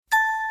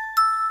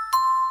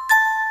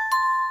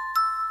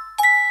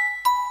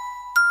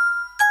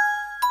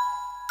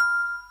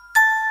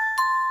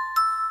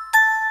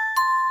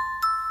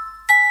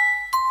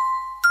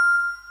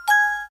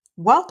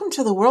Welcome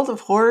to the World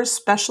of Horror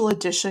Special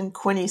Edition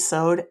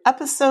Quinny-sode,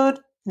 episode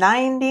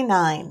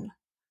 99.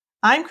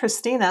 I'm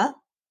Christina.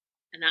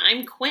 And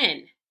I'm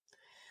Quinn.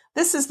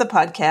 This is the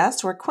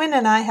podcast where Quinn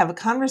and I have a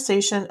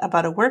conversation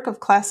about a work of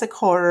classic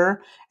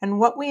horror and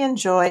what we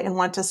enjoy and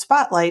want to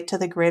spotlight to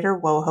the greater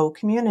WoHo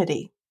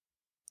community.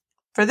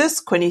 For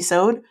this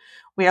Quinny-sode,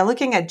 we are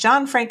looking at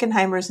John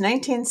Frankenheimer's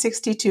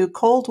 1962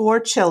 Cold War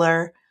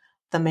chiller,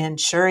 The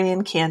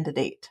Manchurian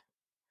Candidate.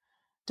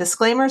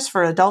 Disclaimers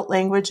for adult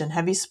language and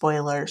heavy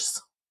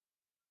spoilers.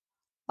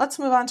 Let's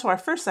move on to our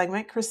first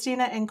segment,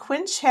 Christina and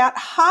Quinn chat.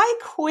 Hi,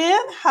 Quinn.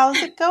 How's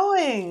it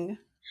going?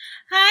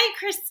 Hi,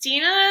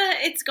 Christina.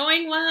 It's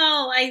going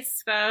well, I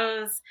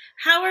suppose.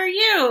 How are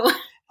you?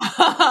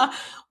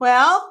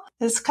 Well,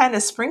 it's kind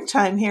of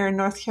springtime here in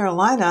North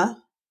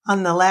Carolina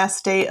on the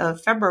last day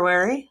of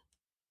February.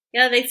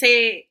 Yeah,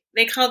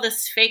 they call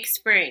this fake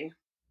spring.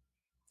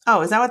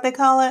 Oh, is that what they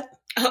call it?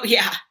 Oh,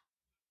 yeah.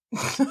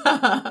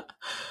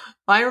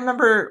 Well, I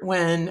remember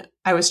when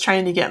I was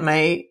trying to get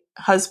my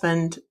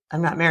husband,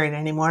 I'm not married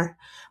anymore,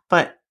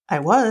 but I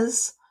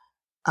was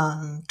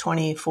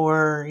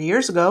 24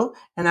 years ago,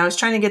 and I was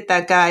trying to get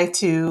that guy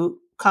to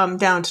come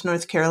down to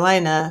North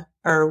Carolina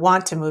or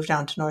want to move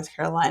down to North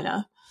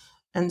Carolina.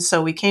 And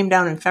so we came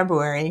down in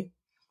February.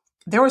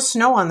 There was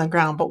snow on the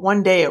ground, but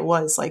one day it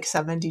was like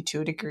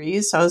 72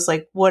 degrees. So I was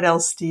like, what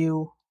else do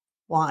you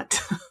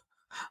want?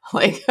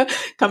 Like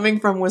coming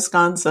from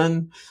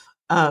Wisconsin.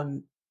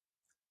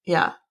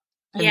 Yeah.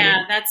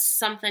 That's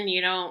something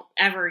you don't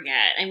ever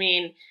get. I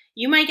mean,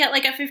 you might get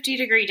like a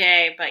 50-degree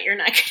day, but you're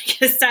not going to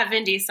get a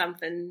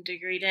 70-something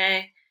degree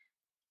day.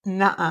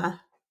 Nuh-uh.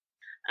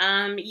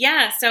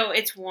 So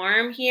it's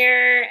warm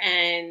here,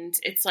 and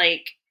it's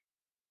like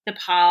the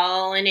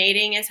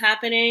pollinating is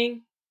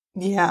happening.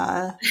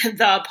 Yeah.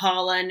 The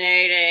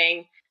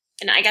pollinating.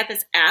 And I got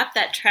this app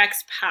that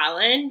tracks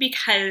pollen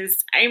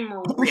because I'm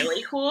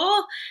really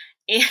cool.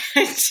 And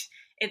it's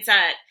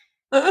at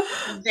a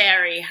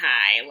very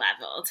high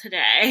level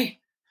today,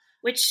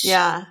 which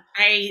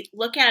I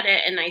look at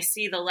it and I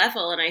see the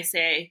level and I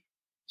say,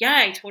 yeah,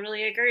 I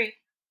totally agree.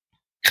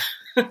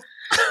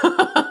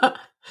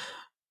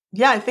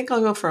 Yeah, I think I'll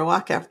go for a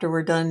walk after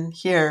we're done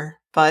here,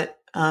 but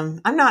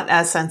I'm not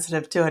as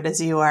sensitive to it as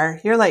you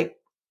are. You're like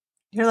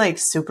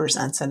super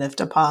sensitive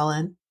to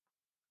pollen.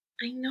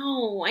 I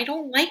know. I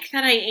don't like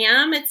that I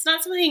am. It's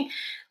not something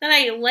that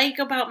I like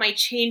about my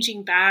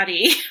changing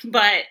body,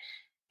 but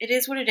it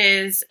is what it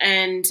is.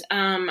 And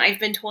I've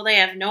been told I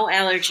have no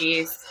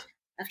allergies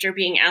after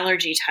being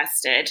allergy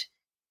tested.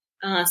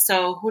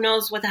 So who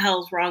knows what the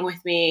hell is wrong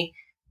with me.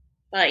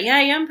 But yeah,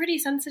 I am pretty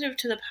sensitive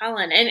to the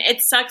pollen. And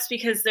it sucks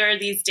because there are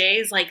these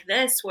days like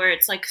this where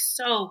it's like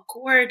so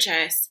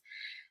gorgeous.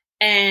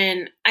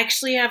 And I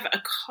actually have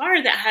a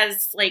car that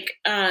has like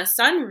a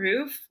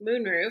sunroof,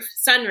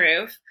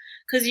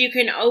 because you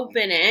can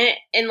open it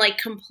and like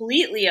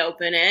completely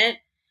open it.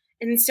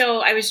 And so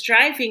I was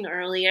driving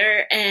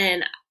earlier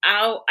and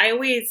I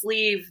always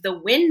leave the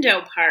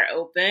window part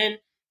open,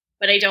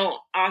 but I don't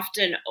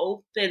often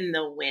open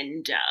the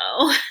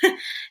window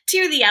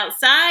to the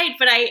outside.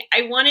 But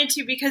I wanted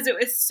to because it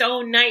was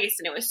so nice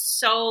and it was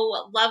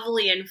so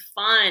lovely and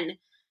fun.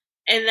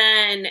 And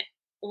then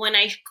when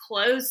I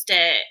closed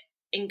it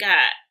and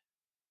got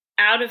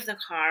out of the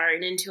car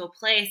and into a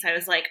place, I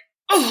was like,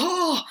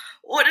 oh,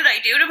 what did I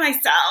do to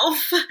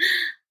myself?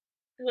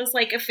 It was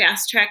like a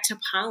fast track to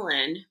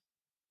pollen.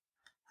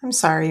 I'm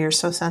sorry you're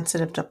so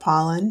sensitive to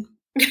pollen.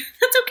 That's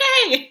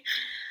okay.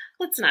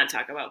 Let's not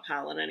talk about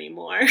pollen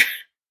anymore.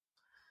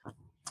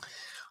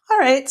 All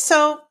right,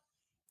 so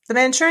The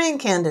Manchurian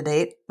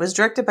Candidate was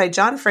directed by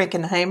John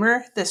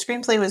Frankenheimer. The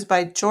screenplay was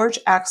by George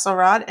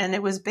Axelrod, and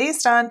it was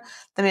based on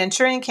The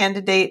Manchurian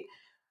Candidate,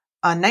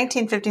 a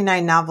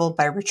 1959 novel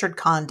by Richard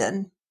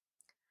Condon.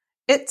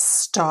 It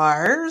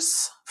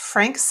stars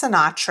Frank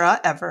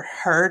Sinatra. Ever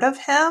heard of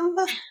him?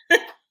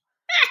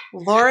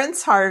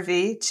 Lawrence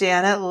Harvey,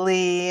 Janet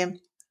Leigh,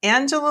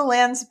 Angela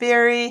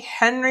Lansbury,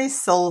 Henry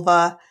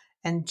Silva,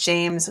 and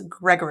James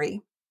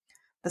Gregory.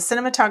 The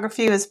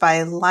cinematography was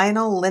by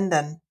Lionel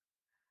Linden.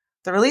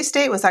 The release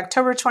date was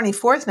October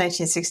 24th,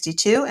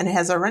 1962, and it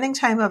has a running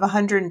time of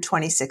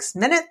 126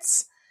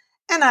 minutes,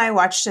 and I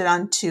watched it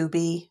on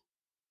Tubi.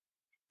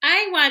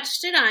 I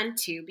watched it on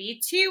Tubi.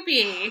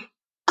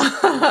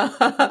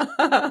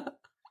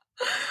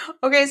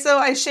 Okay, so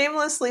I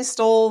shamelessly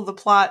stole the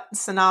plot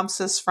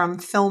synopsis from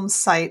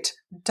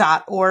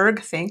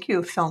filmsite.org. Thank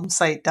you,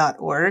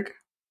 filmsite.org.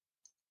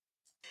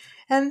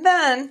 And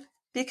then,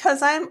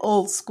 because I'm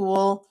old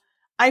school,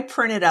 I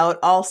printed out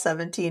all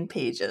 17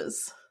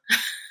 pages.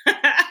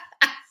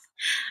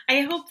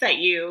 I hope that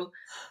you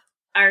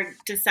are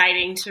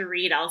deciding to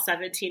read all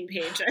 17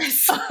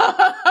 pages.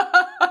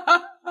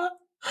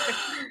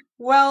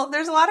 Well,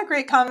 there's a lot of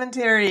great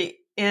commentary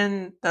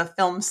in the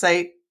film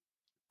site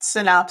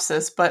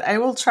synopsis, but I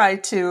will try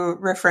to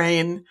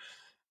refrain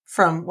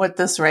from what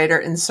this writer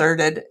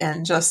inserted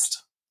and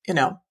just,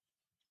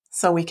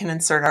 so we can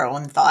insert our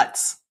own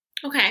thoughts.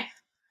 Okay.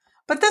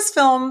 But this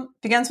film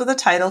begins with the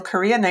title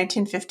Korea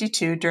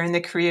 1952 during the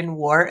Korean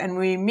War, and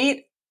we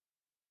meet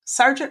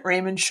Sergeant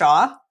Raymond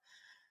Shaw,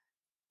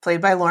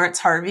 played by Lawrence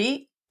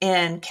Harvey,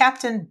 and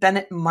Captain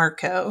Bennett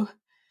Marco.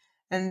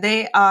 And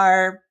they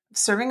are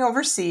serving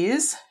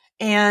overseas,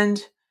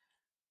 and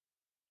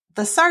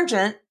the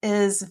sergeant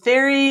is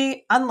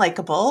very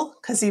unlikable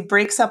because he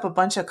breaks up a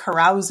bunch of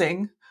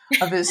carousing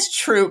of his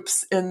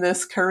troops in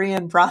this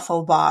Korean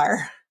brothel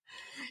bar.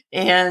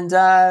 And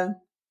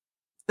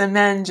the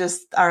men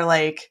just are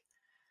like,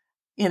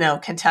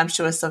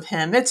 contemptuous of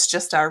him. It's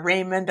just our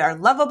Raymond, our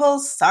lovable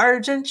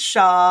Sergeant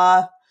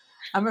Shaw.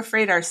 I'm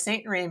afraid our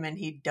Saint Raymond,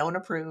 he don't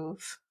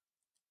approve.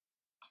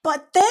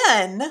 But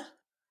then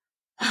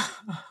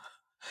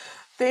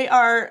they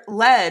are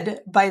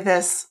led by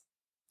this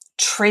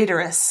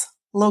traitorous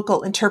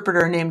local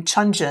interpreter named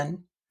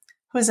Chunjin,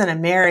 who's an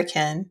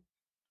American.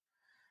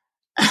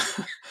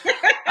 That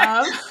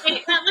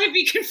might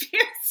be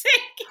confusing.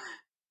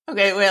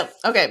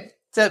 Okay.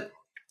 So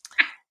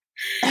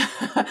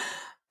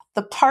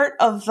the part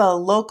of the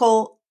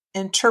local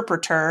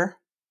interpreter,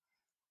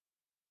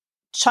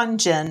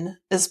 Chunjin,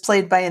 is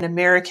played by an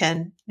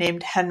American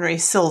named Henry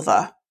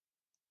Silva,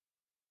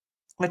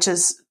 which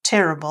is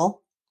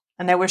terrible,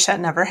 and I wish that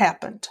never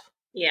happened.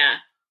 Yeah.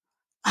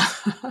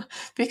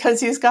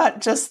 Because he's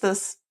got just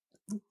this,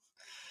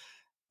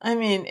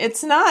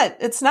 it's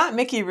not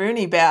Mickey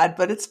Rooney bad,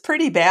 but it's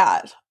pretty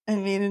bad.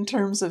 In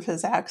terms of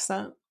his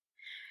accent.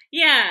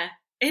 Yeah,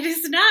 it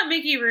is not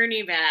Mickey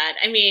Rooney bad.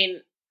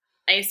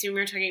 I assume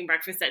we're talking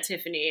Breakfast at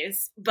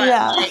Tiffany's, but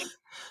yeah.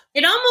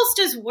 It almost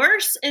is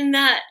worse in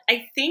that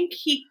I think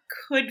he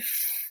could,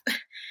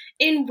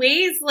 in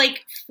ways,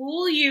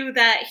 fool you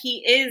that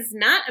he is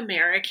not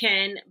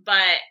American,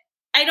 but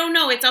I don't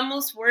know. It's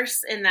almost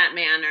worse in that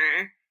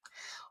manner.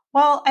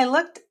 Well,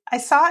 I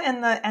saw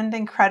in the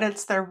ending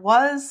credits, there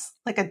was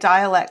a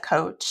dialect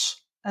coach.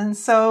 And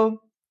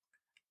so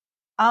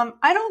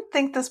I don't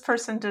think this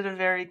person did a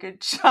very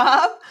good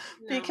job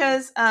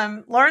because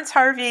Lawrence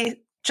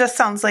Harvey just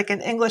sounds like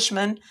an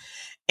Englishman.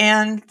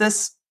 And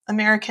this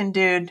American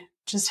dude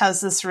just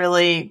has this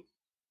really,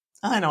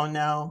 I don't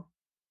know,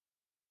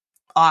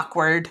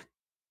 awkward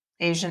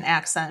Asian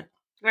accent.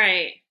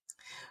 Right.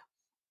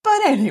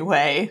 But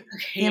anyway,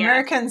 the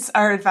Americans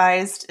are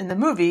advised in the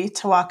movie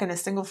to walk in a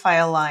single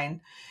file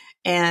line,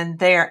 and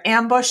they are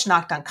ambushed,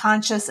 knocked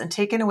unconscious, and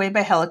taken away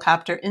by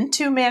helicopter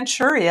into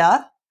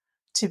Manchuria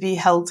to be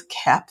held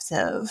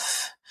captive.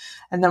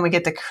 And then we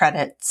get the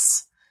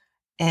credits.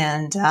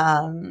 And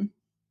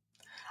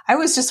I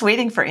was just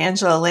waiting for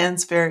Angela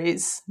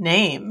Lansbury's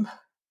name.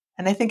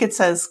 And I think it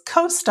says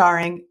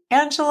co-starring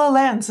Angela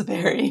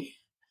Lansbury.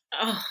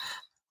 Oh.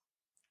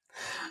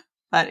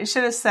 But it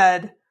should have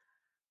said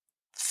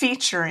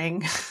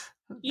featuring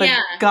the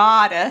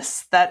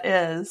goddess that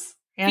is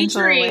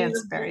Angela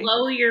Lansbury. The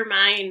blow your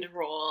mind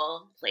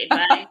role played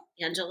by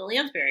Angela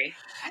Lansbury.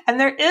 And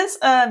there is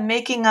a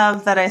making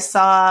of that I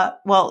saw.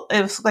 Well,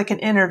 it was like an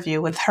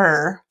interview with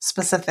her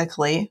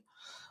specifically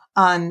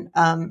on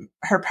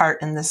her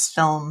part in this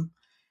film.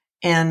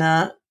 And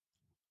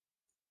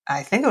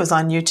I think it was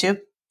on YouTube.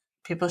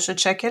 People should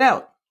check it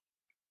out.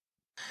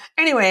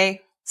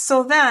 Anyway,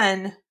 so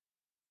then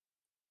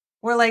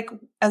we're like,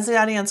 as the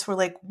audience, we're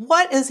like,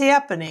 what is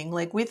happening?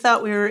 We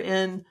thought we were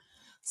in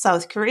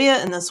South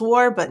Korea in this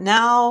war, but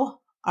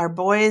now our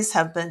boys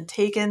have been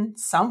taken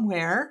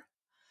somewhere.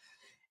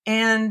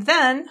 And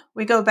then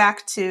we go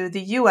back to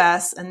the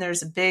U.S. and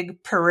there's a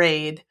big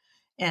parade,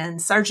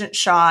 and Sergeant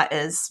Shaw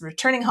is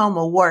returning home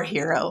a war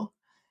hero.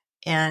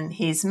 And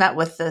he's met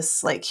with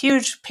this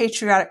huge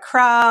patriotic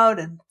crowd,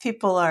 and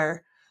people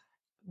are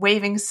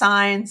waving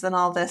signs and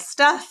all this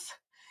stuff.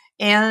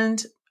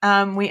 And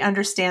we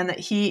understand that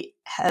he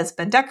has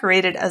been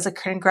decorated as a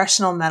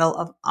Congressional Medal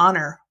of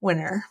Honor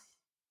winner.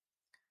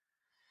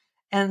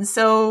 And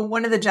so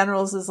one of the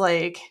generals is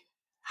like,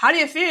 how do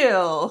you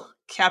feel,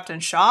 Captain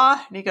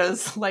Shaw? And he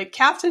goes, like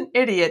Captain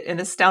Idiot in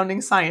Astounding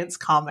Science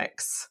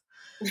comics.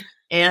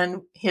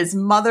 And his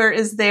mother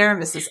is there,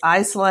 Mrs.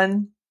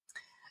 Iceland.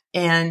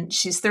 And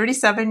she's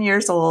 37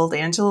 years old,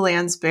 Angela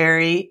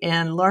Lansbury,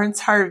 and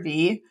Lawrence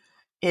Harvey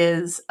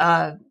is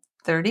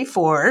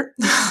 34.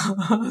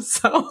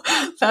 So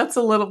that's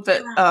a little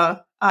bit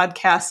odd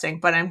casting.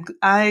 But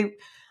I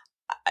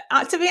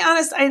to be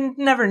honest, I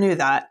never knew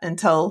that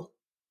until,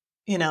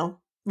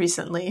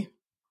 recently.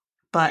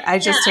 But I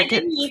just took it. I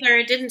didn't either.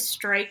 It didn't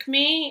strike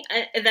me.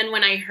 Then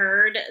when I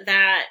heard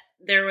that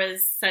there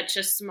was such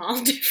a small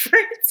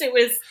difference, it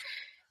was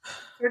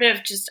sort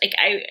of just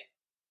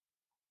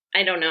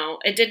I don't know.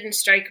 It didn't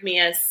strike me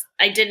as,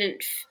 I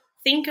didn't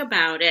think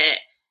about it,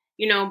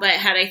 but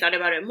had I thought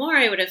about it more,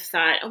 I would have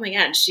thought, oh my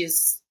God,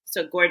 she's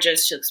so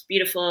gorgeous. She looks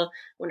beautiful.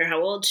 Wonder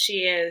how old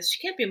she is.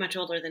 She can't be much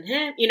older than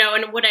him, and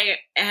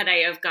had I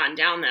have gone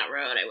down that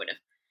road, I would have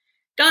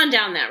gone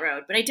down that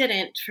road, but I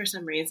didn't for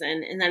some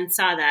reason. And then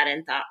saw that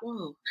and thought,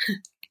 whoa.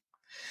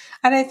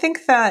 And I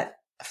think that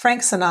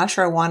Frank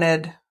Sinatra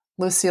wanted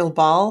Lucille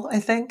Ball, I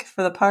think,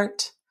 for the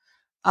part.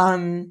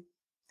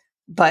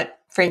 But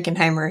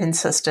Frankenheimer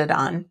insisted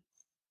on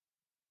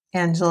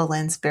Angela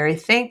Lansbury.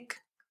 Thank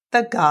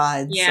the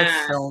gods of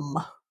Yeah.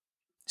 film.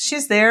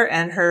 She's there,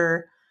 and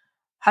her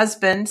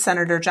husband,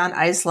 Senator John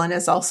Iceland,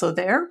 is also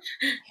there.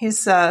 He's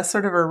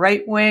sort of a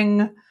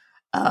right-wing,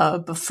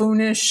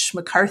 buffoonish,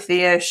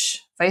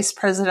 McCarthy-ish vice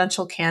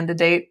presidential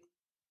candidate.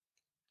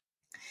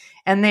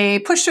 And they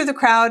push through the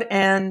crowd,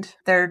 and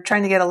they're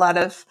trying to get a lot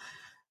of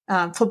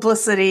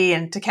publicity,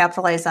 and to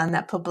capitalize on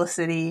that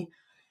publicity,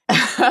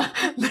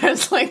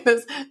 there's like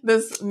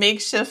this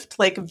makeshift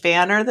like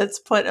banner that's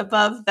put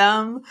above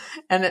them,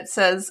 and it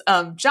says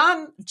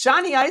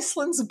Johnny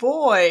Iceland's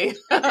boy.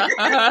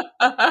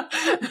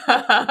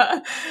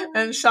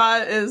 And Shaw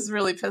is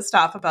really pissed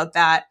off about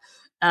that,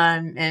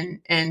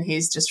 and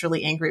he's just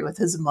really angry with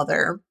his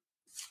mother.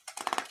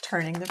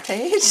 Turning the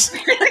page.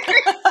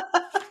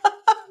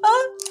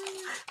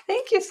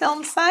 Thank you,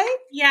 Film Site.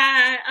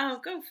 Yeah. Oh,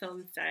 go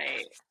Film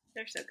Site.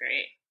 They're so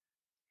great.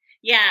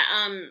 Yeah.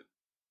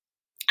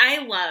 I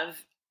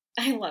love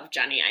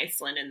Johnny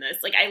Iceland in this.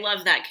 Like, I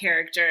love that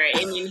character.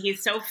 I mean,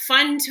 he's so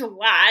fun to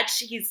watch.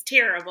 He's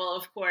terrible,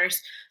 of course,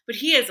 but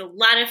he is a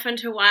lot of fun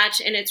to watch,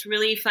 and it's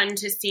really fun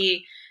to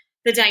see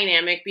the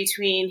dynamic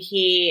between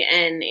he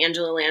and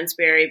Angela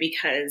Lansbury,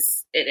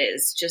 because it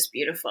is just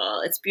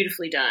beautiful. It's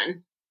beautifully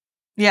done.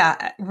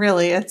 Yeah,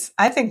 really.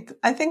 I think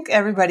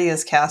everybody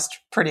is cast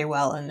pretty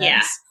well in this.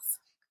 Yeah.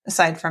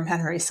 Aside from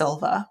Henry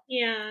Silva.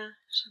 Yeah,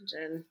 she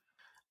did.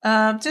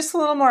 Just a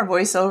little more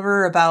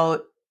voiceover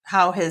about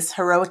how his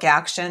heroic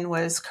action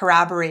was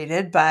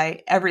corroborated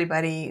by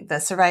everybody, the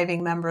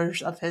surviving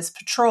members of his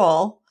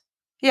patrol.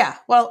 Yeah,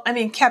 well, I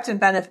mean, Captain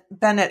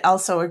Bennett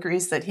also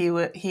agrees that he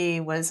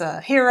was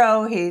a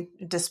hero. He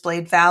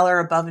displayed valor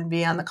above and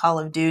beyond the call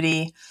of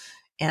duty,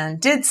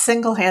 and did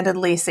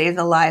single-handedly save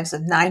the lives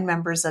of 9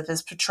 members of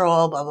his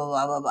patrol, blah, blah,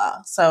 blah, blah,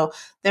 blah. So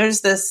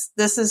there's this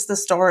is the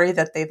story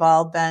that they've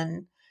all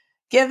been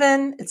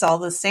given. It's all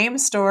the same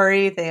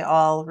story. They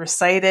all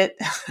recite it,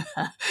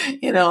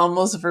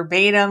 almost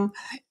verbatim.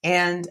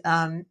 And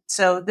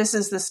so this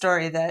is the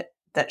story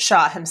that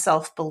Shaw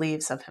himself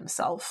believes of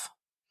himself.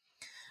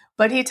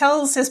 But he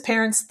tells his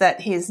parents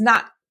that he's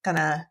not going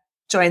to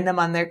join them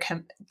on their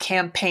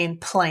campaign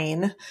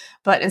plane,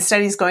 but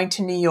instead he's going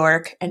to New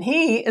York, and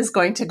he is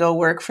going to go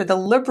work for the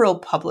liberal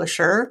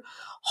publisher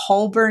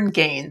Holborn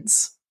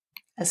Gaines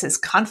as his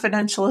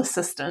confidential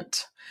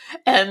assistant.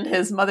 And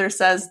his mother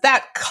says,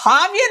 "That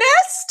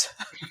communist?"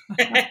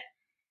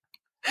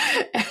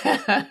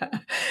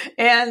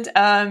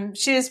 And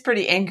she is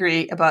pretty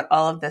angry about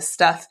all of this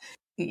stuff.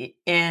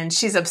 And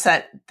she's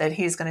upset that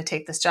he's going to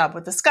take this job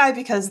with this guy,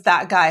 because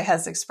that guy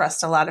has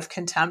expressed a lot of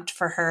contempt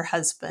for her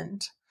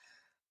husband.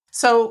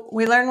 So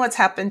we learn what's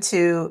happened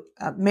to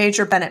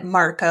Major Bennett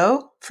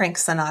Marco, Frank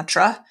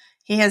Sinatra.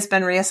 He has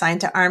been reassigned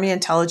to Army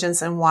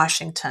intelligence in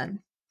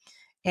Washington.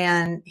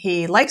 And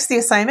he likes the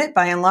assignment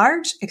by and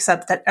large,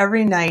 except that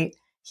every night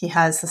he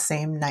has the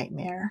same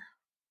nightmare.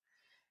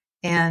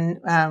 And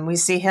we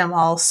see him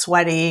all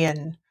sweaty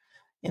and,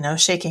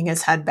 shaking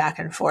his head back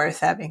and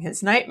forth, having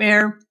his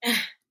nightmare.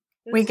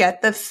 We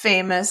get the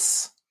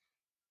famous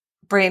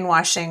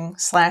brainwashing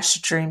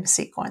 / dream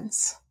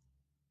sequence.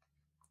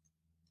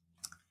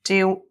 Do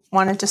you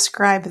want to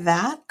describe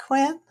that,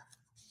 Quinn?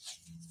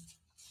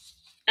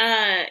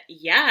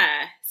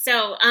 Yeah.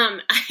 So,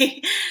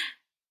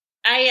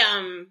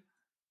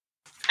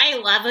 I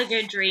love a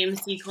good dream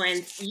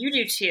sequence. You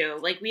do too.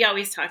 Like, we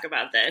always talk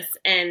about this,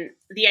 and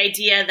the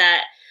idea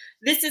that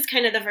this is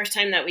kind of the first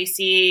time that we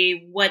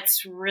see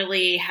what's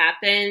really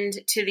happened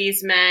to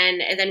these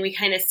men, and then we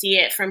kind of see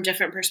it from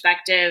different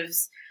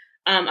perspectives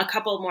a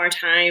couple more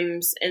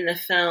times in the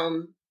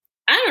film.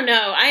 I don't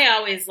know. I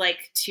always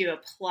like to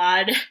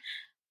applaud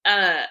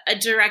a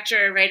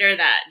director or writer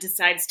that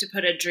decides to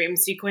put a dream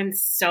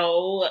sequence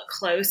so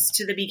close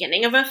to the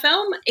beginning of a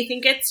film. I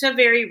think it's a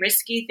very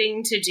risky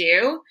thing to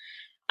do.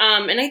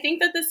 And I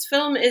think that this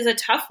film is a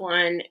tough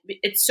one.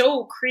 It's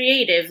so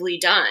creatively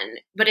done,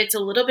 but it's a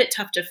little bit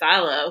tough to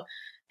follow.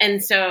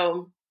 And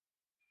so,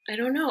 I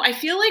don't know. I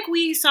feel like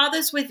we saw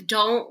this with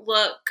Don't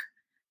Look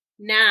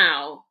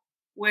Now,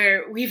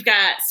 where we've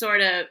got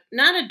sort of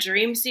not a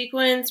dream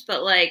sequence,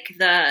 but like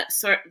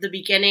the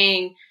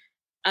beginning,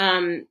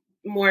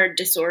 more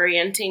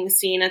disorienting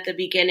scene at the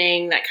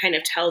beginning that kind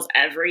of tells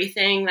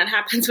everything that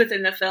happens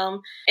within the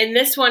film. And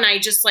this one, I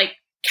just like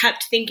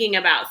kept thinking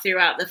about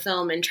throughout the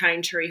film and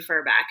trying to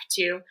refer back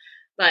to.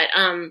 But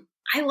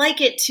I like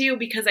it too,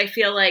 because I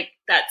feel like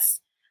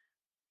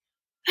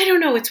I don't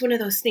know, it's one of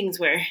those things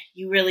where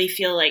you really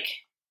feel like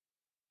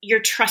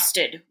you're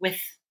trusted with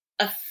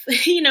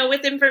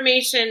with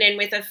information and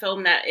with a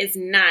film that is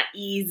not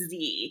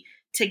easy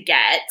to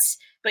get,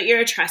 but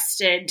you're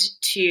trusted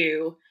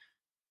to,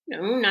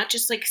 not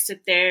just like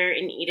sit there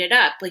and eat it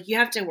up. Like, you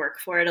have to work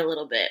for it a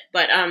little bit.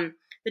 But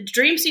the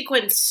dream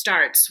sequence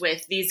starts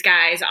with these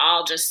guys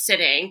all just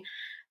sitting,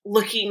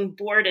 looking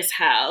bored as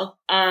hell,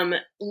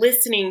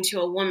 listening to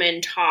a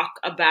woman talk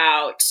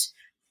about,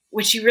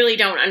 which you really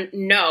don't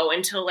know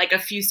until like a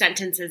few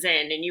sentences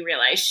in, and you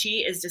realize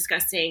she is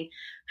discussing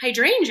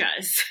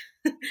hydrangeas.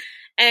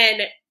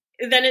 And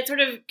then it sort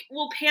of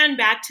will pan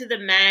back to the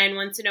men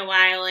once in a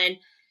while, and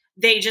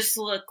they just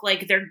look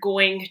like they're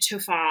going to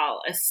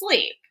fall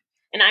asleep.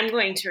 And I'm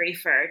going to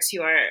refer to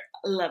our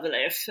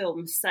lovely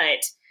film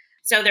site.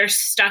 So they're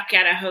stuck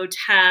at a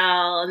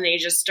hotel, and they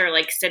just are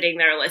like sitting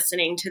there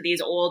listening to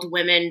these old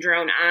women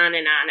drone on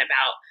and on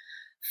about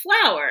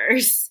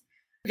flowers.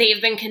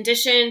 They've been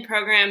conditioned,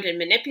 programmed, and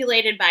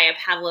manipulated by a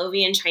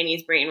Pavlovian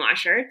Chinese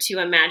brainwasher to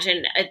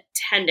imagine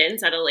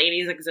attendance at a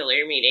ladies'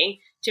 auxiliary meeting,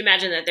 to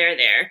imagine that they're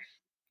there.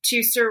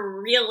 To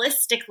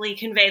surrealistically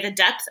convey the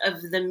depth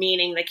of the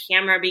meaning, the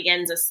camera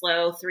begins a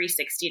slow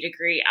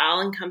 360-degree,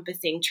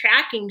 all-encompassing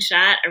tracking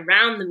shot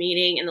around the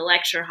meeting in the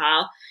lecture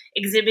hall,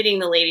 exhibiting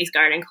the Ladies'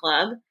 Garden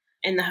Club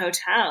and the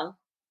hotel.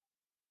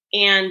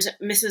 And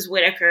Mrs.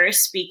 Whitaker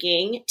is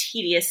speaking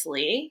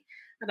tediously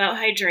about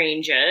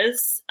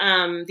hydrangeas.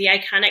 The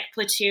iconic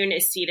platoon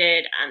is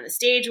seated on the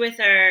stage with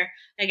her.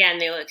 Again,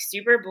 they look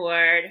super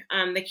bored.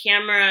 The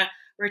camera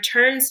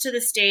returns to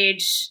the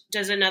stage,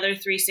 does another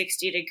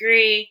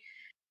 360-degree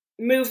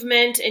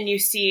movement, and you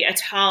see a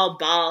tall,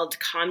 bald,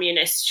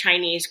 communist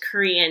Chinese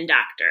Korean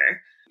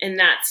doctor, and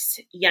that's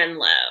Yen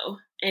Lo.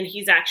 And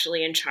he's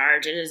actually in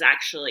charge and is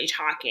actually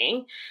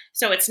talking.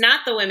 So it's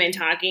not the women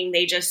talking.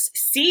 They just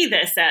see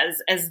this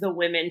as the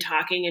women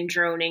talking and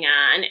droning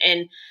on.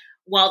 And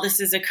while this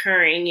is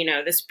occurring,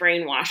 this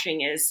brainwashing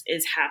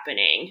is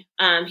happening.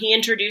 He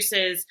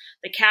introduces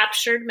the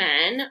captured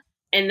men,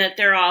 and that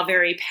they're all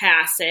very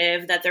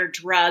passive, that they're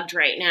drugged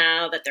right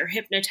now, that they're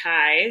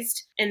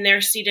hypnotized, and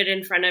they're seated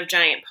in front of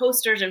giant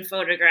posters and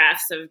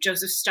photographs of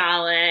Joseph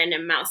Stalin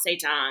and Mao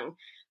Zedong.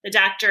 The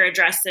doctor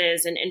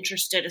addresses an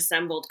interested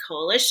assembled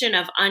coalition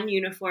of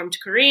ununiformed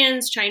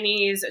Koreans,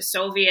 Chinese,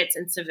 Soviets,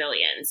 and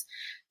civilians,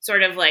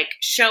 sort of like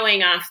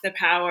showing off the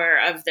power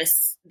of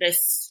this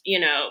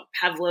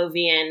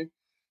Pavlovian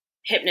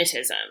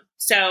hypnotism.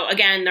 So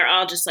again, they're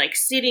all just like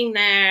sitting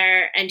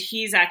there, and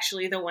he's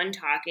actually the one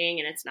talking,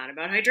 and it's not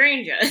about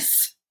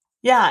hydrangeas.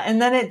 Yeah,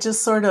 and then it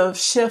just sort of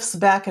shifts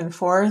back and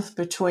forth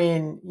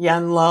between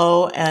Yen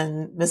Lo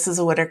and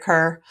Mrs.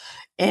 Whitaker.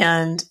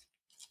 And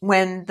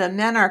when the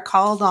men are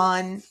called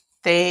on,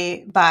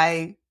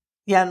 by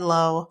Yen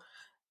Lo,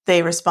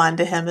 they respond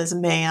to him as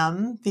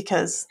ma'am,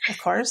 because of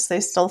course they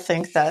still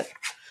think that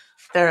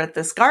they're at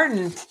this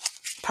garden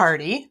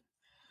party.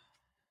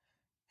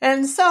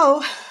 And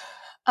so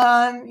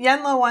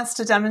Yen Lo wants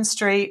to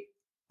demonstrate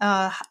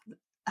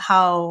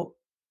how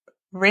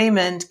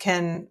Raymond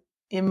can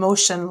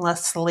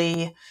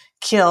emotionlessly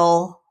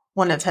kill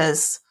one of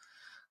his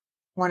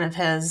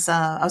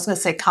I was going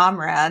to say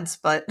comrades,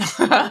 but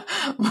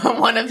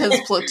one of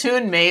his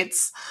platoon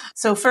mates.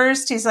 So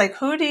first he's like,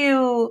 who do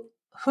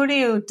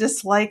you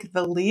dislike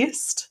the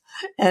least?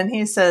 And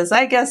he says,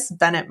 I guess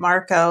Bennett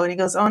Marco. And he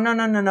goes, oh,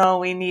 no.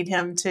 We need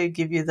him to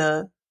give you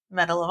the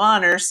Medal of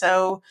Honor.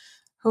 So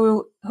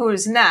who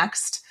is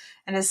next?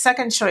 And his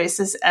second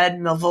choice is Ed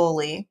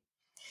Malvolio.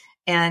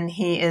 And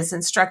he is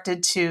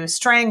instructed to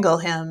strangle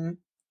him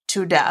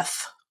to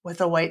death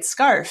with a white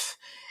scarf.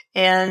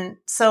 And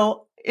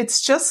so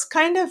it's just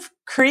kind of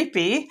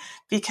creepy,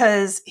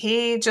 because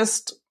he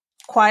just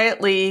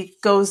quietly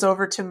goes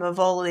over to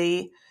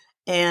Malvolio,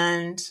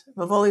 and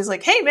Malvolio's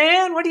like, hey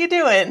man, what are you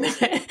doing?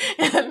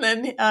 And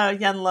then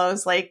Yen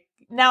Lo's like,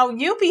 now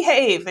you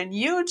behave and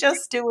you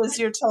just do as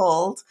you're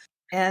told.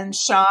 And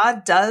Shaw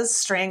does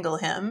strangle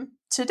him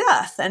to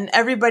death, and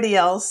everybody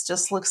else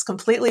just looks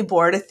completely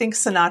bored. I think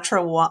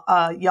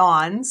Sinatra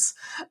yawns,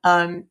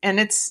 and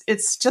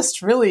it's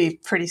just really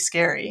pretty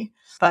scary,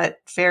 but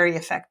very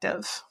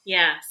effective.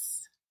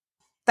 Yes,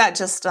 that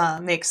just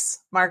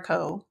makes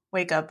Marco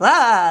wake up,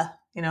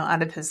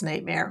 out of his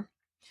nightmare.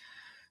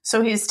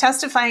 So he's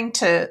testifying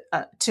to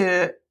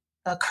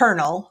a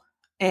colonel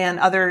and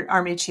other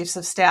Army chiefs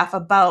of staff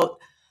about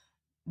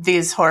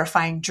these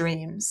horrifying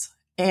dreams,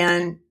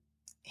 and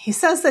he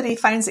says that he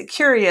finds it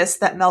curious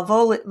that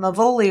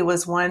Malvolio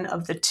was one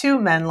of the two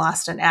men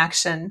lost in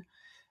action,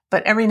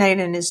 but every night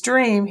in his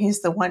dream,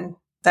 he's the one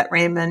that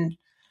Raymond,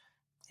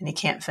 and he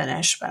can't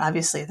finish, but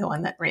obviously the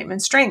one that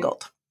Raymond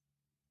strangled.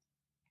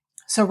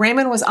 So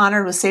Raymond was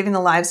honored with saving the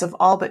lives of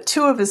all but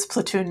two of his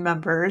platoon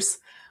members,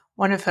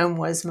 one of whom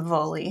was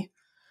Malvolio.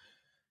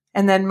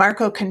 And then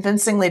Marco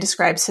convincingly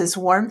describes his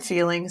warm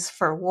feelings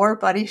for war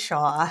buddy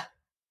Shaw,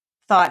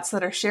 thoughts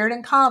that are shared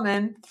in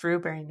common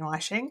through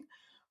brainwashing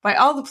by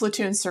all the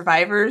platoon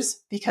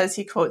survivors, because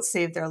he, quote,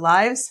 saved their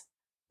lives.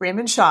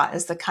 Raymond Shaw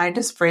is the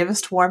kindest,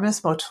 bravest,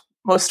 warmest,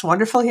 most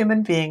wonderful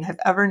human being I've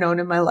ever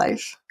known in my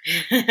life.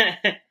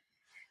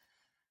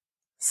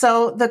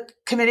 So the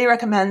committee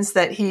recommends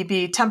that he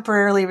be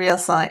temporarily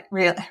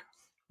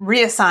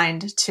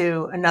reassigned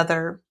to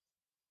another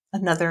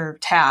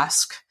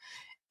task.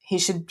 He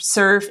should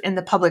serve in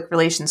the Public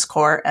Relations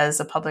Corps as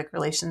a public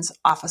relations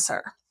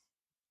officer.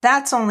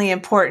 That's only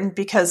important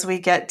because we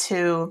get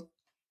to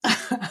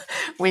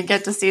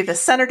see the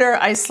Senator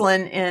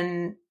Iceland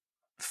in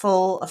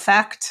full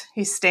effect.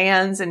 He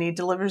stands and he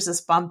delivers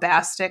this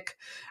bombastic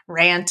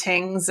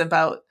rantings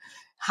about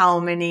how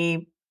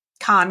many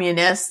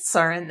communists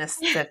are in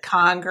the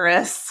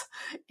Congress.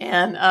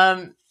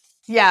 And,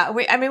 Yeah,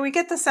 we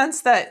get the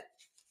sense that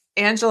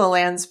Angela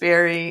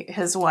Lansbury,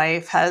 his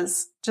wife,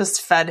 has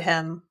just fed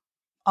him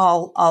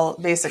all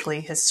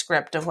basically his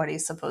script of what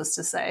he's supposed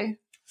to say.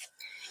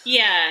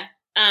 Yeah.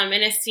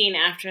 In a scene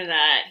after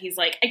that, he's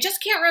like, I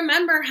just can't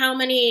remember how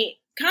many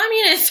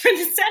communists are in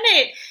the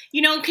Senate.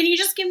 Can you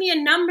just give me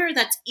a number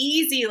that's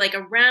easy, like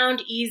a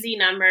round, easy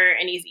number?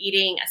 And he's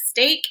eating a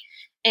steak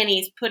and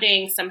he's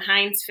putting some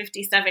Heinz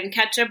 57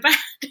 ketchup on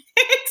it.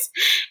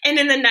 And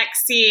in the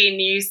next scene,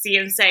 you see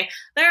him say,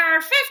 there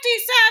are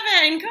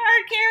 57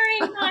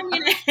 card-carrying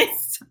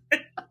communists.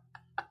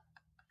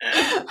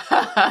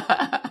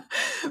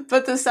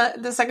 But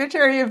the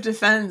Secretary of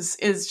Defense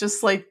is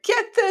just like,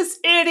 get this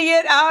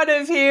idiot out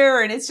of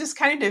here. And it's just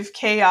kind of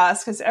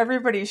chaos because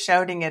everybody's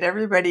shouting at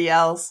everybody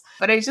else.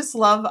 But I just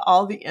love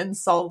all the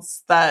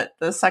insults that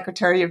the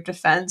Secretary of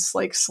Defense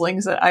like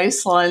slings at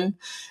Iceland.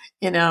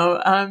 You're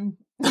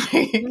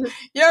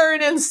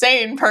an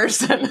insane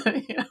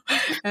person.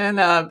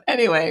 And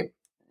anyway,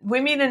 we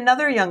meet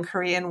another young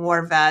Korean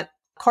war vet,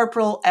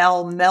 Corporal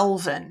Al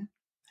Melvin.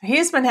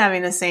 He's been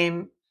having the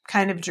same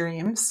kind of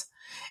dreams.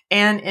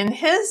 And in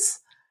his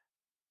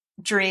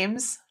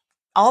dreams,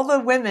 all the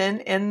women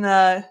in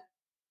the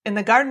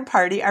garden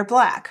party are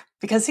black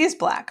because he's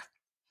black.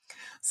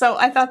 So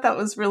I thought that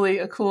was really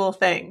a cool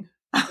thing.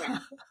 Yeah.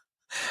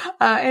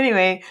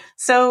 Anyway,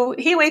 so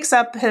he wakes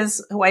up,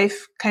 his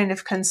wife kind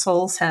of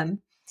consoles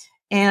him.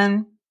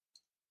 And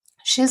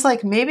she's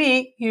like,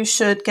 maybe you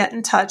should get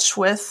in touch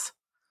with,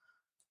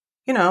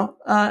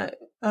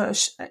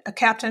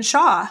 Captain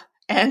Shaw.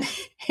 And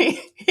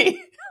he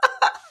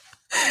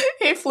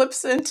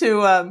flips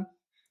into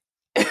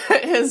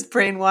his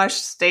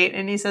brainwashed state,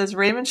 and he says,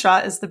 Raymond Shaw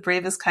is the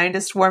bravest,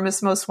 kindest,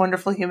 warmest, most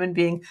wonderful human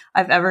being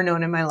I've ever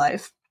known in my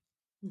life.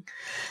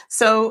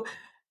 So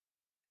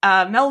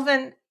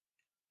Melvin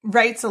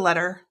writes a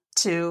letter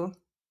to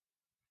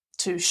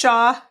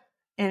Shaw,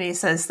 and he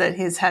says that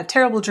he's had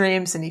terrible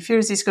dreams and he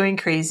fears he's going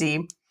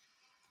crazy.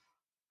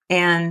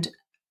 And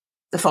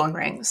the phone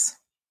rings,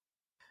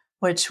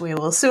 which we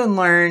will soon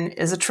learn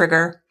is a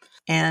trigger.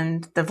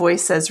 And the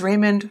voice says,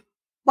 Raymond,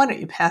 why don't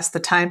you pass the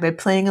time by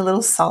playing a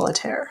little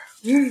solitaire?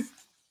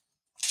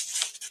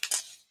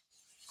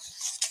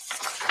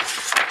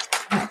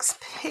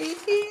 Next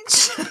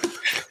page.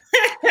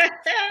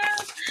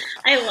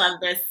 I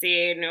love this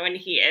scene when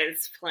he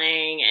is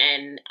playing,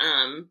 and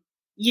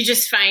you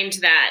just find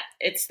that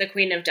it's the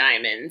Queen of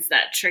Diamonds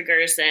that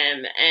triggers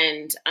him,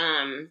 and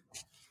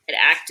it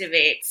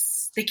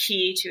activates the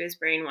key to his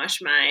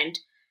brainwashed mind.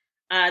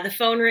 The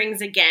phone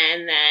rings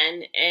again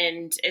then,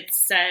 and it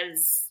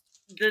says,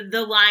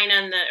 the line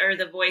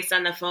the voice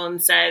on the phone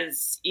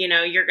says,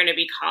 you're going to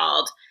be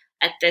called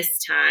at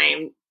this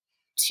time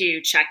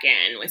to check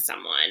in with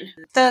someone.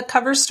 The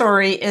cover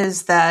story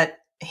is that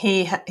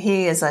he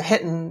is a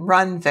hit and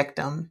run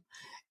victim,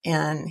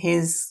 and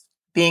he's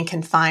being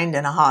confined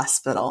in a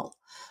hospital.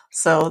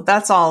 So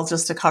that's all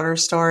just a cover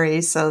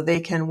story, so they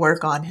can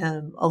work on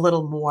him a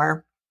little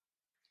more.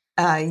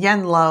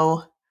 Yen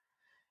Lo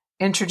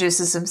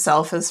introduces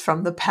himself as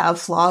from the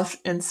Pavlov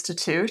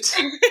Institute.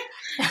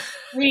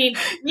 We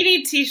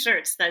need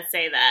t-shirts that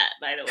say that,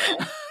 by the way.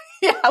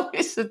 Yeah,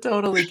 we should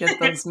totally get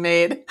those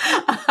made.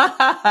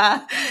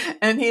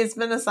 And he's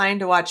been assigned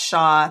to watch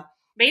Shaw.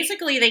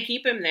 Basically, they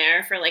keep him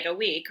there for like a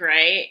week,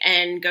 right?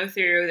 And go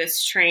through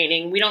this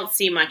training. We don't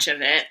see much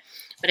of it,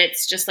 but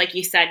it's just like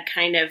you said,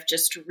 kind of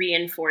just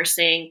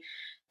reinforcing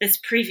this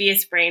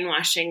previous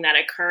brainwashing that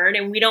occurred.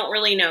 And we don't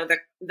really know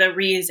the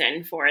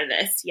reason for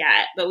this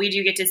yet, but we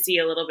do get to see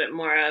a little bit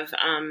more of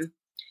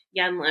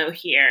Yen Lo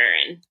here.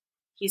 And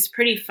he's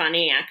pretty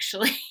funny,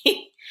 actually.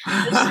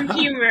 There's some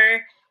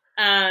humor.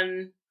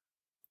 And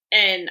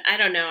I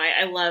don't know.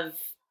 I love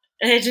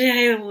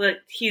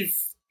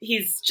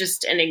he's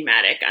just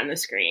enigmatic on the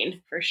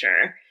screen for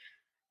sure.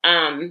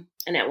 And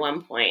at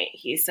one point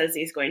he says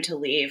he's going to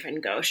leave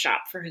and go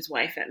shop for his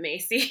wife at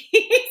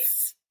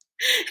Macy's.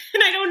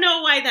 And I don't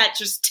know why that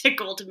just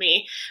tickled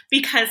me,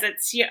 because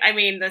it's,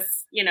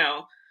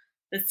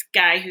 this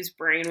guy who's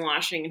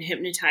brainwashing and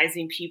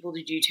hypnotizing people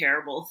to do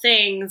terrible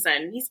things,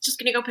 and he's just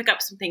going to go pick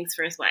up some things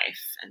for his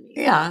wife.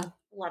 Yeah.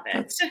 Love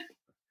it.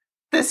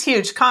 This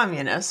huge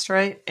communist,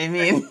 right? I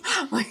mean,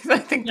 I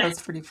think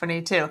that's pretty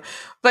funny too.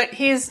 But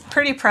he's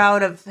pretty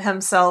proud of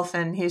himself,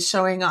 and he's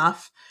showing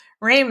off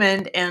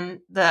Raymond. And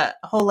the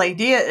whole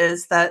idea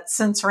is that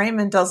since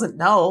Raymond doesn't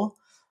know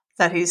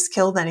that he's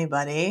killed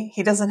anybody,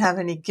 he doesn't have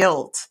any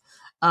guilt.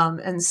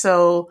 And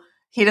so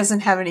he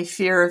doesn't have any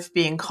fear of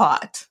being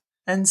caught.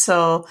 And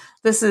so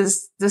this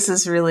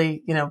is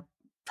really,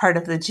 part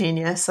of the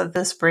genius of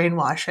this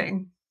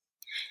brainwashing.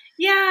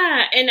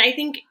 Yeah, and I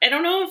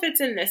don't know if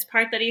it's in this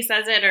part that he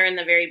says it or in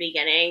the very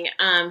beginning.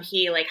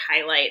 He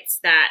highlights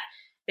that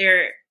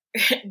their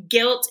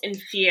guilt and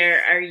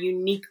fear are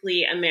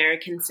uniquely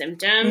American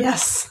symptoms.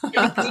 Yes.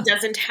 Because he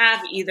doesn't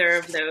have either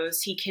of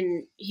those.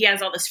 He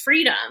has all this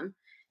freedom.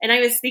 And I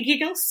was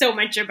thinking so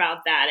much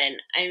about that. And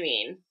I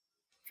mean,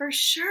 for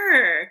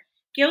sure,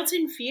 guilt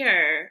and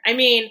fear. I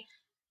mean,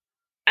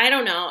 I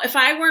don't know. If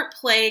I weren't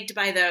plagued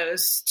by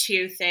those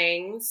two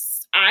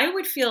things, I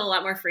would feel a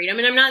lot more freedom.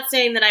 And I'm not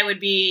saying that I would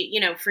be,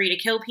 free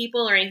to kill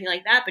people or anything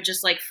like that, but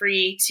just like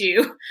free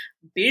to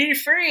be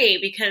free,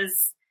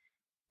 because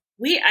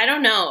I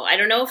don't know. I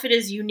don't know if it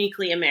is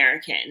uniquely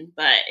American,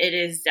 but it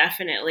is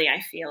definitely,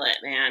 I feel it,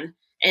 man.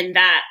 And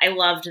that, I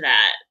loved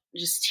that.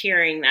 Just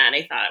hearing that,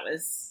 I thought it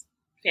was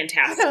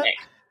fantastic.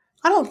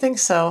 I don't think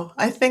so.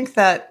 I think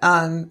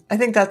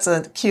that's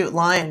a cute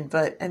line,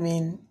 but I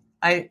mean,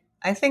 I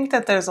think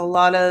that there's a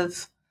lot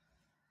of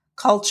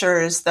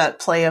cultures that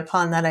play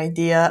upon that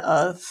idea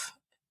of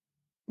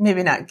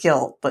maybe not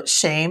guilt, but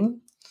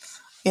shame,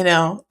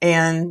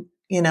 and,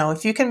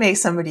 if you can make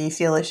somebody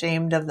feel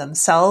ashamed of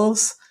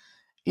themselves,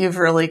 you've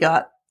really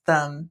got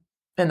them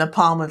in the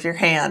palm of your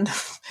hand.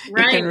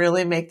 Right. You can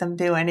really make them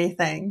do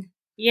anything.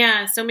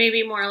 Yeah. So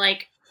maybe more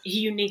like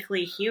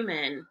uniquely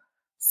human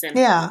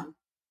symptom. Yeah.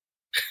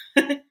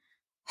 I'm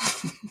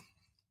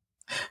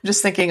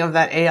just thinking of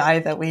that AI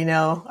that we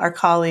know, our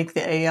colleague,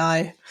 the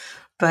AI.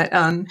 But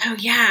oh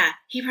yeah,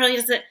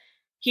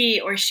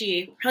 he or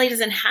she probably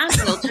doesn't have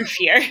guilt or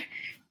fear.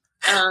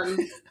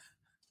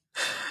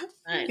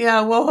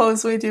 Yeah,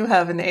 WOHOs, we do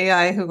have an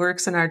AI who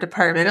works in our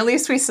department. At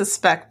least we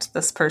suspect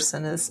this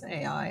person is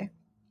AI.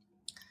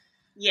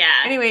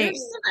 Yeah. Anyway,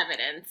 there's some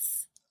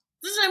evidence.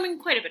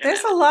 Quite a bit of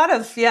there's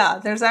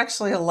evidence. There's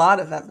actually a lot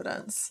of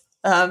evidence.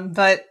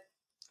 But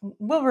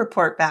we'll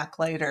report back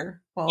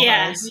later.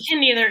 Yeah, we can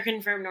neither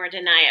confirm nor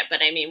deny it,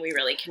 but I mean, we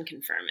really can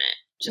confirm it.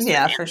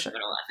 Just for sure.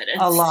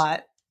 Evidence. A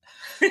lot.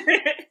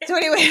 So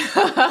anyway,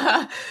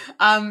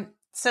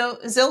 so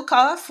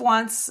Zilkov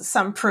wants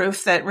some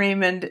proof that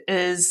Raymond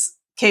is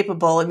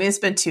capable. I mean, it's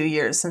been 2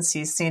 years since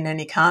he's seen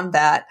any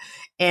combat.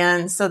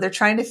 And so they're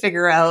trying to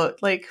figure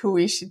out like who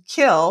we should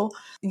kill.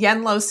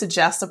 Yenlo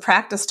suggests a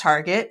practice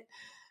target.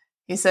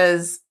 He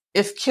says,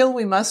 if kill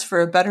we must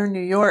for a better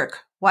New York,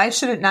 why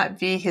should it not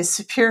be his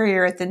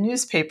superior at the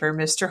newspaper,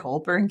 Mr.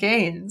 Holborn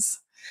Gaines?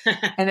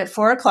 And at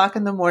 4:00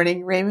 in the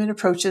morning, Raymond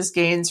approaches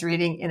Gaines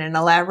reading in an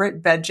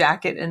elaborate bed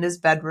jacket in his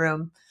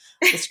bedroom.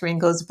 The screen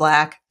goes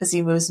black as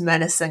he moves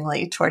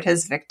menacingly toward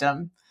his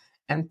victim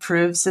and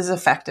proves his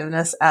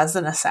effectiveness as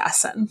an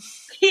assassin.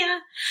 Yeah,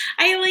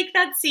 I like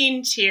that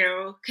scene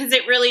too, because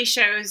it really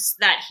shows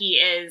that he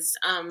is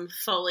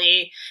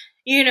fully,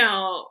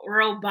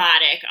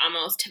 robotic,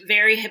 almost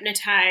very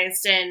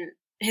hypnotized. And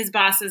his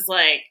boss is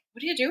like,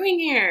 what are you doing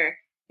here?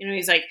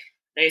 He's like,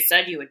 they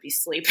said you would be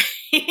sleeping.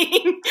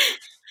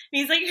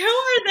 He's like, who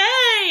are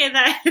they? And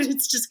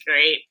it's just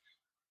great.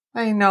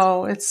 I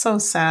know. It's so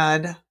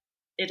sad.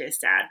 It is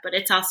sad, but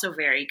it's also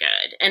very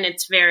good. And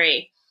it's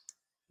very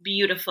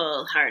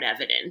beautiful, hard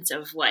evidence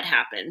of what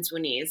happens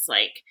when he's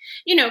like,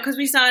 because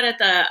we saw it at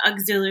the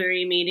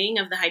auxiliary meeting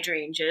of the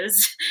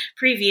hydrangeas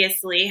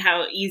previously,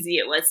 how easy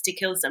it was to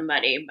kill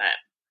somebody. But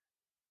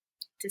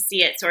to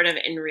see it sort of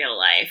in real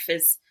life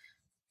is,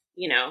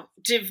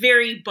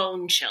 very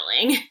bone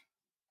chilling.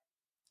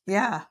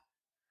 Yeah.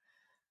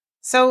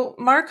 So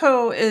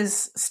Marco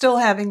is still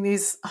having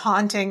these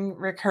haunting,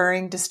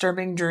 recurring,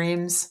 disturbing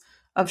dreams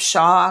of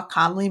Shaw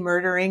calmly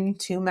murdering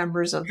 2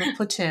 members of the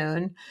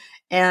platoon.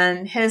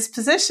 And his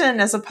position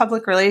as a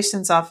public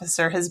relations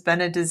officer has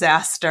been a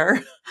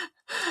disaster.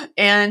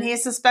 And he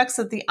suspects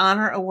that the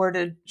honor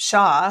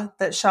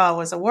that Shaw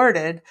was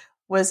awarded,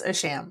 was a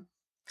sham.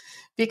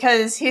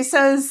 Because he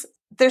says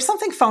there's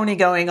something phony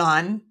going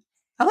on.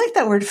 I like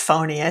that word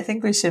phony. I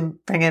think we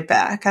should bring it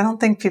back. I don't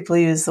think people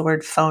use the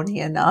word phony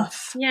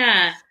enough.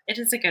 Yeah, it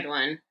is a good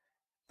one.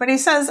 But he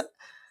says,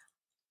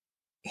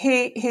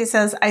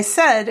 I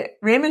said,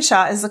 Raymond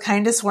Shaw is the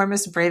kindest,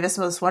 warmest, bravest,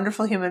 most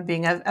wonderful human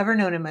being I've ever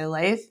known in my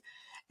life.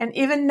 And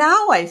even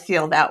now I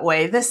feel that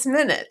way this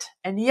minute.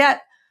 And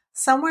yet,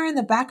 somewhere in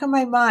the back of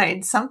my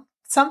mind,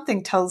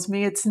 something tells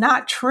me it's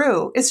not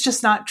true. It's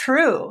just not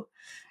true.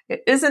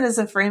 It isn't as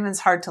if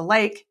Raymond's hard to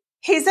like.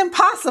 He's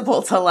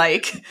impossible to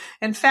like.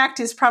 In fact,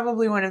 he's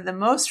probably one of the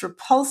most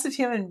repulsive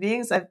human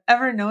beings I've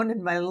ever known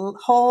in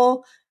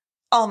all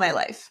my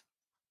life.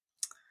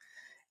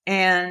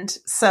 And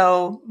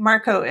so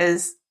Marco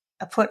is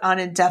put on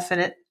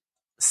indefinite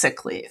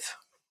sick leave.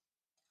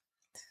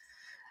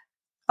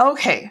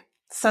 Okay,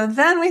 so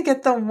then we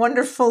get the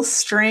wonderful,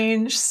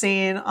 strange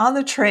scene on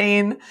the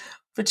train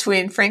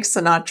between Frank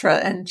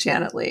Sinatra and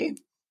Janet Leigh.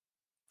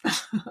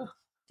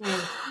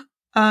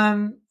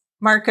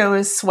 Marco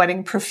is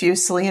sweating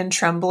profusely and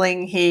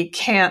trembling. He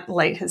can't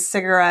light his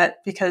cigarette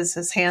because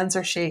his hands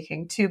are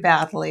shaking too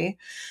badly.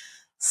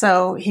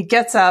 So he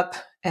gets up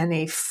and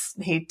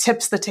he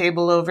tips the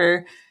table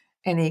over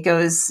and he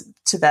goes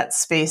to that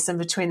space in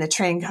between the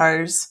train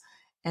cars,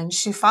 and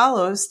she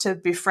follows to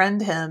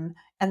befriend him.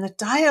 And the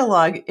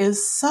dialogue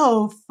is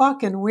so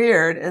fucking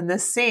weird in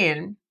this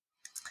scene.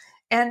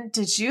 And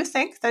did you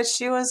think that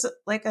she was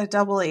like a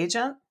double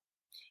agent?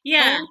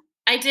 Yeah,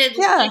 I did.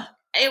 Yeah.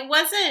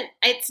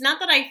 It's not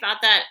that I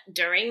thought that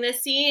during the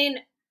scene.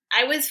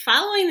 I was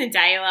following the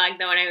dialogue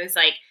though, and I was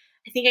like,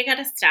 I think I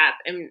got to stop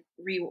and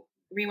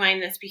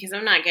rewind this because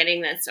I'm not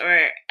getting this,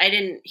 or I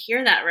didn't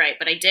hear that right,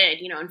 but I did,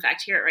 in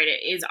fact, hear it right.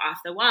 It is off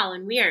the wall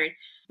and weird.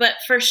 But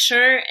for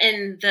sure,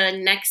 in the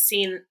next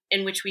scene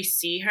in which we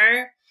see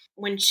her,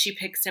 when she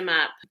picks him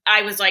up,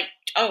 I was like,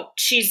 oh,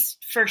 she's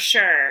for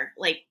sure,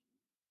 like,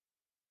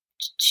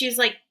 she's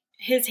like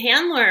his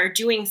handler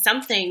doing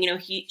something, you know,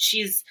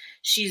 she's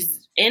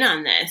in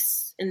on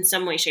this in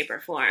some way, shape, or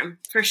form,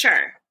 for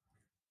sure.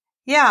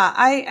 Yeah,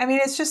 I mean,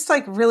 it's just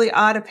like really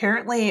odd.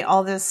 Apparently,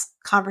 all this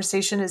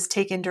conversation is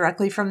taken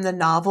directly from the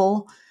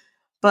novel,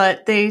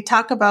 but they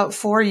talk about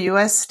 4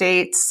 U.S.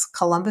 states,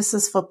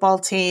 Columbus's football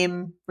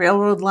team,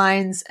 railroad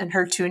lines, and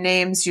her 2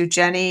 names,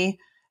 Eugenie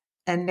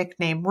and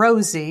nickname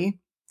Rosie.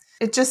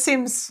 It just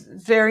seems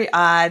very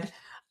odd,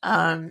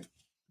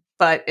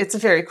 but it's a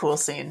very cool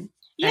scene.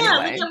 Yeah,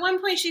 anyway. Like at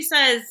one point she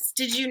says,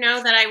 "Did you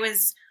know that I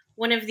was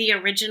one of the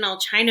original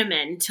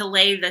Chinamen to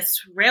lay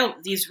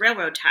these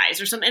railroad ties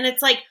or something?" And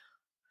it's like,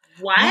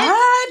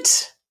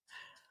 what?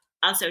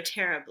 Also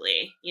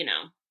terribly, you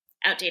know,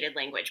 outdated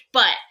language.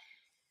 But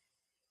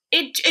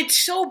it's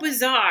so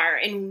bizarre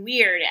and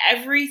weird.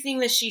 Everything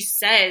that she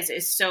says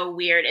is so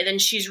weird. And then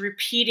she's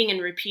repeating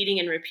and repeating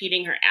and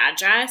repeating her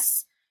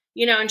address,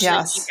 you know, and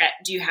she's like,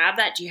 do you have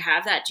that? Do you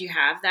have that? Do you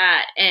have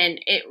that? And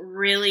it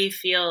really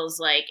feels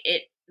like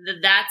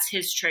that's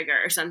his trigger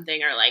or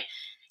something, or like,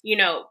 you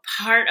know,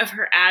 part of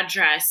her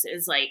address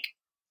is like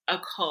a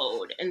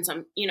code in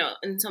some, you know,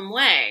 in some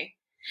way.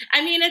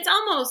 I mean, it's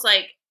almost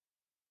like,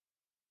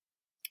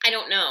 I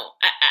don't know.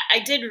 I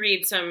did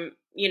read some,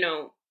 you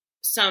know,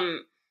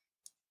 some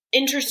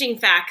interesting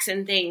facts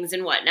and things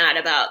and whatnot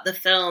about the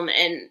film,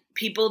 and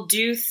people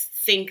do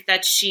think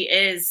that she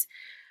is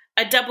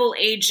a double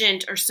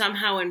agent or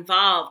somehow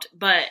involved,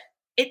 but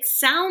it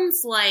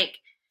sounds like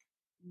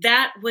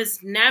that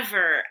was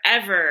never,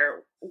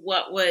 ever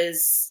what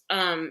was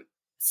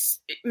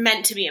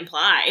meant to be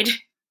implied.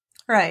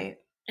 Right.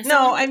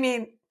 No, I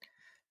mean,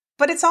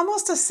 but it's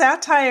almost a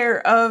satire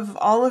of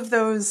all of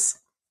those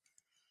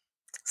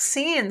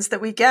scenes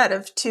that we get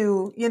of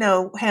 2, you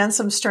know,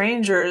 handsome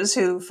strangers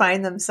who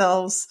find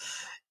themselves,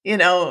 you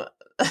know,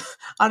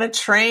 on a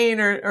train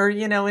or,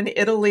 you know, in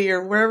Italy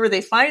or wherever they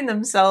find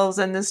themselves.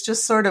 And this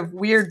just sort of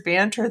weird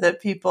banter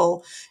that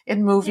people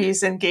in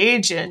movies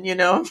engage in, you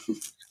know?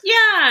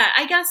 Yeah,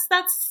 I guess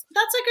that's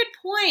a good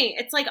point.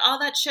 It's like all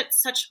that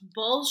shit's such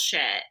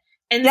bullshit.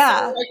 And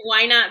so like,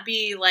 why not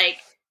be like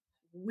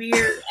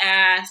weird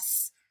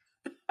ass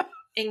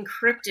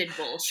encrypted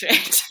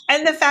bullshit?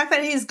 And the fact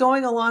that he's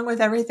going along with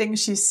everything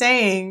she's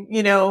saying,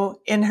 you know,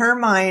 in her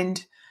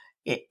mind,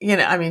 you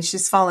know, I mean,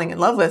 she's falling in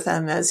love with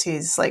him as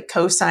he's like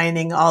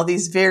co-signing all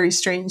these very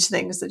strange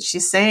things that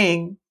she's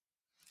saying.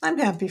 I'm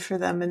happy for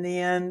them in the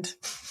end.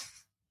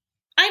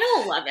 I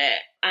don't love it,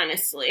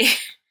 honestly.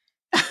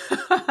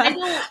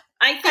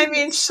 I think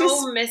it's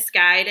so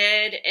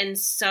misguided, and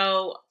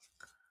so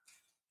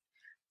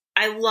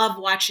I love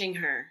watching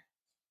her.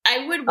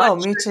 I would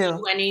watch her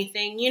do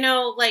anything, you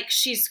know, like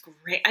she's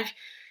great. I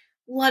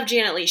love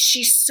Janet Leigh.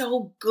 She's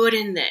so good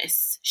in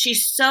this.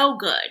 She's so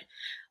good.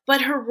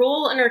 But her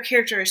role and her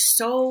character is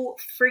so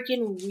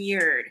freaking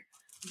weird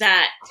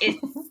that it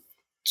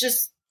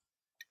just,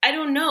 I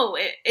don't know,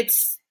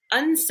 it's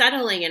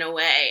unsettling in a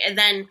way. And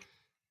then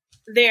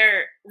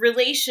their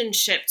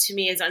relationship to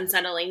me is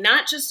unsettling,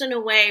 not just in a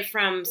way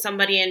from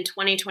somebody in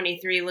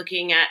 2023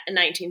 looking at a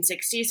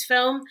 1960s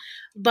film,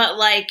 but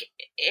like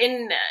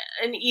in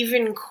an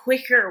even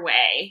quicker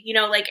way, you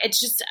know, like it's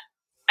just,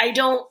 I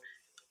don't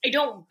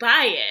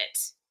buy it.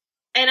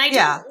 And I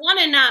don't want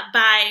to not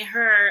buy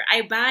her.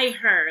 I buy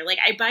her. Like,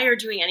 I buy her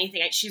doing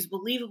anything. She's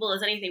believable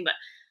as anything, but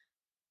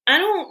I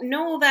don't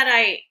know that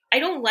I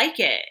don't like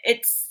it.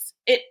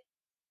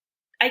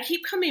 I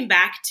keep coming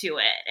back to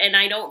it, and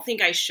I don't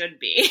think I should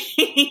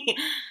be.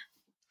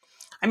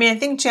 I mean, I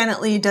think Janet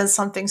Leigh does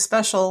something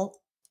special,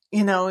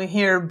 you know,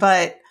 here,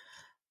 but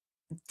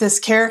this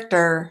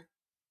character,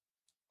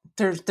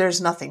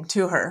 there's nothing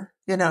to her.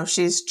 You know,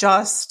 she's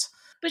just,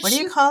 what do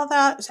you call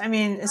that? I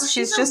mean,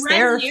 she's just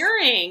there. She's a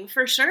red herring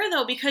for sure,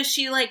 though, because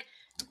she like,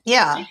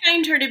 I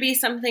find her to be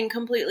something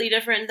completely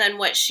different than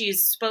what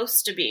she's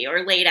supposed to be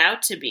or laid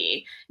out to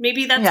be.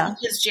 Maybe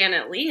that's because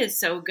Janet Leigh is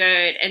so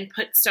good and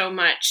put so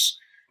much,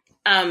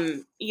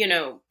 you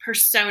know,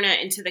 persona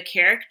into the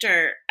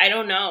character. I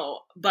don't know,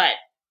 but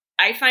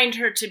I find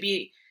that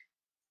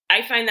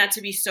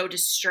to be so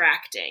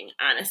distracting,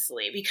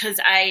 honestly, because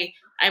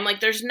I'm like,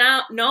 there's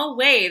no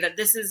way that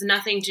this is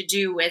nothing to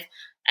do with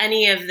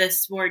any of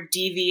this more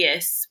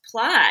devious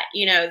plot.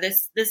 You know,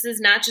 this is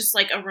not just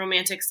like a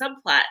romantic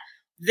subplot.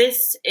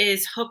 This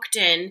is hooked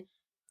in.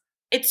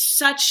 It's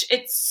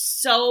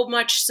so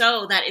much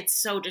so that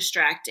it's so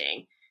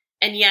distracting.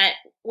 And yet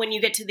when you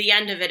get to the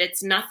end of it,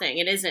 it's nothing.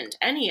 It isn't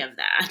any of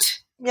that.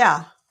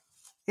 Yeah.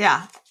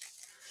 Yeah.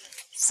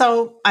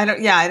 So I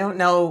don't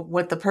know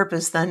what the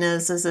purpose then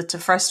is. Is it to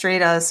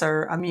frustrate us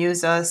or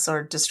amuse us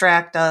or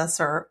distract us,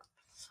 or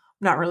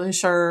I'm not really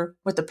sure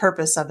what the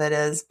purpose of it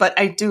is, but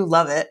I do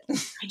love it.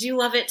 I do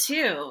love it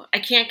too. I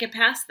can't get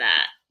past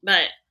that,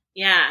 but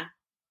yeah.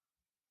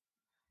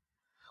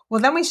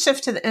 Well, then we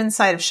shift to the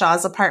inside of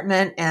Shaw's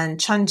apartment, and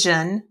Chun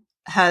Jin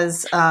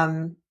has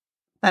been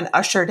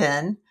ushered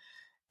in.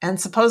 And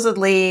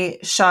supposedly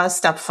Shaw's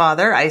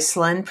stepfather,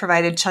 Iceland,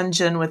 provided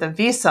Chunjin with a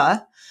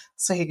visa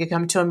so he could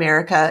come to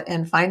America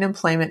and find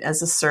employment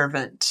as a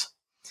servant.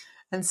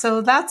 And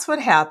so that's what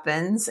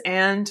happens.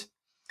 And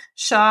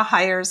Shaw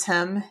hires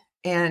him,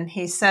 and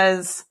he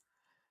says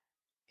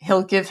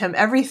he'll give him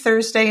every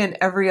Thursday and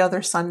every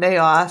other Sunday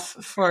off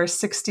for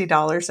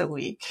 $60 a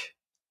week.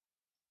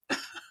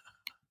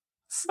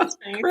 So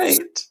nice.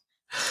 Great.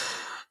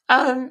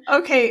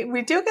 Okay,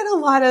 we do get a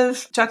lot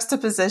of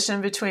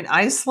juxtaposition between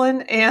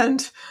Iceland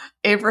and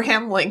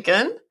Abraham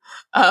Lincoln.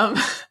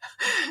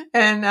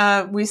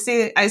 And we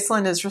see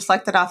Iceland is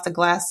reflected off the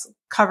glass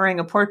covering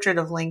a portrait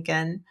of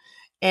Lincoln.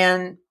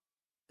 And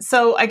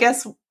so I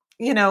guess,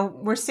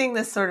 we're seeing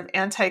this sort of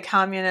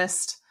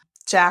anti-communist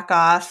jack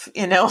off,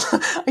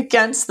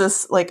 against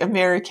this like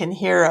American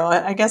hero.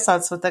 I guess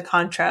that's what the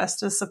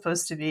contrast is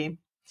supposed to be.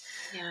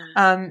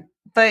 Yeah.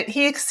 But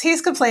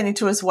he's complaining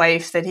to his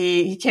wife that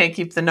he can't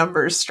keep the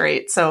numbers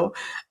straight. So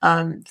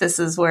this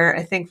is where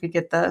I think we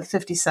get the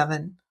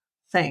 57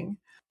 thing.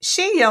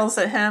 She yells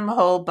at him a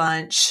whole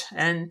bunch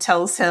and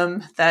tells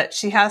him that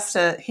he has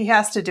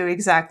to do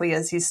exactly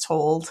as he's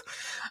told.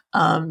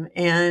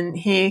 And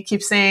he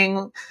keeps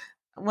saying,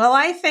 well,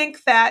 I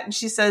think that, and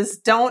she says,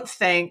 don't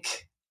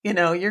think,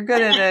 you're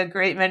good at a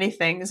great many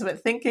things,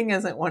 but thinking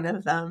isn't one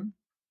of them.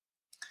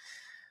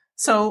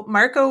 So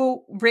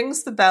Marco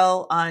rings the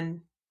bell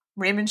on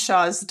Raymond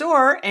Shaw's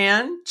door,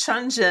 and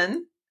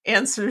Chunjin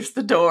answers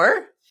the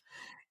door.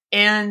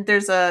 And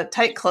there's a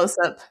tight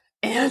close-up,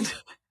 and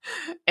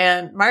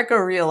Marco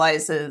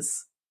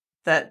realizes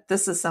that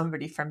this is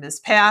somebody from his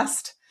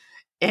past,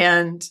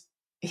 and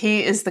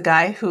he is the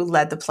guy who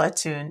led the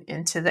platoon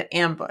into the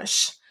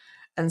ambush.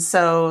 And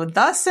so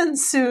thus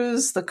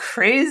ensues the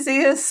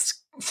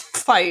craziest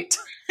fight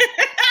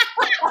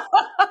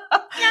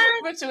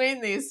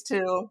between these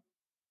two.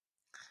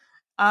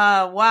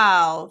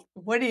 Wow.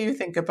 What do you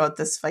think about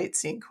this fight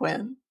scene,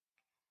 Quinn?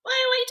 Well,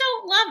 I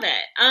don't love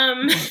it.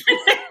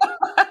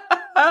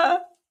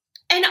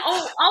 And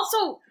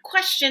also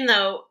question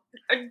though,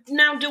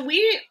 now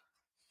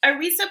are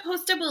we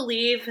supposed to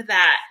believe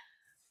that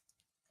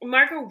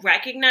Marco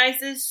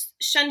recognizes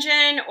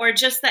Chunjin, or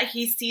just that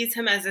he sees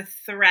him as a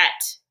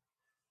threat?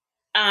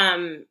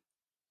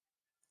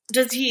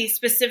 Does he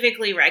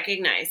specifically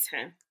recognize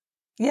him?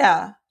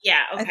 Yeah.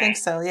 Yeah, okay. I think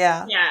so,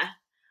 yeah. Yeah.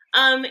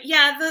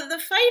 The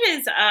fight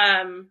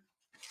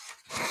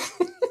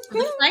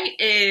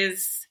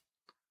is,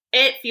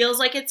 it feels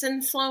like it's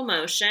in slow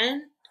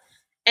motion,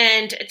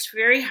 and it's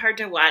very hard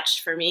to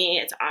watch for me.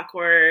 It's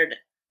awkward,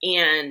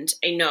 and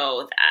I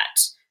know that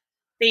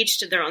they each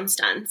did their own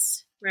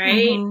stunts,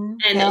 right? Mm-hmm.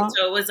 And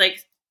so it was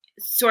like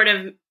sort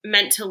of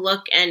meant to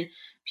look, and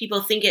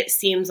people think it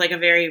seems like a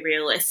very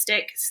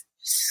realistic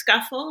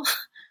scuffle,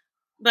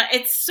 but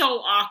it's so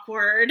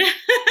awkward.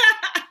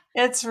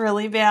 It's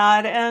really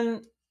bad.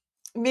 And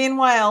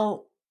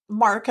meanwhile,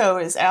 Marco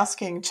is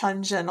asking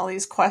Chunjin all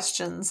these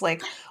questions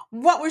like,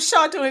 what was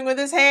Shaw doing with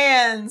his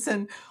hands?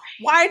 And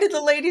why did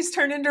the ladies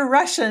turn into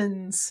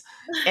Russians?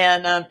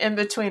 And in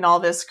between all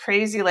this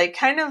crazy, like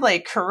kind of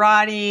like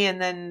karate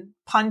and then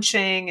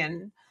punching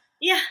and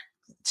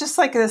just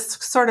like this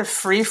sort of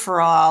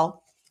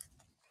free-for-all.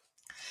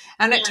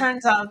 And it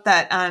turns out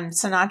that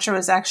Sinatra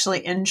was actually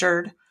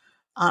injured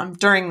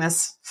during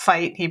this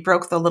fight. He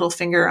broke the little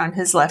finger on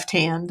his left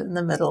hand in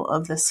the middle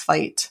of this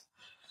fight.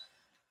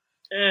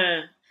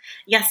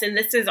 Yes, and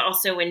this is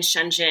also when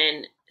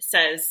Chunjin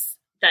says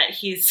that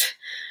he's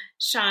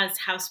Shaw's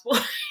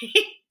houseboy,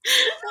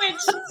 which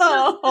is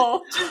a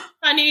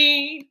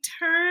funny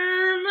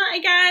term, I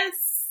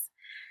guess.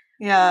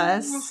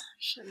 Yes.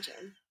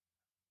 Chunjin.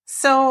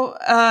 So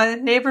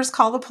neighbors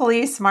call the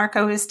police.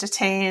 Marco is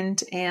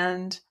detained,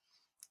 and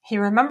he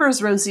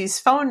remembers Rosie's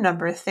phone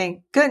number,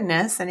 thank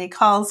goodness, and he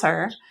calls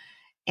her,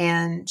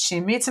 and she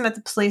meets him at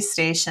the police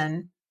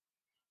station.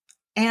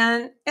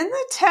 And in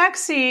the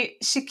taxi,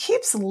 she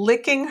keeps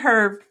licking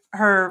her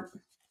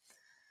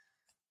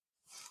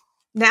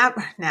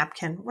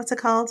napkin. What's it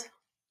called?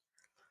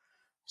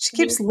 She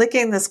keeps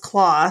licking this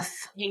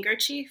cloth.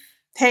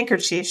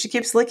 Handkerchief. She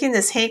keeps licking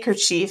this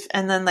handkerchief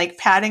and then like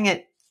patting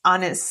it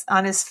on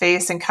his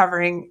face and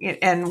covering it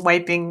and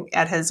wiping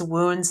at his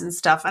wounds and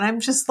stuff. And I'm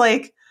just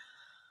like,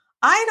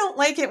 I don't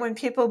like it when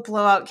people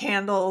blow out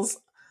candles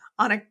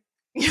on a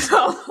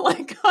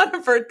like on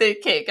a birthday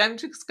cake. I'm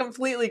just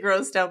completely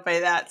grossed out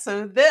by that.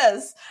 So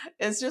this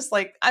is just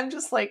like, I'm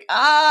just like, can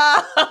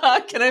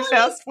I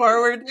fast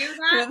forward? Do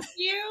that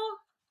to you?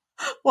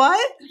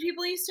 What?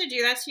 People used to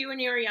do that to you when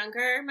you were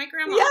younger? My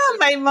grandma. Yeah,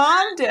 my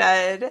mom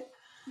did.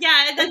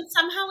 Yeah, and then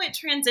somehow it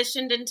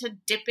transitioned into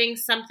dipping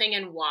something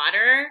in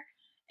water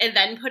and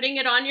then putting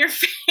it on your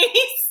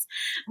face.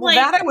 Well,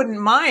 that I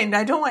wouldn't mind.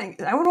 I don't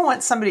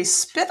want somebody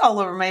spit all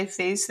over my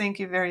face. Thank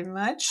you very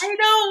much. I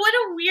know, what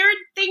a weird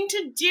thing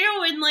to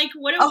do, and like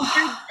what a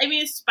weird. I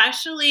mean,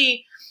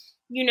 especially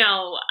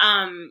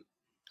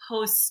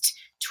post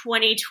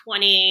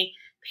 2020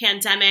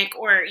 pandemic,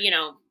 or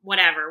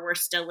whatever, we're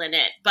still in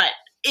it, but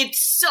it's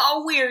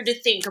so weird to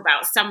think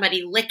about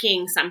somebody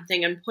licking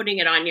something and putting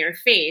it on your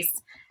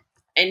face.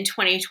 in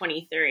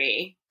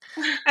 2023.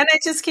 And I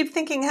just keep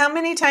thinking, how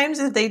many times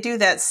did they do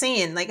that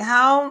scene? Like,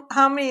 how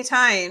many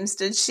times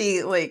did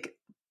she like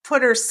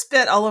put her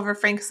spit all over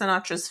Frank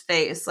Sinatra's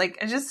face? Like,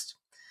 Frank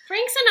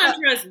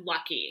Sinatra is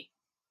lucky.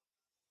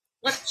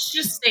 Let's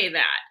just say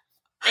that.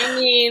 I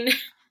mean,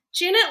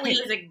 Janet Leigh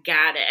is a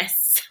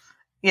goddess.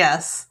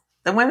 Yes.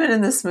 The women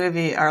in this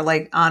movie are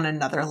like on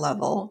another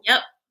level.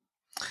 Yep.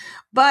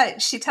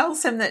 But she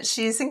tells him that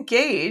she's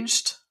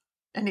engaged.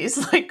 And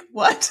he's like,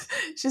 what?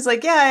 She's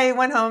like, yeah, I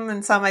went home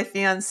and saw my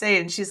fiance.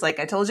 And she's like,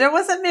 I told you I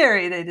wasn't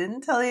married. I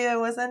didn't tell you I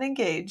wasn't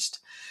engaged.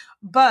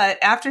 But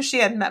after she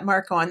had met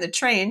Marco on the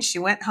train, she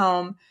went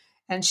home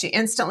and she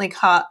instantly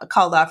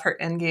called off her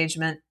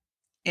engagement.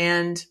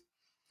 And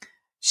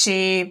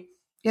she,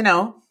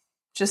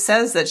 just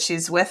says that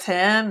she's with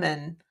him.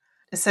 And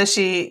it says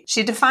she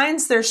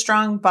defines their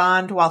strong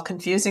bond while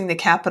confusing the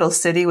capital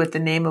city with the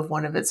name of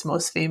one of its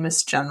most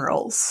famous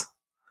generals.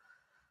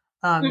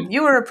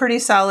 You were a pretty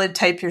solid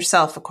type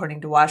yourself,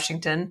 according to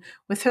Washington,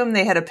 with whom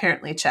they had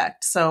apparently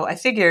checked. So I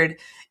figured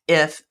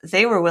if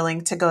they were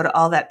willing to go to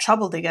all that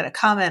trouble to get a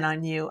comment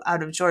on you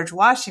out of George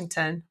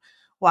Washington,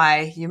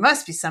 why, you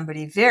must be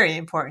somebody very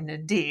important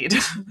indeed.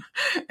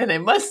 And I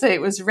must say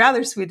it was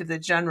rather sweet of the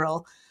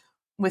general,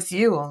 with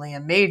you only a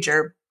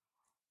major.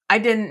 I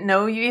didn't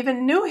know you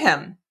even knew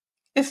him.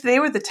 If they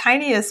were the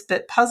tiniest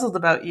bit puzzled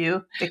about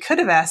you, they could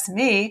have asked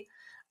me.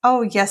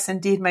 Oh, yes,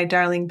 indeed, my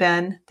darling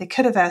Ben. They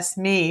could have asked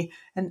me,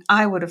 and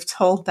I would have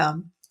told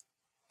them.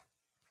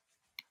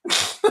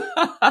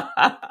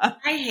 I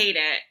hate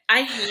it.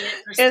 I hate it.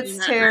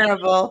 It's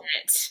terrible.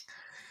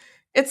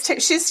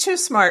 She's too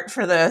smart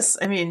for this.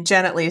 I mean,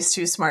 Janet Leigh's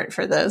too smart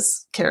for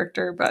this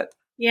character, but...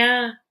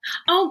 Yeah.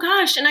 Oh,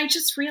 gosh, and I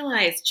just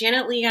realized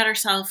Janet Leigh got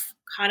herself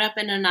caught up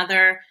in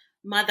another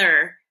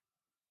mother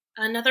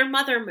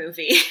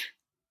movie.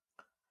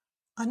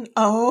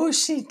 Oh,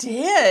 she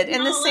did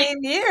in the same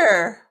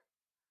year.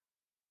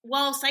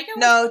 Well, Psycho.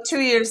 No, 2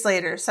 years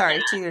later. Sorry,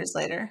 yeah. 2 years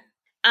later.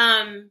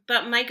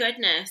 But my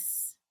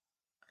goodness,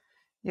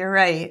 you're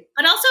right.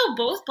 But also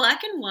both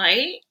black and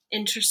white.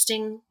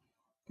 Interesting.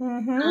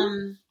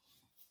 Mm-hmm.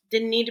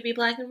 Didn't need to be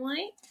black and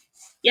white.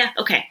 Yeah.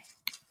 Okay.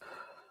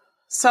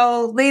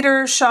 So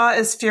later, Shaw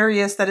is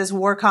furious that his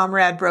war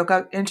comrade broke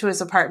up into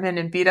his apartment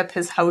and beat up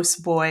his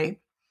houseboy.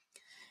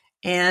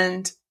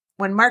 And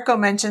when Marco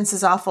mentions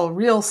his awful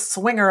real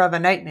swinger of a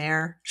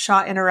nightmare,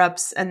 Shaw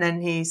interrupts and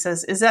then he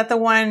says, is that the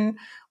one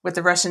with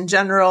the Russian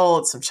general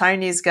and some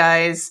Chinese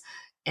guys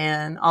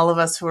and all of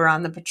us who are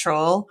on the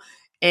patrol?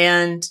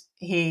 And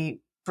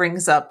he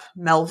brings up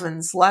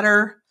Melvin's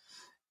letter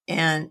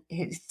and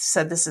he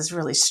said, this is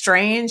really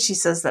strange. He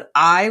says that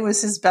I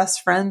was his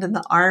best friend in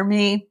the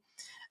army,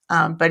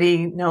 but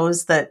he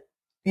knows that,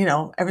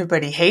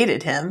 everybody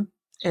hated him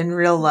in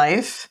real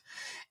life.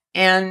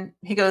 And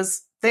he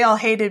goes, they all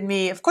hated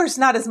me. Of course,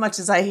 not as much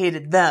as I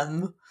hated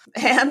them.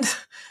 And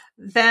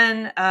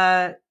then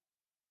they're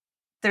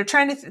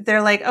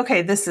like,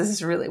 okay, this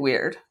is really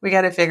weird. We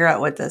got to figure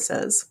out what this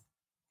is.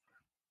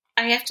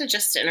 I have to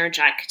just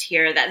interject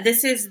here that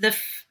this is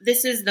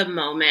the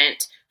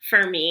moment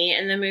for me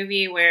in the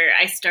movie where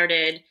I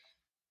started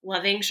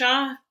loving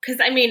Shaw.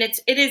 Because, I mean, it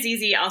is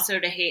easy also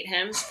to hate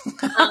him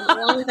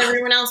along with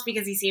everyone else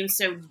because he seems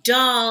so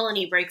dull and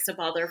he breaks up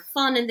all their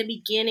fun in the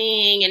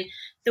beginning and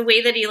the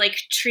way that he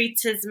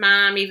treats his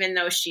mom, even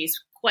though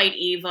she's quite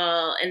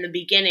evil in the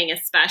beginning,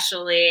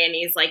 especially. And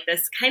he's like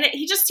this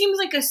he just seems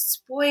like a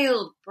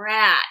spoiled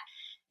brat,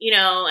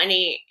 and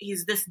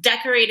he's this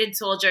decorated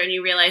soldier and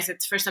you realize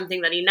it's for something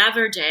that he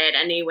never did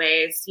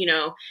anyways.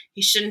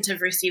 He shouldn't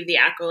have received the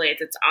accolades.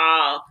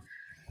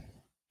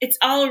 It's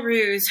all a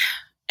ruse.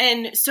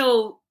 And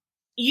so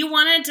you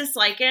want to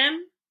dislike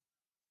him.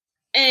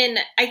 And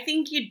I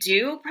think you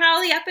do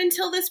probably up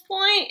until this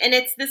point. And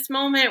it's this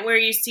moment where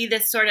you see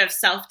this sort of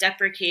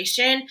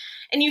self-deprecation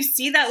and you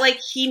see that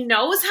he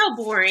knows how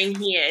boring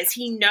he is.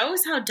 He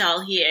knows how dull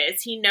he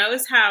is. He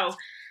knows how,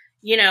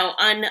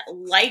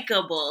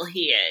 unlikable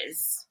he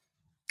is.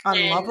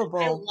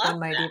 Unlovable, I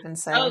might even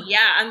say. Oh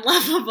yeah,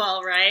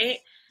 unlovable, right?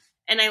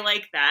 And I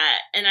like that.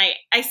 And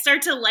I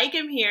start to like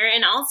him here.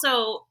 And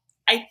also,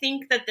 I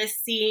think that this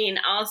scene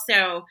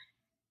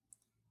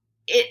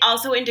it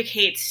also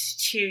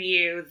indicates to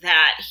you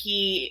that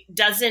he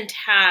doesn't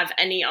have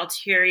any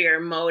ulterior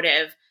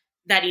motive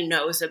that he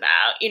knows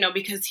about,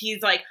 because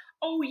he's like,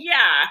 oh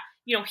yeah,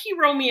 he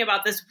wrote me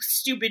about this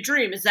stupid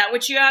dream. Is that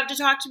what you have to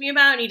talk to me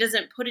about? And he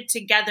doesn't put it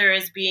together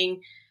as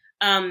being,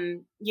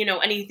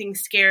 anything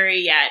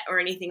scary yet or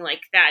anything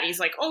like that. He's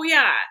like, oh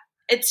yeah,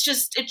 it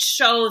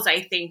shows,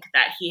 I think,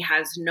 that he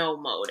has no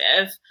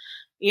motive,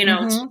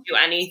 to do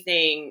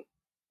anything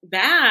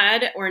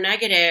bad or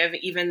negative,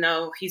 even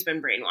though he's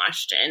been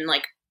brainwashed. And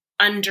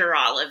under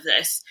all of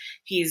this,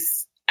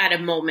 he's at a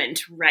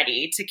moment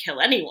ready to kill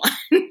anyone.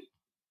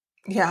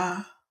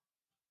 Yeah.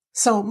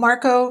 So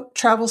Marco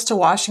travels to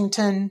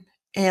Washington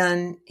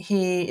and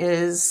he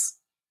is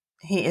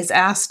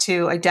asked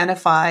to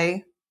identify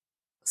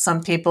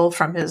some people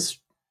from his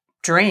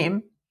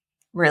dream,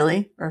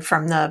 really, or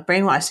from the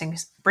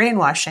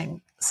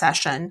brainwashing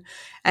session,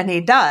 and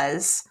he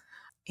does.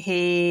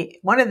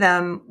 One of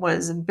them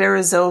was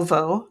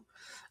Berizovo,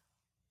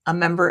 a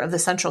member of the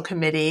Central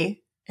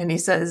Committee, and he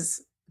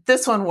says,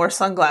 this one wore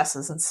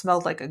sunglasses and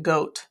smelled like a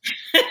goat.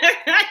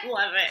 I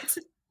love it.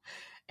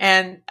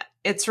 And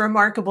it's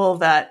remarkable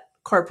that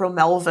Corporal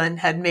Melvin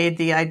had made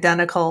the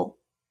identical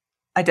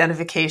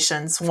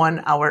identifications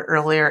 1 hour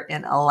earlier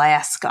in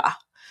Alaska.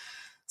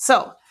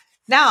 So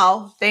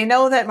now they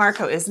know that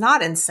Marco is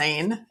not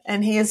insane,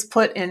 and he is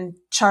put in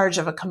charge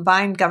of a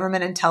combined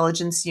government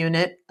intelligence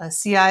unit, a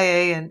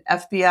CIA and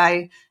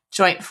FBI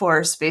joint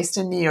force based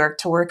in New York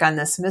to work on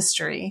this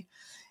mystery.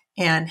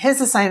 And his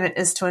assignment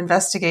is to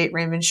investigate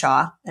Raymond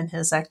Shaw and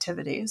his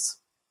activities.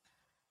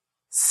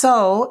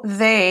 So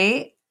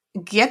they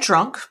get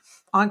drunk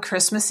on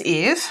Christmas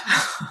Eve.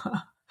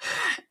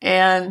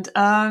 And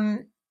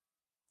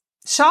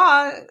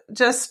Shaw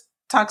just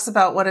talks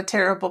about what a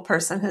terrible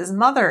person his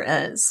mother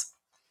is.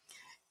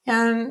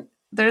 And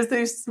there's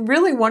these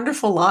really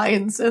wonderful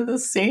lines in the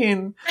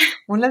scene.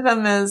 One of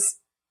them is,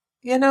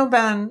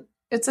 Ben,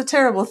 it's a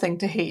terrible thing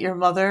to hate your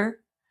mother,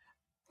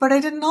 but I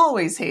didn't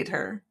always hate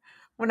her.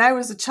 When I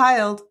was a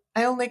child,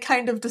 I only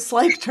kind of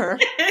disliked her.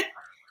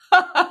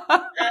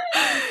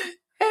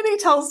 And he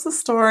tells the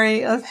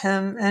story of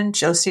him and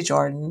Josie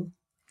Jordan.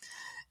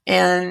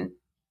 And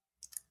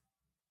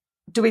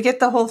do we get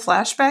the whole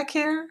flashback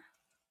here?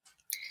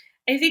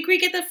 I think we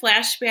get the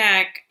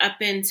flashback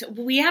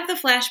we have the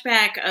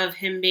flashback of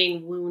him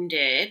being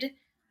wounded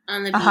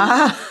on the beach,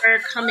 her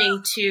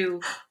coming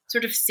to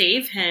sort of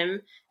save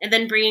him, and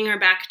then bringing her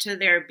back to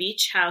their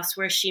beach house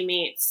where he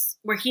meets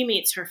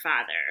her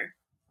father.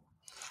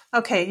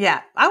 Okay,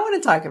 yeah. I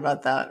want to talk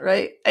about that,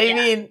 right? I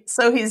mean,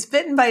 so he's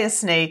bitten by a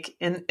snake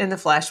in the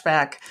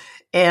flashback,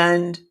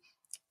 and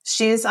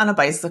she's on a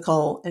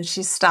bicycle, and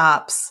she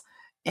stops,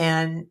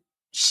 and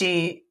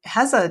she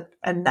has a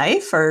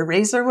knife or a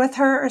razor with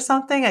her or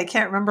something. I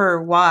can't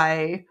remember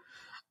why.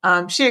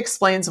 She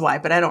explains why,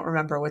 but I don't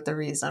remember what the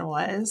reason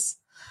was.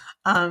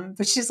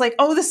 But she's like,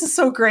 oh, this is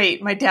so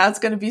great. My dad's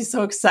going to be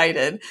so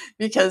excited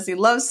because he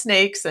loves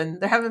snakes,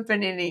 and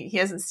he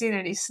hasn't seen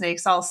any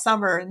snakes all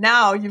summer. And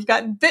now you've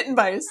gotten bitten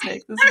by a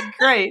snake. This is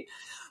great.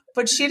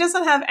 But she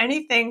doesn't have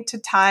anything to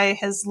tie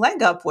his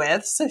leg up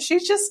with. So she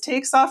just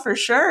takes off her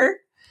shirt.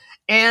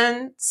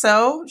 And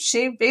so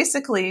she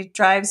basically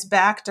drives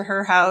back to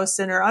her house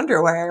in her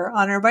underwear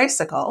on her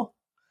bicycle.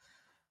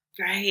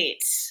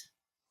 Right.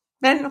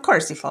 And of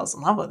course he falls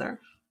in love with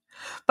her.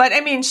 But I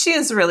mean, she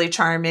is really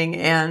charming,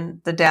 and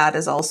the dad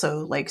is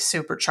also like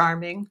super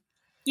charming.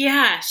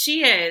 Yeah,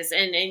 she is.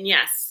 And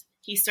yes,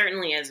 he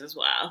certainly is as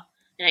well.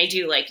 And I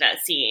do like that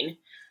scene.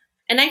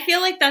 And I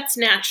feel like that's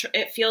natural.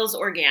 It feels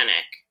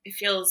organic. It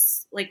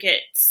feels like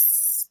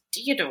it's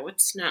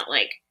not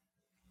like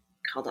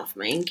called off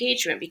my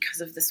engagement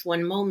because of this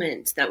one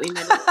moment that we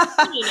met in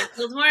the scene. It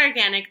feels more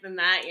organic than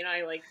that.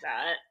 I like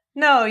that.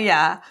 No,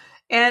 yeah.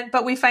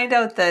 But we find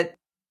out that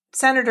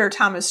Senator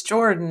Thomas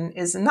Jordan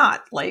is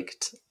not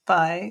liked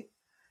by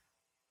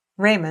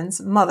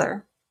Raymond's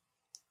mother,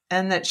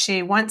 and that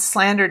she once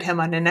slandered him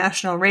on a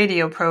national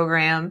radio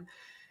program.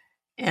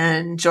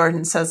 And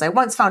Jordan says, I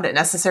once found it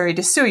necessary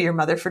to sue your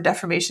mother for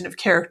defamation of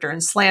character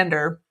and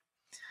slander.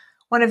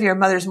 One of your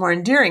mother's more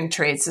endearing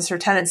traits is her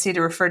tendency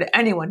to refer to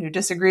anyone who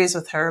disagrees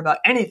with her about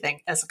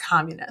anything as a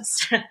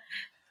communist.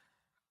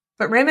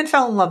 But Raymond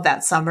fell in love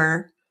that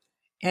summer,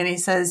 and he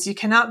says, you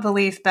cannot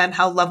believe, Ben,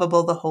 how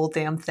lovable the whole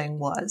damn thing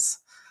was.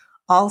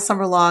 All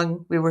summer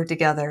long, we were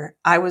together.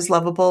 I was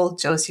lovable.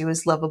 Josie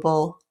was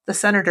lovable. The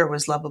senator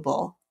was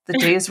lovable. The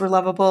days were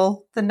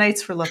lovable. The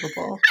nights were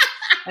lovable.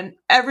 And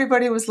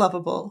everybody was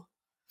lovable.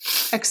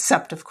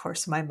 Except, of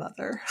course, my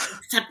mother.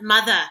 Except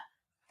mother.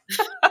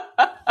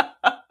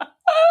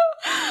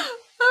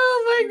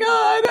 Oh, my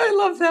God. I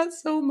love that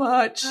so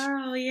much.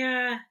 Oh,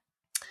 yeah.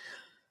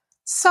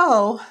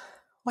 So,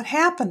 what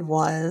happened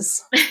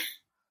was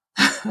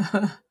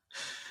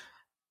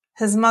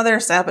his mother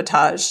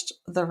sabotaged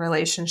the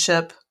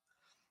relationship,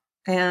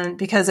 and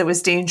because it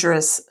was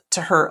dangerous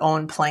to her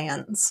own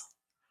plans.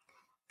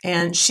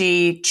 And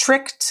she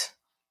tricked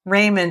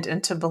Raymond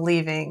into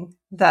believing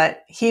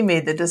that he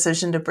made the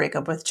decision to break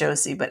up with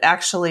Josie, but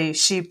actually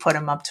she put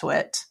him up to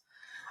it.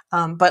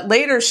 But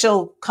later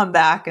she'll come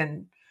back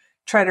and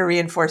try to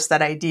reinforce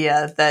that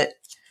idea that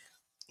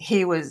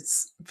he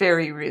was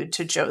very rude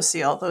to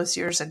Josie all those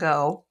years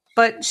ago.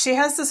 But she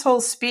has this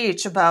whole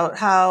speech about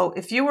how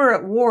if you were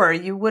at war,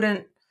 it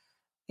would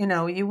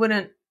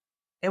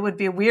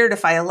be weird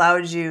if I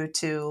allowed you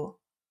to,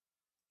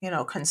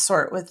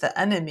 consort with the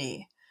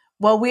enemy.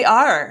 Well, we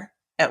are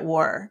at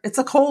war. It's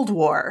a Cold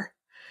War,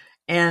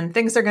 and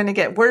things are going to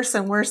get worse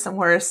and worse and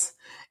worse.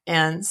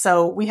 And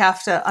so we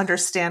have to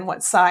understand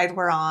what side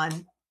we're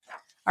on.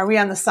 Are we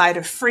on the side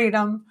of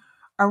freedom?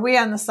 Are we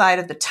on the side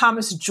of the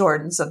Thomas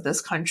Jordans of this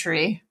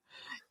country?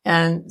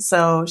 And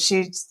so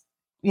she,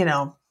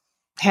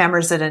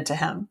 hammers it into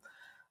him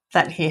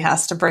that he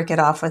has to break it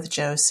off with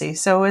Josie.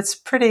 So it's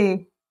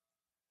pretty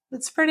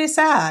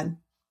sad.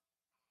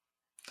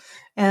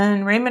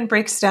 And Raymond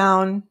breaks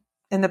down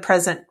in the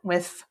present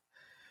with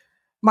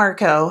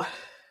Marco,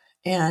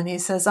 and he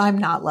says, I'm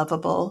not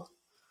lovable,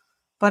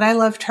 but I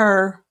loved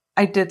her.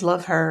 I did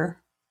love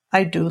her.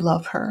 I do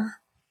love her.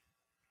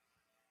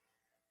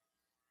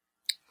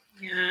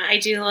 Yeah, I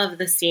do love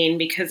the scene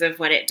because of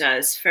what it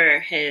does for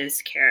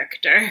his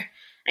character.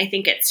 I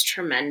think it's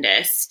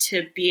tremendous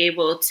to be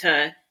able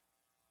to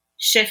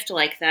shift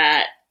like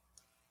that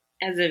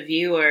as a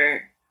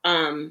viewer,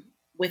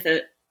 with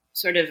a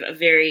sort of a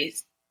very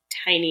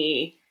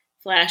tiny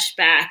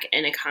flashback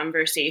and a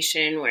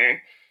conversation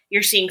where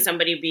you're seeing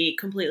somebody be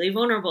completely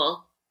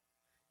vulnerable.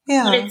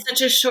 Yeah. But it's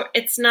such a short,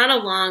 it's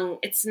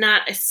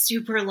not a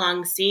super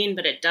long scene,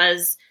 but it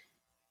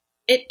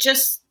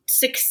just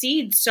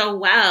succeeds so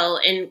well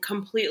in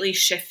completely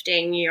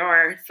shifting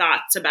your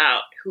thoughts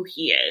about who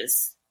he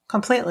is.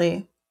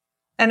 Completely.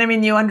 And I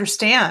mean, you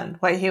understand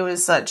why he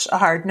was such a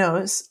hard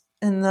nose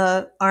in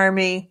the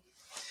army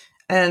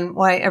and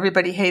why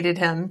everybody hated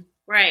him.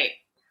 Right.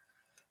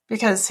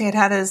 Because he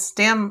had his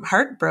damn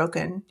heart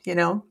broken, you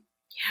know?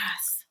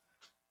 Yes.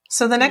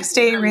 So the next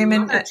day,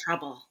 Raymond... Mother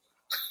trouble.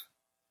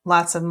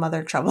 Lots of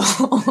mother trouble.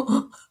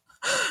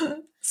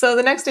 So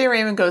the next day,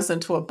 Raymond goes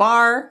into a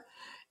bar,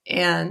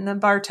 and the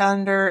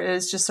bartender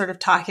is just sort of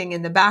talking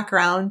in the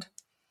background.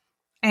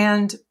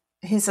 And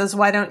he says,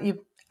 why don't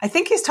you... I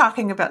think he's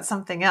talking about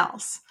something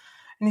else.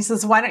 And he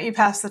says, why don't you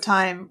pass the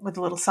time with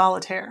a little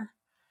solitaire?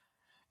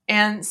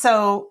 And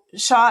so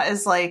Shaw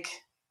is like,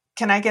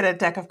 can I get a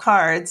deck of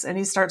cards? And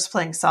he starts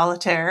playing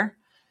solitaire.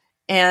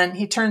 And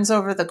he turns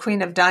over the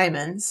Queen of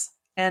Diamonds.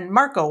 And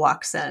Marco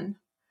walks in.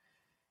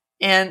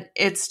 And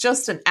it's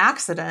just an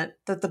accident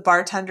that the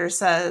bartender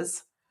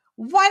says,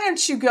 why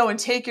don't you go and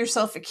take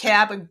yourself a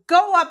cab and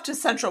go up to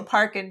Central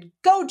Park and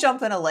go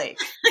jump in a lake?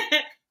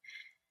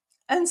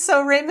 And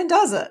so Raymond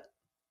does it.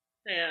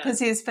 Because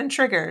he's been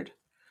triggered.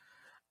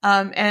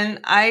 And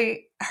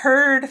I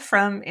heard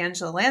from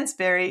Angela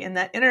Lansbury in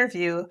that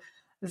interview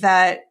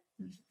that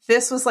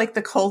this was like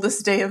the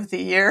coldest day of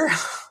the year.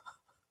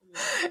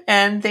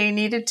 And they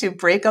needed to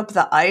break up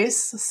the ice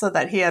so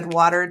that he had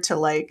water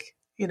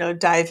to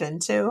dive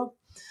into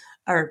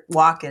or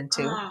walk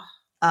into.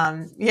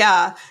 Oh.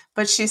 Yeah.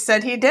 But she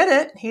said he did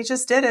it. He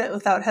just did it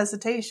without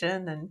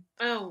hesitation. And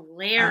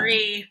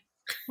Larry.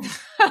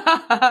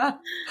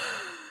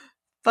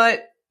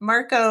 But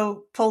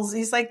Marco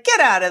he's like, get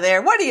out of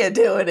there. What are you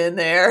doing in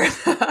there?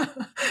 I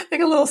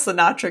think a little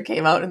Sinatra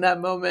came out in that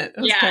moment.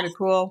 It was kind of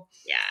cool.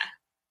 Yeah.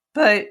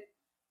 But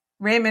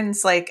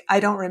Raymond's like,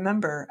 I don't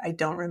remember,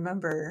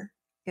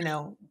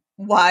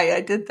 why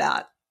I did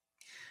that.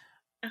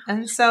 Uh-huh.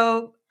 And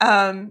so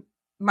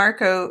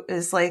Marco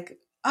is like,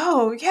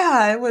 oh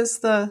yeah, it was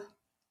the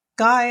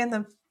guy in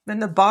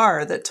the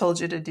bar that told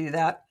you to do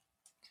that.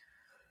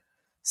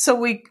 So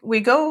we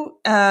go,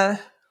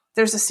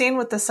 there's a scene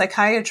with the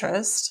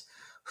psychiatrist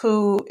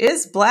who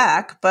is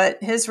Black,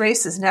 but his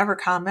race is never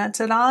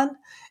commented on.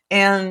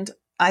 And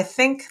I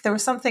think there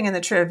was something in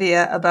the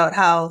trivia about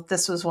how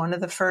this was one of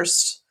the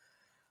first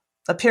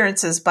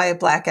appearances by a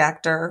Black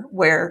actor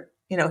where,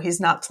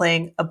 he's not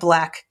playing a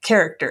Black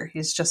character.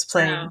 He's just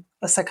playing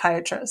a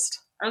psychiatrist.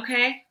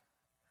 Okay.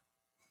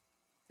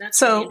 That's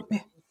so,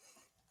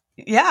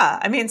 yeah,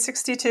 I mean,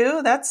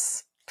 62,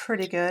 that's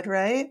pretty good,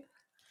 right?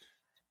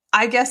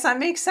 I guess that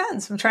makes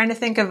sense. I'm trying to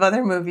think of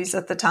other movies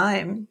at the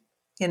time,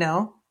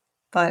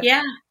 but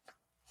yeah,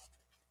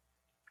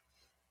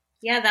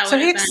 that would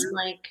have been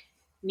like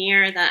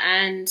near the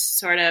end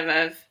sort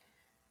of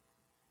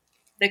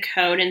the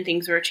code, and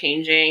things were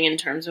changing in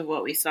terms of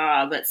what we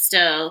saw, but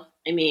still,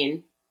 I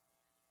mean,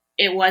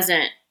 it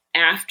wasn't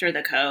after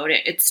the code.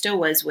 It still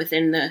was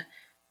within the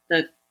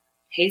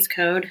Hays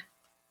Code.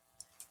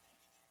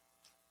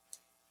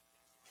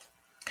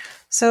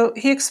 So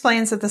he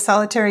explains that the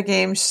solitary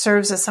game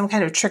serves as some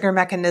kind of trigger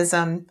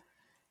mechanism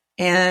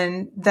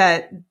and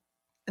that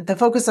the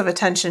focus of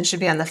attention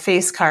should be on the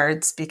face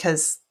cards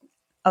because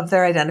of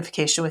their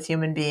identification with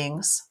human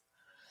beings.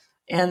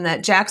 And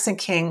that jacks and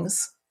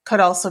kings could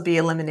also be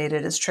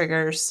eliminated as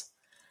triggers.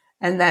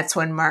 And that's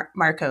when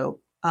Marco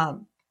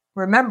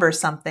remembers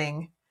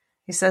something.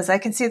 He says, I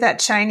can see that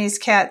Chinese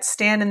cat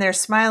standing there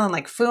smiling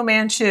like Fu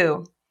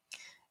Manchu.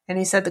 And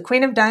he said, the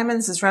Queen of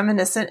Diamonds is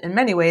reminiscent in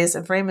many ways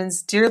of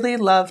Raymond's dearly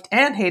loved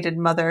and hated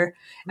mother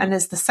and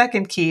is the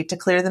second key to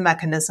clear the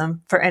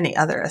mechanism for any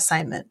other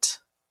assignment.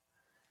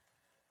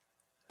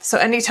 So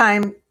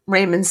anytime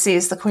Raymond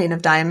sees the Queen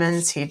of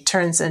Diamonds, he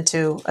turns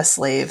into a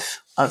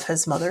slave of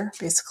his mother,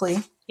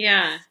 basically.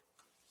 Yeah.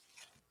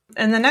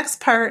 In the next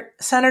part,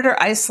 Senator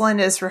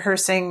Iceland is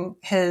rehearsing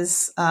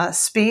his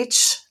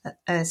speech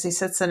as he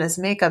sits in his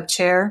makeup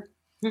chair.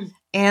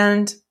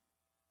 And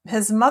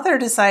his mother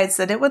decides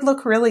that it would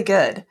look really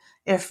good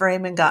if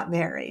Raymond got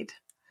married.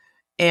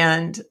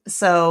 And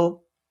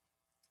so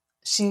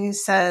she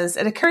says,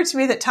 it occurred to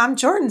me that Tom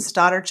Jordan's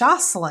daughter,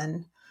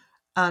 Jocelyn,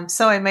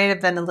 so I might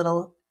have been a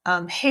little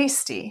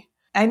hasty.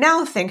 I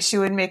now think she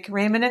would make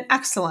Raymond an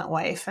excellent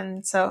wife.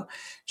 And so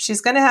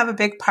she's going to have a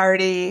big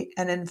party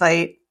and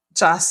invite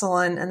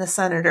Jocelyn and the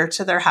senator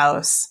to their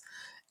house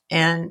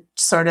and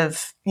sort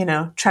of,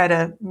 try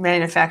to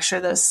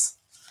manufacture this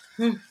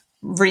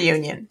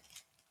reunion.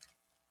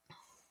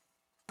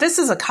 This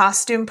is a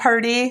costume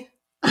party,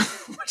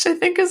 which I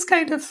think is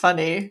kind of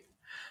funny.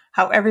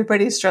 How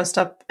everybody's dressed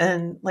up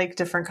in like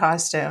different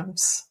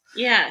costumes.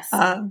 Yes.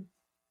 I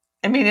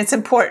mean, it's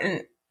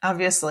important,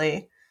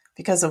 obviously,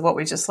 because of what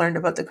we just learned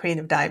about the Queen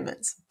of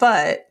Diamonds.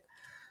 But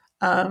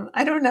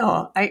I don't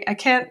know. I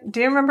can't. Do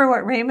you remember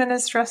what Raymond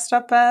is dressed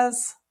up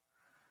as?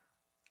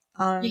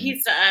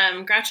 He's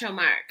Groucho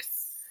Marx.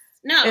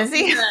 No, is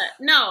he?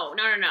 No.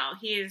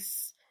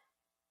 He's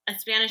a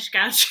Spanish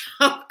Groucho.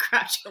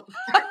 Groucho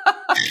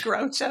Marx.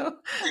 Groucho.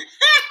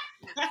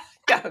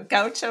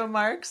 Groucho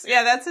Marx.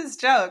 Yeah, that's his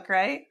joke,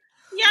 right?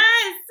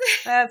 Yes.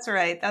 That's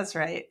right.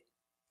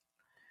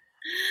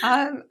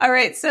 All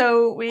right,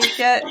 so we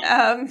get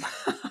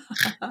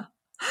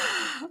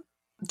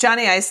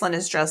Johnny Iceland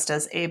is dressed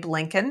as Abe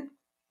Lincoln.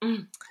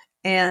 Mm.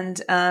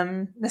 And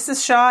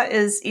Mrs. Shaw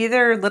is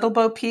either Little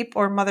Bo Peep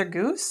or Mother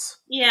Goose.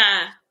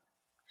 Yeah.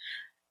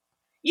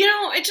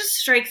 It just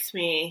strikes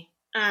me.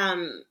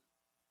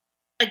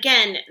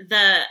 Again,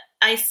 the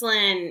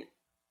Iceland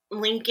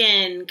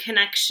Lincoln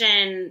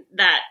connection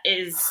that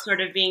is sort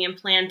of being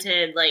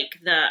implanted, like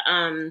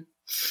the,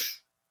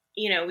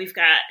 we've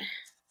got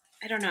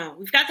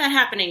that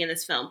happening in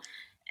this film.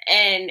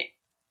 And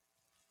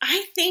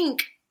I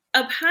think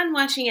upon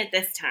watching it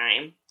this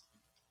time,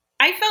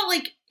 I felt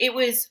like it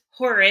was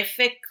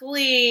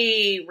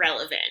horrifically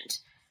relevant.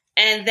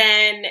 And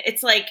then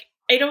it's like,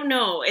 I don't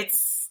know,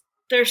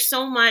 there's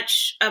so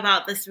much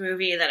about this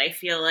movie that I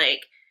feel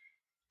like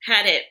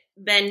had it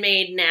been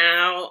made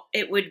now,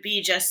 it would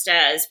be just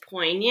as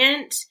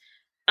poignant.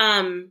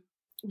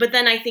 But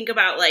then I think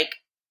about like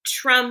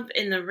Trump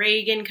and the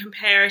Reagan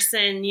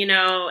comparison,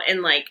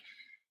 and like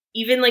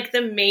even like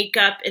the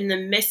makeup and the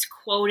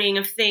misquoting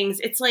of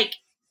things. It's like,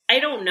 I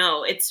don't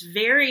know. It's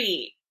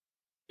very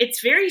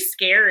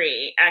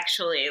scary,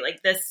 actually,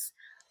 like this,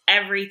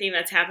 everything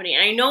that's happening.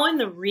 And I know in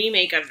the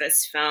remake of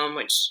this film,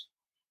 which,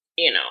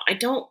 I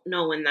don't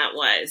know when that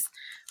was,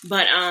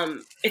 but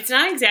it's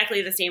not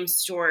exactly the same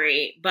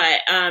story,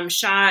 but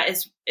Shaw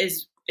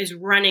is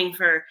running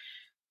for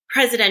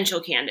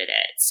presidential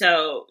candidate.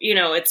 So,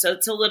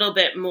 it's a little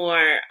bit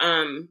more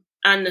on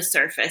the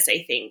surface.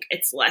 I think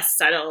it's less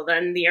subtle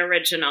than the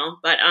original,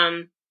 but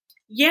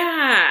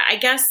yeah, I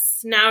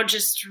guess now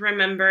just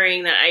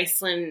remembering that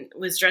Iceland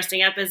was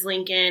dressing up as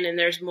Lincoln and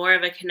there's more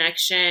of a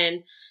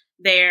connection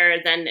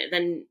there than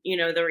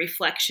the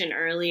reflection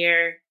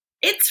earlier.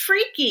 It's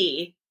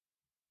freaky.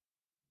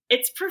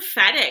 It's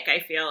prophetic,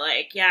 I feel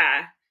like.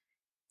 Yeah.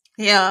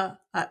 Yeah,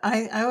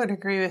 I would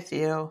agree with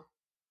you.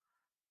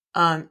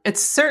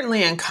 It's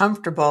certainly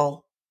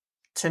uncomfortable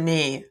to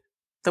me,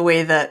 the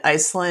way that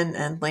Iceland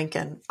and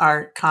Lincoln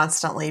are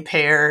constantly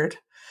paired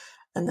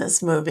in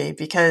this movie,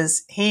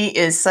 because he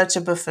is such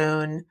a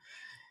buffoon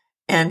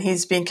and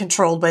he's being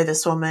controlled by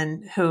this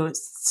woman who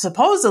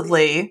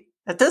supposedly,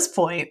 at this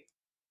point,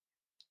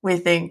 we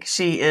think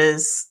she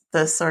is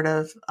the sort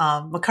of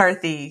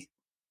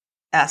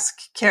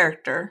McCarthy-esque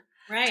character,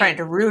 right, trying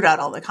to root out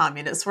all the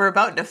communists. We're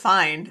about to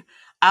find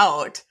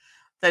out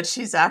that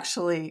she's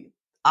actually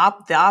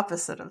the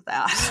opposite of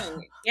that.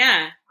 Oh,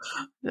 yeah.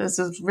 This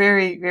is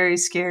very, very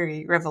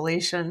scary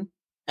revelation.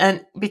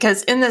 And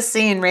because in this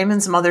scene,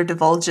 Raymond's mother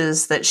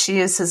divulges that she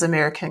is his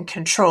American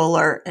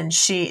controller and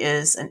she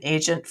is an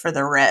agent for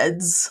the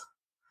Reds.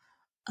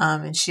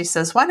 And she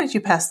says, "Why don't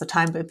you pass the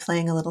time by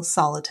playing a little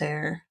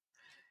solitaire?"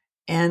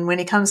 And when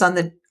he comes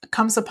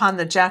upon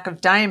the Jack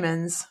of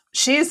Diamonds,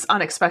 she's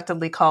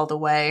unexpectedly called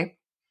away,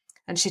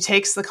 and she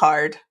takes the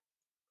card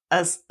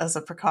as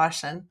a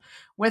precaution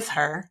with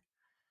her.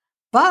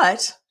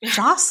 But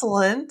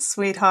Jocelyn,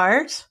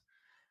 sweetheart,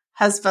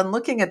 has been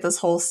looking at this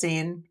whole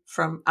scene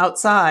from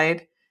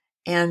outside,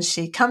 and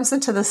she comes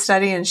into the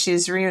study and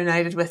she's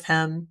reunited with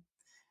him,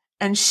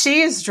 and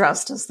she is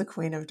dressed as the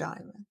Queen of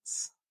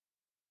Diamonds.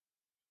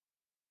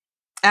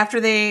 After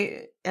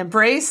they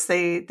embrace,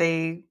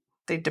 they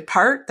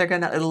depart. They're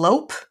going to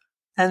elope,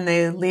 and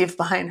they leave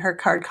behind her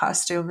card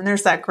costume. And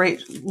there's that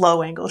great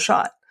low angle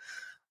shot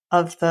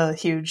of the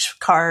huge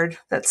card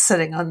that's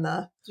sitting on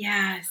the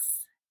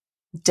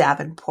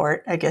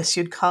Davenport, I guess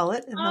you'd call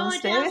it in those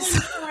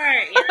days.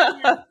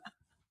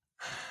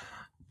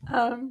 Yeah.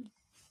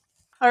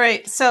 All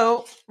right.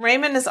 So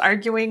Raymond is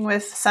arguing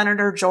with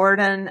Senator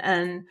Jordan,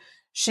 and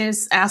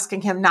she's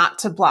asking him not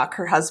to block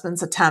her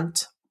husband's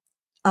attempt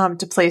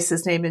to place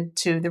his name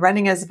into the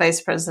running as a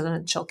vice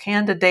presidential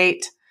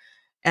candidate.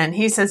 And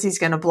he says he's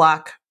going to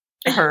block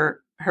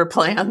her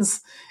plans,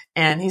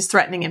 and he's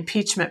threatening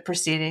impeachment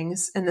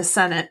proceedings in the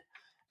Senate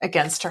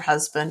against her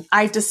husband.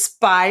 I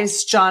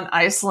despise John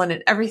Iceland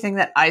and everything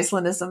that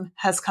Icelandism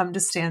has come to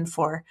stand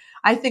for.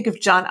 I think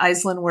if John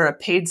Iceland were a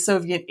paid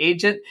Soviet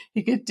agent,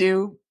 he could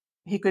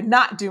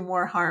not do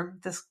more harm.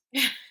 This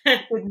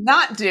would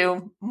not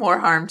do more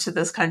harm to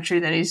this country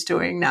than he's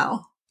doing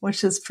now,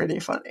 which is pretty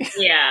funny.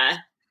 Yeah,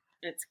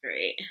 that's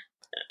great.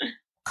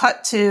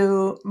 Cut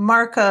to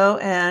Marco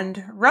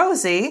and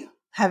Rosie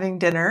having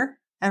dinner,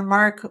 and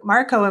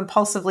Marco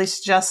impulsively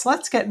suggests,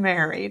 "Let's get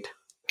married."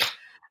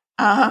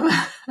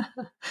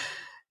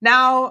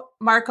 Now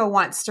Marco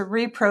wants to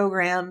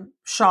reprogram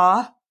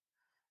Shaw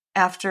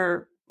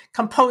after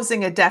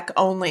composing a deck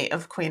only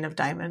of Queen of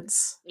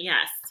Diamonds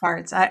Yes.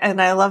 cards.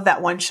 I love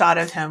that one shot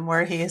of him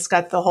where he's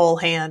got the whole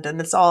hand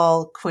and it's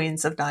all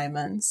Queens of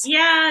Diamonds.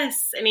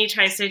 Yes. And he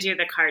tries to do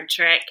the card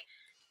trick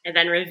and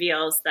then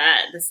reveals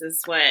that this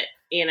is what,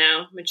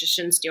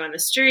 magicians do on the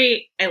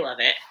street. I love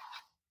it.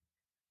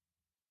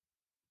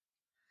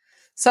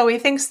 So he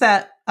thinks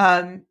that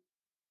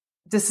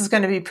this is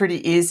going to be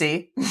pretty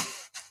easy,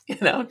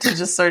 to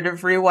just sort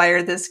of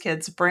rewire this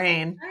kid's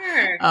brain.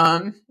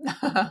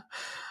 Sure.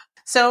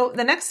 So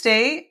the next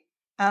day,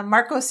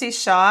 Marco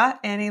sees Shaw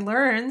and he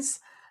learns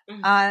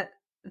that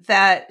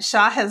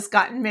Shaw has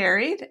gotten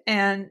married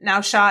and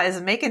now Shaw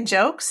is making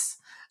jokes.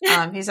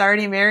 He's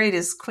already married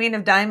his Queen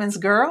of Diamonds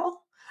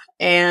girl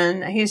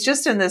and he's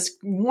just in this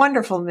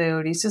wonderful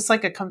mood. He's just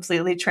like a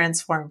completely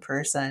transformed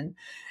person.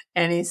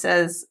 And he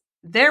says,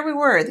 there we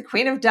were, the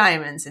Queen of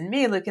Diamonds, and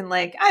me looking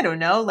like, I don't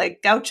know,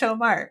 like Groucho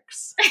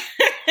Marx.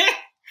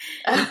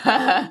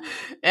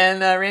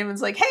 And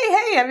Raymond's like,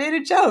 hey, I made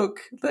a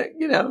joke. But,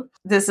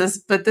 this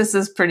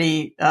is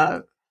pretty,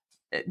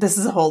 this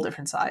is a whole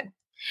different side.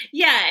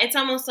 Yeah, it's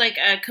almost like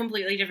a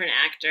completely different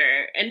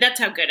actor. And that's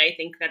how good I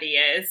think that he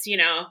is.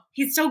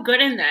 He's so good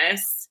in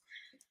this.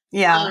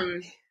 Yeah.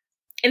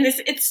 And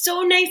it's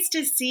so nice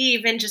to see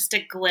even just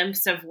a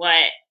glimpse of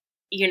what,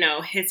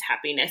 his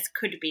happiness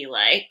could be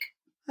like.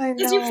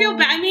 Because you feel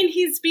bad. I mean,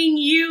 he's being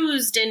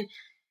used and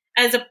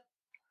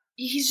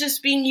he's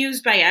just being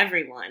used by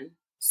everyone.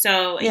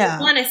 So you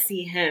want to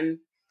see him.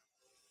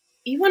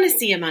 You want to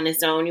see him on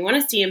his own. You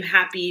want to see him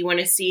happy. You want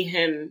to see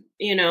him,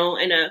 in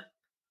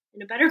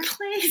a better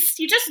place.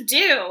 You just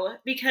do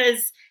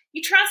because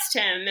you trust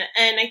him.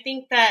 And I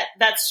think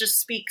that's just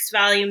speaks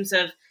volumes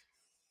of,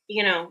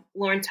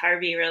 Lawrence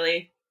Harvey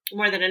really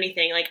more than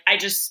anything. Like I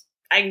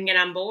can get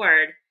on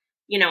board.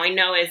 I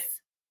know his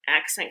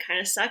accent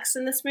kind of sucks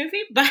in this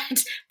movie,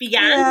 but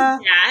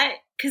beyond that,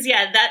 because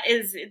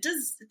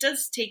it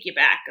does take you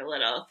back a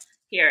little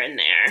here and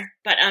there.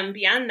 But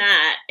beyond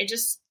that,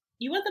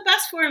 you want the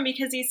best for him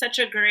because he's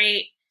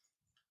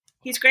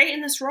great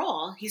in this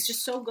role. He's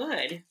just so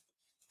good.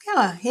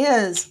 Yeah, he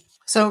is.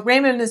 So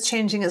Raymond is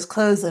changing his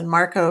clothes and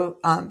Marco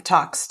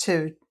talks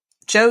to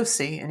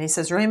Josie and he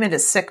says, Raymond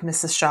is sick,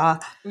 Mrs. Shaw,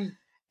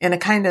 in a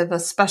kind of a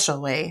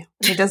special way.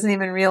 He doesn't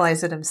even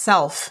realize it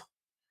himself.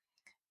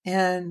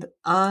 And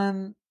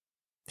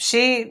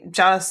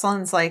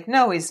Jocelyn's like,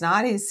 no, he's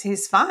not.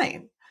 He's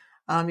fine.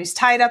 He's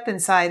tied up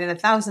inside in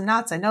 1,000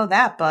 knots. I know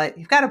that, but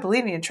you've got to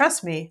believe me and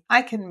trust me.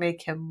 I can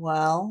make him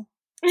well.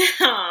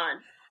 Aw,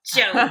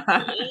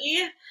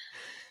 Josie.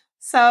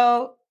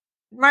 So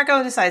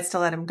Marco decides to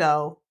let him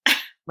go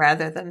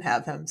rather than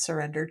have him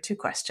surrender to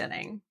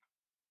questioning.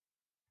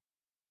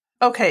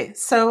 Okay,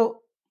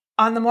 so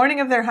on the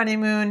morning of their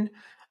honeymoon,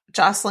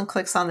 Jocelyn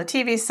clicks on the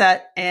TV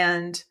set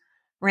and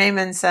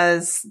Raymond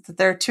says that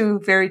there are two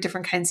very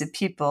different kinds of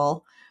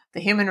people. The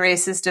human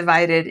race is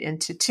divided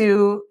into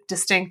two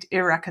distinct,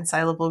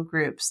 irreconcilable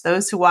groups.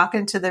 Those who walk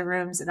into the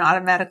rooms and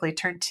automatically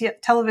turn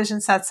television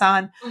sets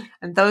on,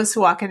 and those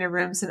who walk into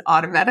rooms and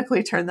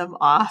automatically turn them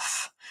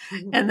off.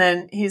 Mm-hmm. And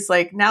then he's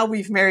like, now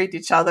we've married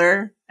each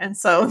other, and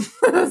so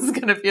this is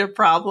going to be a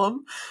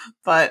problem.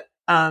 But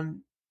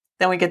then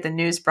we get the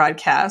news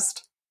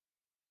broadcast.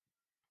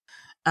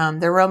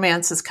 Their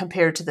romance is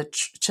compared to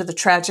the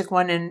tragic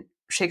one in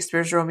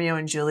Shakespeare's Romeo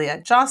and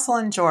Juliet.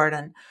 Jocelyn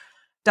Jordan,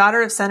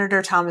 daughter of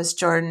Senator Thomas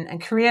Jordan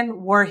and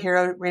Korean war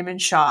hero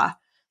Raymond Shaw,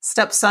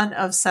 stepson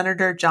of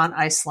Senator John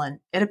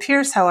Iceland. It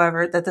appears,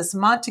 however, that this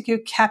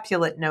Montague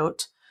Capulet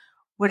note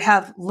would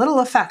have little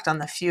effect on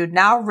the feud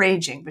now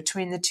raging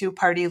between the two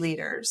party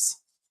leaders.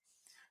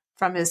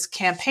 From his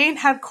campaign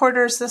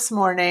headquarters this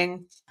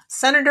morning,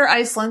 Senator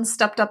Iceland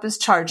stepped up his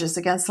charges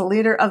against the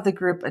leader of the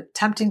group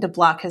attempting to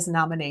block his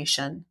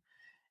nomination.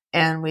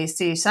 And we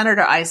see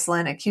Senator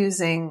Iceland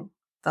accusing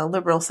the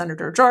liberal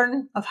Senator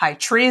Jordan of high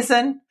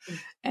treason,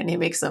 and he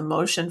makes a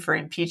motion for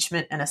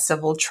impeachment and a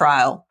civil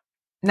trial.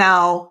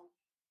 Now,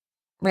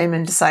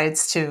 Raymond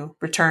decides to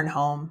return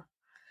home,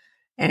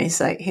 and he's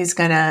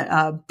going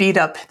to beat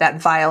up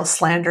that vile,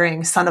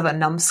 slandering son of a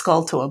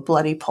numbskull to a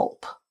bloody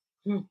pulp.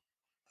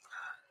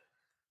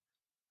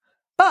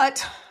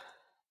 But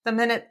the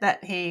minute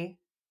that he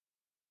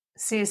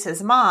sees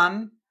his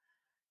mom,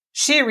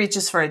 she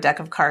reaches for a deck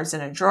of cards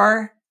in a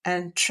drawer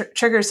and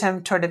triggers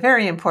him toward a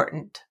very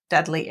important,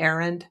 deadly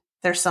errand.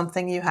 There's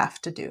something you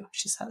have to do,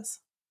 she says.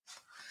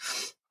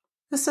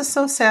 This is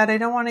so sad. I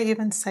don't want to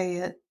even say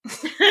it.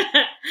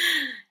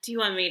 Do you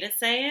want me to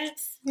say it?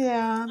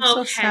 Yeah, I'm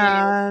so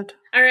sad.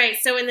 All right,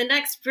 so in the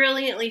next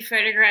brilliantly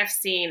photographed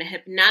scene, a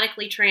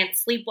hypnotically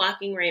tranced,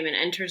 sleepwalking Raymond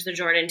enters the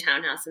Jordan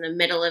townhouse in the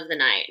middle of the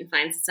night and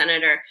finds the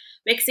senator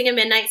mixing a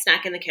midnight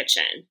snack in the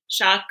kitchen.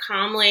 Shaw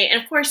calmly,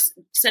 and of course,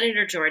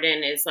 Senator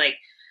Jordan is like,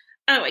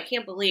 oh, I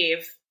can't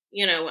believe,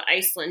 what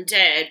Iceland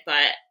did,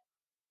 but,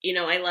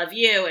 I love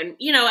you. And,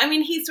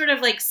 he sort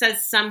of like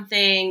says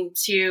something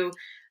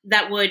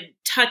that would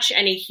touch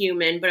any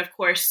human. But of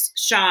course,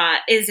 Shaw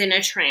is in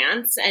a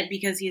trance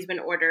because he's been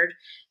ordered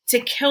to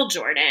kill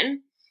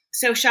Jordan.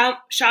 So Shaw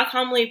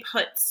calmly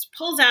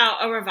pulls out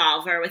a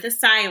revolver with a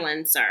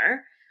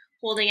silencer,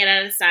 holding it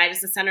at his side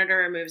as the senator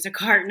removes a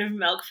carton of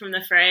milk from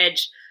the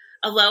fridge.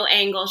 A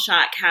low-angle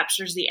shot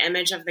captures the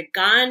image of the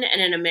gun and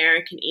an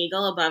American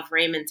eagle above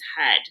Raymond's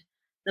head.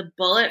 The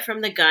bullet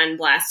from the gun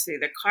blasts through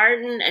the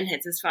carton and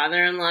hits his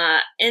father-in-law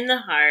in the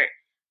heart.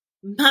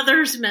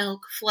 Mother's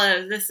milk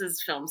flows. This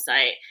is film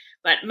site.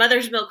 But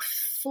mother's milk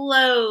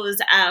flows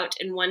out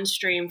in one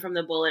stream from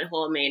the bullet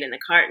hole made in the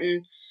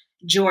carton.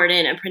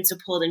 Jordan, a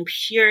principled and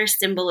pure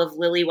symbol of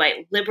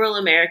lily-white liberal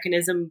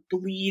Americanism,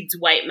 bleeds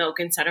white milk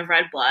instead of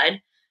red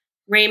blood.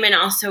 Raymond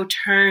also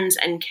turns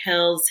and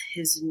kills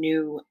his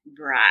new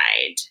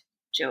bride,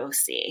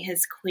 Josie,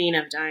 his queen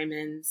of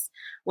diamonds,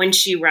 when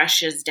she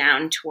rushes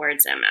down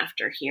towards him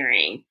after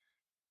hearing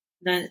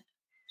the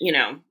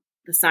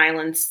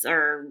silence,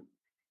 or,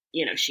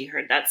 she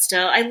heard that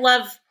still. I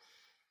love,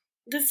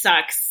 this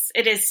sucks.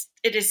 It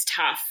is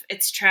tough.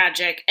 It's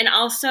tragic. And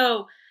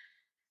also,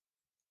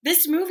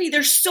 this movie,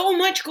 there's so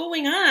much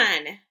going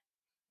on.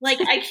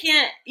 Like, I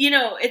can't,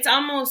 it's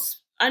almost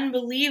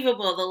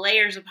unbelievable, the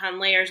layers upon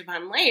layers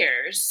upon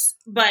layers.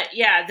 But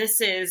yeah,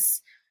 this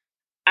is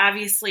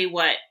obviously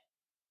what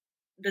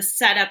the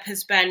setup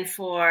has been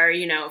for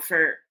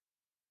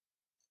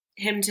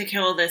him to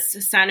kill this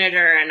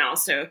senator. And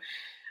also,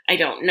 I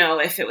don't know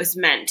if it was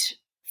meant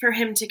for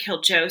him to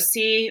kill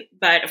Josie,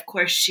 but of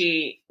course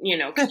she,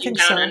 came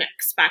down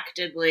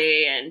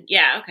unexpectedly. And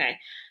yeah, okay.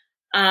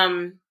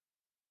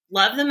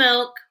 Love the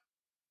milk.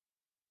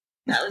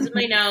 That was in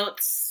my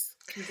notes.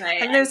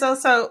 And there's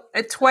also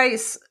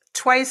twice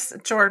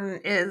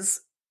Jordan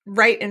is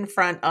right in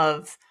front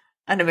of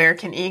an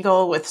American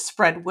eagle with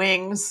spread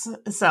wings.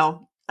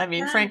 So, I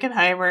mean, yeah.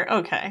 Frankenheimer,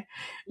 okay.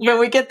 Yeah. But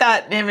we get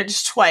that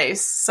image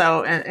twice.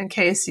 So in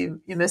case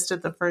you missed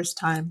it the first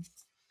time.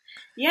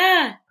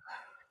 Yeah.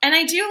 And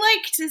I do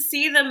like to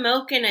see the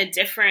milk in a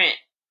different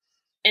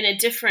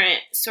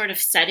sort of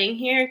setting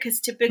here. Because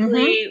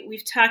typically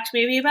we've talked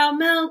maybe about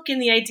milk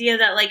and the idea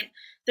that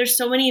there's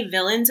so many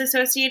villains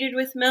associated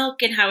with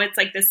milk and how it's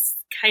this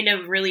kind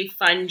of really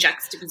fun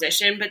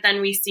juxtaposition. But then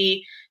we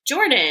see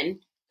Jordan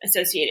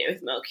associated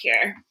with milk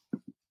here.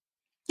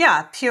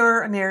 Yeah,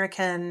 pure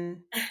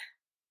American.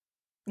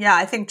 Yeah,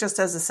 I think just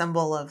as a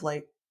symbol of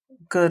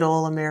good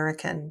old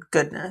American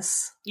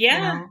goodness.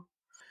 Yeah.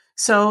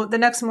 So the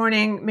next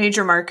morning,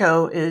 Major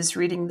Marco is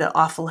reading the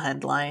awful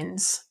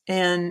headlines,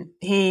 and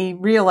he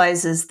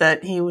realizes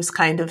that he was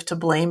kind of to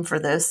blame for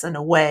this in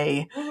a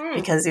way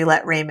because he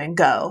let Raymond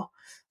go.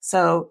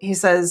 So he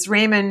says,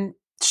 Raymond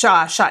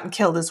Shaw shot and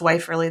killed his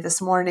wife early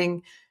this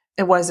morning.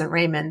 It wasn't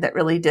Raymond that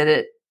really did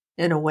it.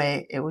 In a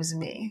way, it was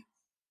me.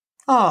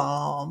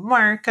 Oh,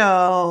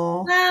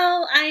 Marco.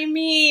 Well, I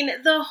mean,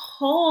 the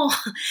whole,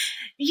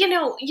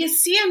 you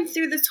see him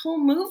through this whole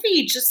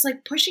movie just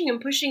pushing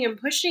and pushing and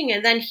pushing,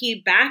 and then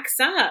he backs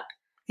up.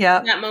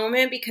 Yeah. That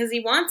moment because he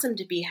wants him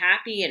to be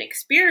happy and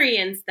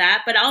experience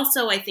that. But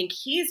also, I think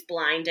he's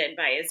blinded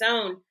by his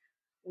own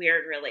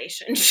weird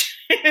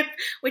relationship,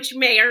 which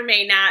may or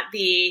may not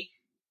be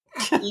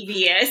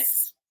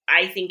devious.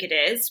 I think it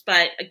is.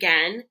 But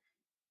again,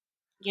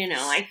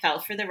 I fell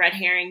for the red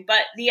herring.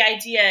 But the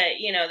idea,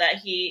 that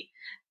he,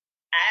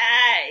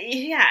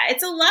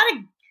 it's a lot of,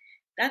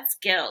 that's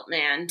guilt,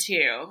 man,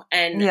 too.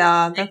 And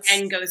yeah,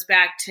 and goes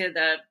back to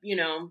the,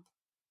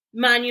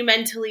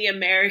 monumentally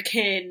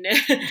American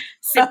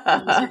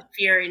symptoms of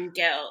fear and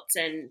guilt.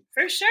 And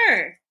for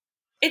sure,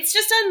 it's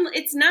just,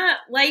 it's not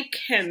like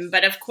him,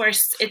 but of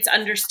course it's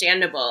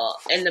understandable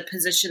in the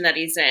position that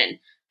he's in,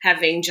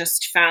 having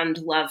just found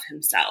love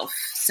himself.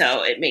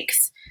 So it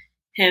makes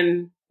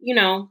him,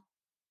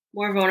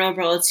 more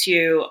vulnerable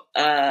to,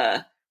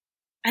 I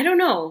don't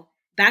know,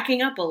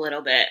 backing up a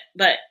little bit.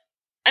 But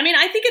I mean,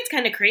 I think it's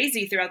kind of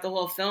crazy throughout the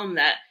whole film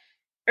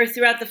or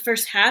throughout the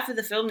first half of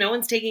the film, no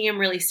one's taking him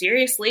really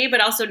seriously, but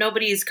also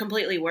nobody's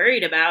completely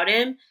worried about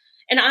him.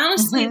 And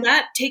honestly,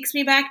 that takes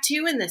me back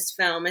too in this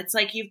film. It's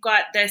you've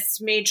got this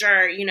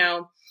major,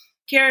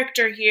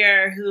 character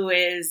here who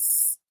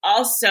is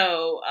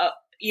also,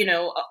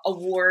 a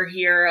war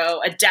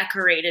hero, a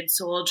decorated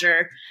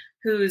soldier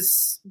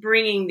who's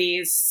bringing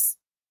these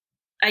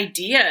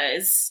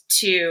ideas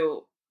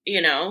to,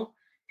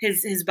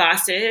 his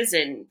bosses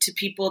and to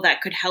people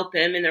that could help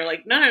him. And they're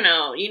like,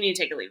 no, you need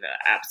to take a leave of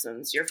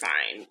absence. You're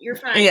fine.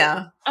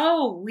 Yeah.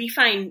 Oh, we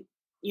find,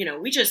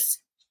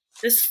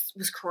 this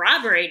was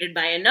corroborated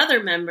by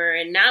another member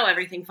and now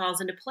everything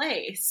falls into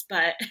place.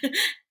 But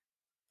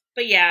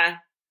yeah,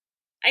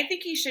 I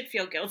think he should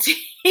feel guilty.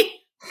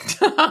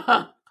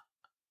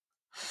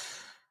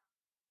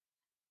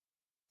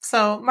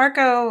 So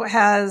Marco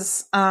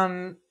has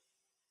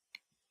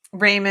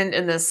Raymond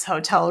in this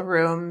hotel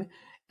room,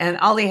 and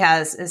all he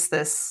has is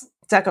this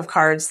deck of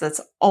cards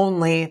that's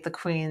only the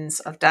queens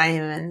of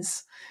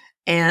diamonds.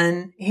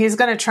 And he's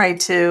going to try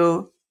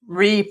to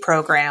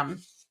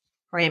reprogram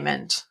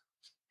Raymond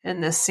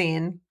in this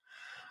scene.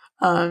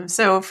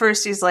 So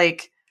first he's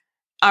like,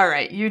 all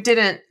right, you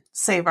didn't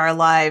save our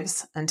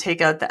lives and take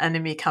out the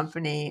enemy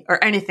company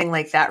or anything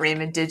like that,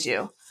 Raymond, did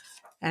you?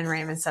 And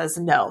Raymond says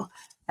no.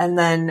 And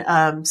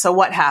then, so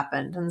what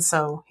happened? And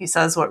so he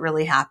says what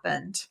really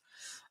happened.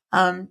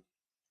 And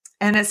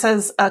it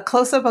says a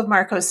close-up of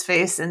Marco's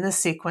face in this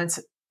sequence,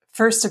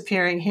 first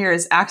appearing here,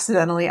 is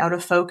accidentally out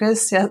of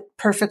focus, yet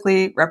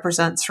perfectly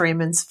represents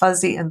Raymond's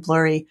fuzzy and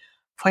blurry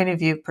point of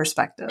view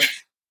perspective.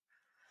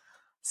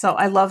 So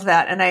I love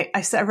that. And I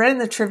read in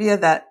the trivia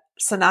that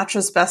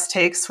Sinatra's best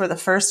takes were the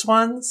first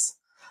ones.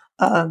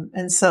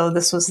 And so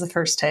this was the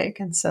first take.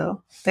 And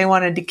so they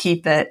wanted to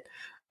keep it,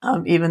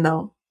 even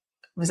though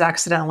it was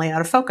accidentally out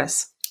of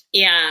focus.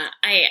 Yeah,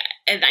 I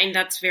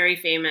that's very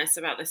famous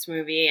about this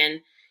movie,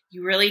 and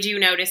you really do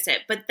notice it.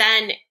 But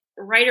then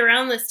right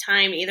around this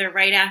time, either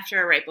right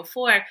after or right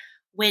before,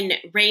 when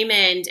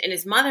Raymond and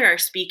his mother are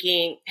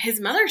speaking,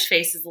 his mother's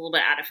face is a little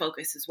bit out of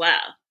focus as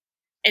well.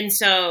 And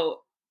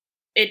so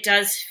it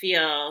does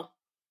feel,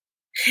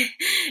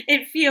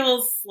 it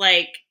feels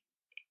like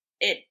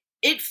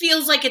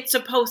it's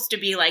supposed to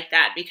be like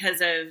that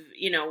because of,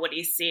 what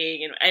he's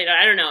seeing. And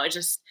I don't know. It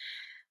just,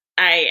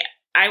 I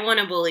want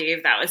to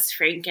believe that was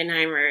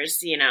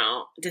Frankenheimer's,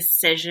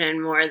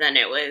 decision more than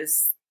it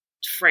was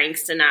Frank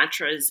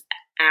Sinatra's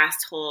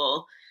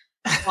asshole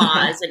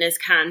clause in his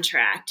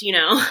contract,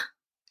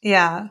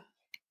 Yeah.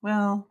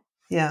 Well,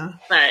 yeah.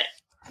 But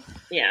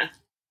yeah.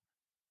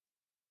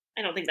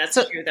 I don't think that's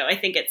true, though. I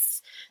think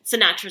it's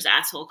Sinatra's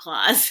asshole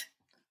clause.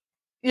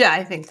 Yeah,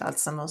 I think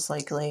that's the most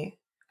likely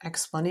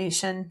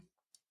explanation.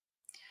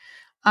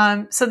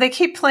 So they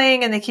keep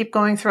playing and they keep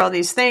going through all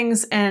these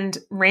things, and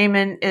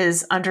Raymond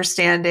is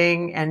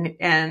understanding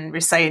and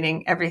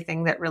reciting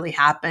everything that really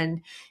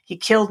happened. He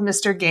killed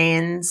Mr.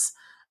 Gaines.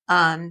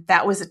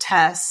 That was a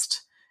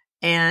test,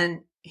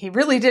 and he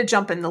really did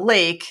jump in the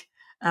lake.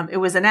 It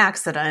was an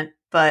accident,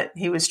 but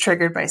he was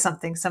triggered by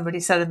something somebody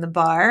said in the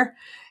bar.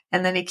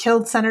 And then he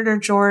killed Senator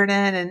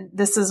Jordan, and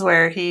this is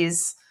where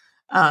he's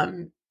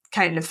kind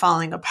of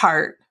falling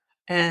apart.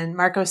 And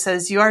Marco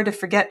says, "You are to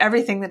forget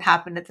everything that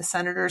happened at the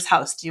senator's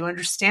house. Do you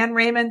understand,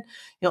 Raymond?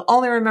 You'll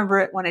only remember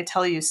it when I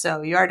tell you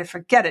so. You are to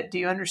forget it. Do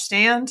you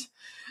understand?"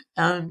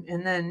 And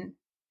then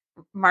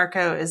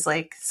Marco is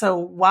like, "So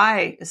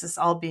why is this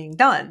all being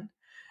done?"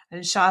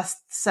 And Shaw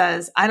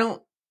says, I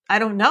don't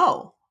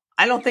know.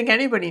 I don't think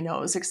anybody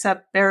knows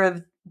except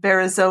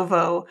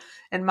Berizovo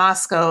in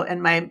Moscow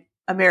and my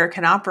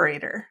American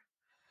operator.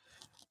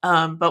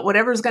 But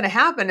whatever's going to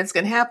happen, it's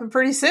going to happen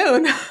pretty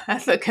soon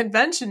at the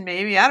convention,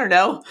 maybe. I don't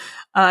know.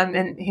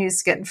 And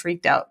he's getting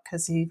freaked out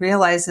because he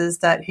realizes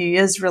that he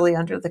is really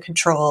under the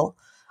control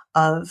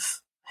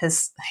of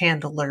his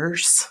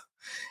handlers.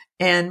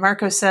 And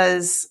Marco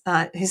says,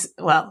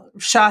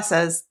 Shaw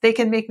says, "They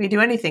can make me do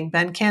anything,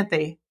 Ben, can't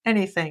they?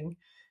 Anything."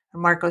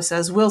 And Marco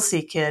says, "We'll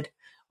see, kid.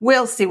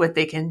 We'll see what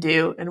they can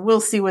do, and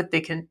we'll see what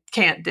they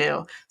can't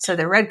do. So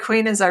the Red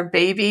Queen is our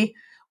baby.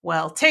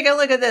 Well, take a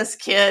look at this,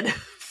 kid.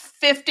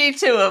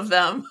 52 of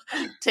them.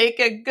 Take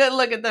a good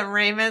look at them,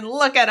 Raymond.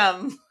 Look at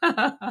them."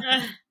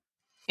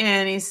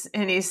 And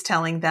he's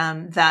telling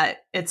them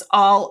that it's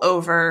all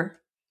over.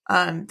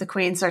 The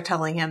queens are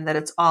telling him that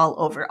it's all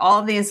over. All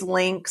of these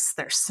links,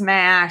 they're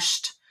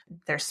smashed.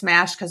 They're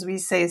smashed because we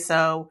say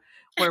so.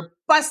 We're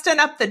busting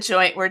up the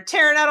joint. We're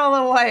tearing out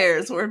all the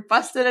wires. We're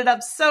busting it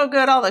up so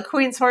good. All the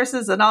queen's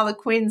horses and all the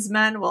queen's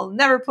men will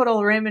never put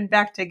old Raymond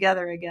back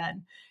together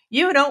again.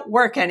 You don't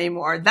work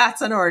anymore.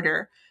 That's an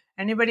order.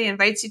 Anybody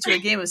invites you to a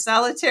game of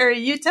solitaire,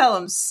 you tell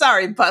them,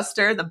 "Sorry,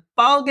 Buster, the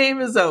ball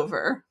game is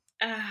over."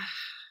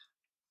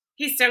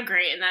 He's so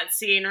great in that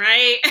scene,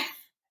 right?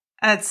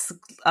 That's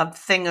a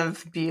thing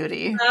of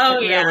beauty. Oh,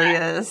 it yeah. really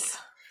is.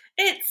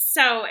 It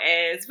so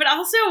is. But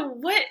also,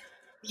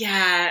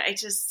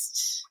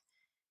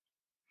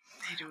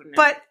 I don't know.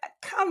 But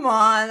come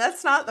on,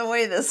 that's not the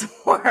way this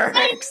works.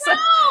 I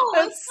know!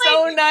 That's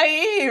so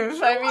naive.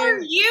 Who are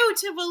you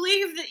to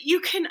believe that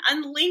you can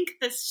unlink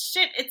this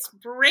shit? It's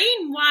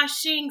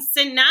brainwashing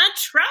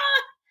Sinatra.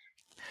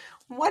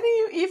 What do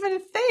you even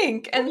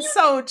think? And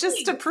so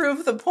just to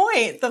prove the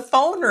point, the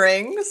phone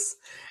rings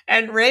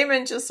and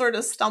Raymond just sort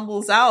of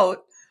stumbles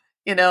out,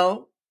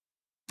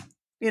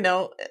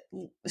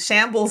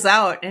 shambles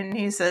out, and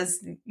he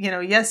says,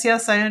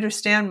 yes, I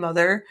understand,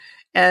 Mother.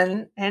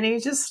 And he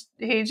just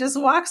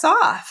walks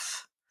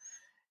off.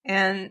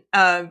 And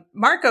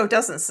Marco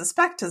doesn't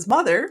suspect his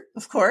mother,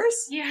 of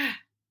course. Yeah.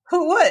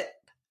 Who would?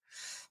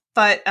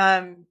 But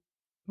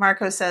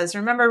Marco says,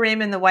 "Remember,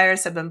 Raymond, the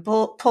wires have been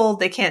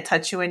pulled. They can't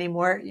touch you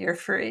anymore. You're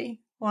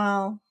free."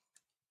 Well,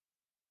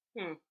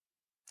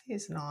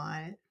 he's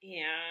not.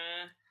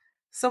 Yeah.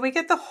 So we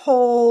get the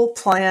whole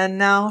plan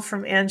now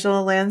from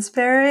Angela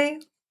Lansbury.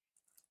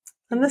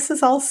 And this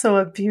is also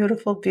a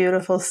beautiful,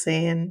 beautiful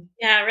scene.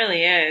 Yeah, it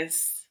really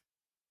is.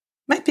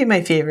 Might be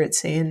my favorite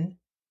scene.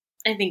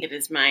 I think it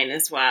is mine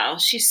as well.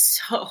 She's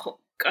so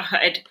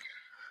good.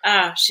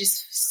 Oh,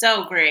 she's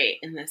so great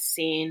in this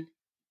scene.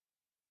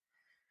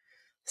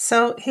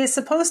 So he's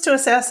supposed to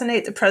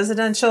assassinate the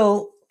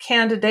presidential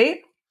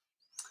candidate,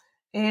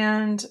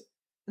 and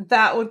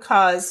that would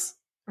cause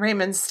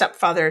Raymond's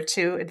stepfather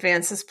to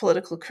advance his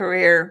political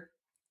career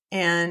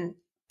and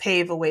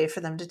pave a way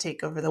for them to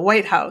take over the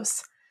White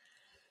House.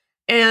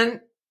 And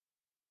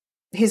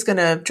he's going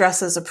to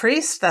dress as a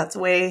priest. That's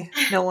the way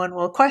no one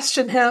will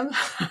question him.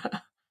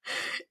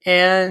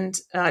 And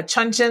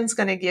Chun Jin's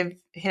going to give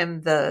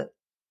him the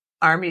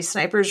army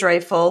sniper's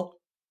rifle.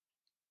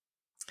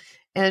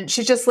 And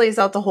she just lays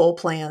out the whole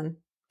plan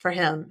for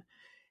him.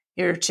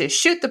 You're to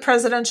shoot the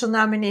presidential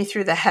nominee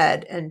through the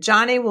head, and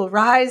Johnny will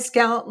rise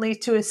gallantly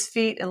to his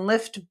feet and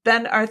lift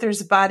Ben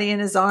Arthur's body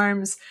in his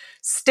arms,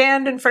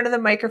 stand in front of the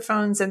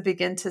microphones, and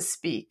begin to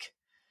speak.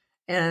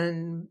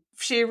 And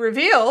she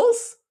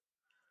reveals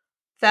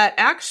that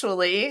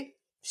actually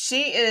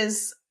she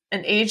is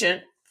an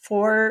agent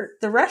for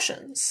the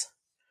Russians.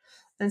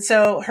 And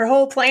so her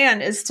whole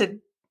plan is to,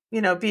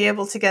 be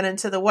able to get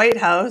into the White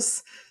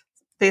House,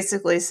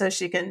 basically, so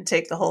she can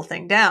take the whole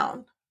thing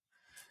down.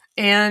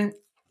 And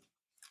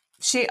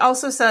she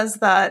also says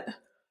that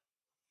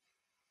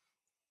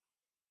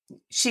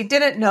she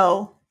didn't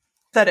know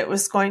that it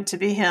was going to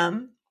be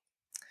him,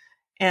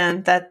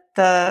 and that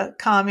the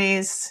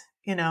commies,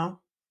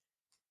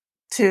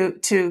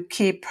 to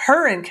keep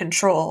her in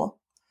control,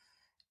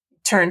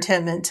 turned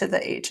him into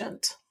the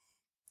agent.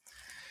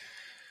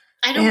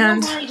 I don't know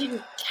why I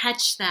didn't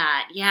catch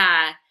that.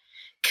 Yeah.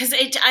 Because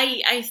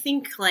I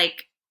think,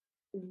 like,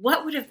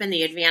 what would have been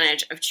the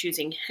advantage of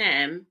choosing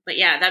him? But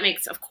yeah, that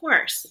makes, of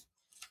course.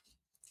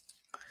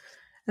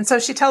 And so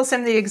she tells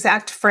him the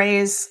exact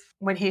phrase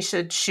when he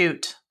should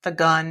shoot the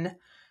gun.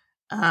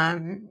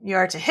 You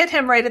are to hit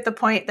him right at the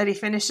point that he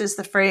finishes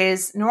the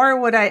phrase, nor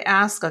would I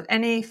ask of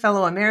any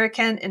fellow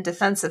American in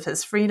defense of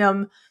his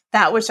freedom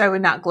that which I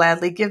would not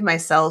gladly give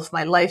myself,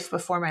 my life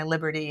before my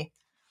liberty.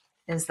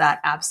 Is that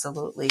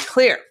absolutely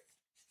clear?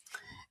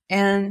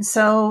 And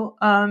so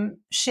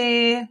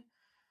she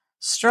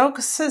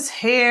strokes his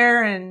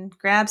hair and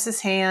grabs his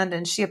hand,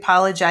 and she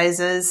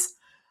apologizes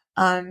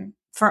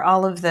for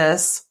all of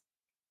this.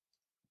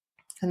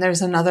 And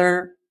there's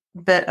another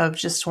bit of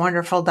just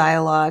wonderful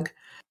dialogue.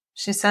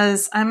 She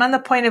says, I'm on the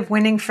point of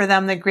winning for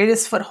them the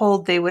greatest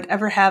foothold they would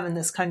ever have in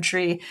this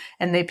country,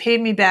 and they paid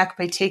me back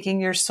by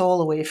taking your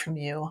soul away from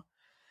you.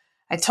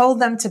 I told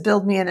them to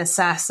build me an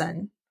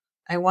assassin.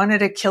 I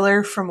wanted a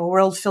killer from a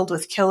world filled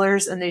with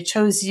killers, and they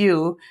chose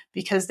you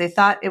because they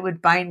thought it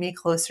would bind me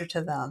closer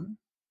to them.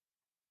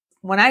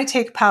 When I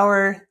take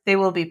power, they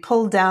will be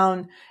pulled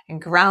down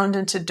and ground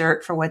into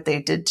dirt for what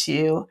they did to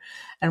you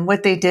and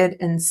what they did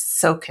in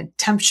so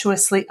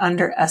contemptuously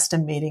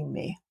underestimating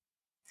me.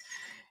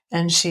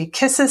 And she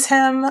kisses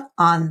him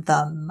on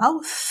the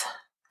mouth.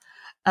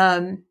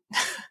 And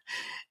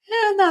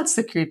that's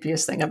the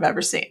creepiest thing I've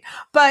ever seen.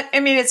 But, I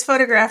mean, it's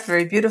photographed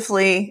very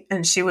beautifully,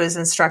 and she was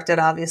instructed,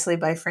 obviously,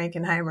 by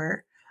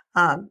Frankenheimer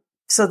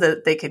so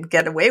that they could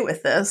get away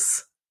with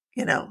this,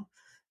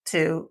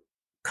 to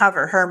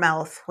cover her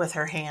mouth with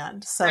her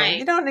hand. So right.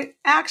 You don't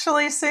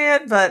actually see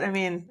it, but, I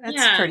mean,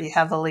 it's pretty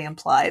heavily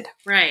implied.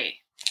 Right.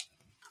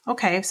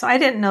 Okay, so I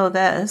didn't know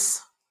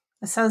this.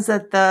 It says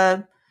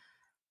that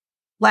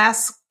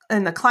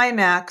in the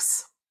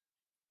climax,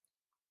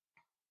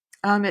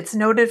 it's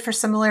noted for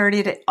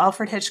similarity to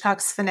Alfred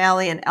Hitchcock's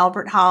finale in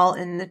Albert Hall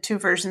in the two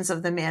versions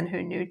of The Man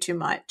Who Knew Too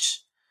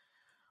Much,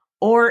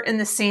 or in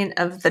the scene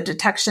of the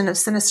detection of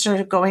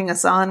sinister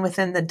goings-on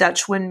within the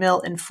Dutch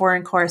windmill in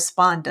Foreign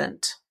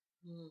Correspondent.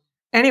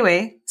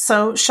 Anyway,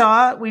 so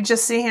Shaw, we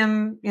just see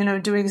him,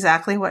 do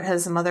exactly what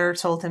his mother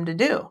told him to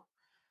do.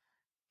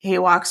 He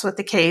walks with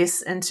the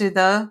case into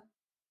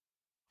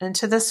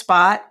the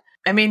spot.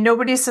 I mean,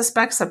 nobody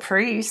suspects a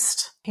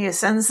priest. He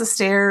ascends the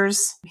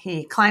stairs.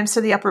 He climbs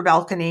to the upper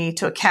balcony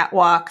to a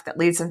catwalk that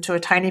leads him to a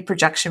tiny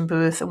projection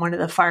booth in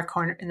the far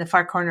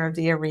corner of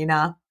the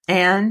arena.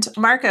 And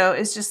Marco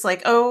is just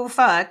like, oh,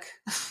 fuck,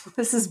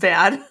 this is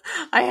bad.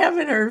 I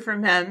haven't heard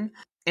from him.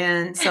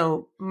 And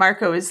so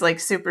Marco is like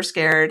super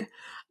scared.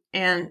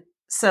 And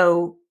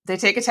so they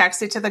take a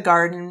taxi to the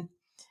garden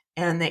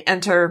and they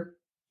enter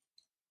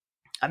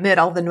amid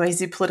all the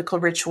noisy political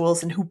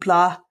rituals and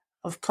hoopla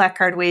of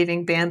placard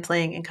waving, band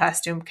playing, and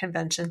costume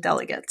convention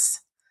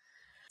delegates.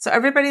 So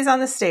everybody's on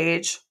the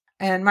stage,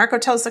 and Marco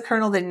tells the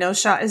colonel that no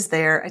shot is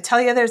there. I tell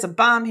you, there's a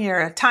bomb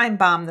here, a time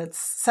bomb that's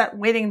set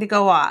waiting to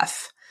go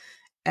off.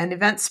 And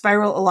events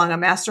spiral along a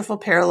masterful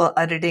parallel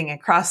editing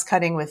and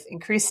cross-cutting with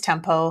increased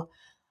tempo,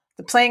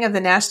 the playing of the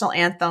national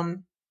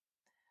anthem,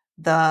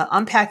 the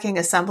unpacking,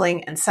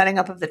 assembling, and setting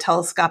up of the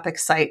telescopic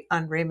sight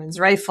on Raymond's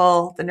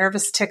rifle, the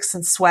nervous ticks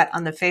and sweat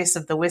on the face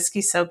of the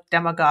whiskey-soaked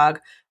demagogue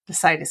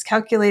beside his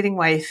calculating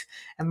wife,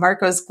 and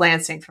Marco's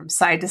glancing from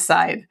side to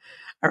side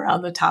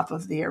around the top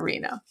of the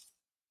arena.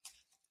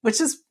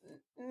 Which is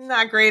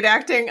not great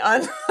acting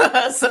on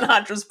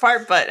Sinatra's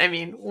part, but I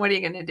mean, what are you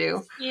going to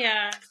do?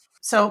 Yeah.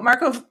 So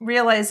Marco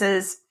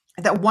realizes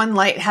that one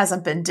light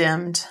hasn't been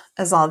dimmed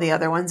as all the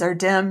other ones are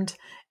dimmed.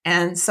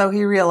 And so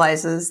he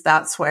realizes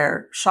that's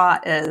where Shaw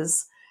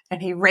is,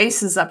 and he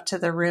races up to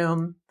the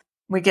room.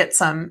 We get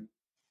some,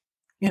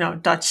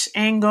 Dutch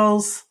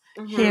angles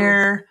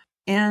here,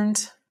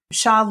 and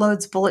Shaw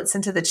loads bullets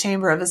into the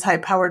chamber of his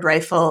high-powered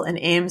rifle and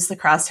aims the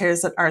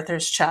crosshairs at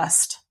Arthur's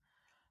chest.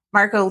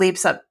 Marco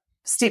leaps up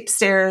steep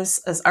stairs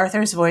as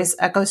Arthur's voice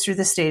echoes through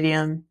the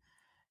stadium,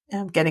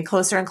 getting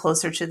closer and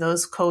closer to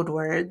those code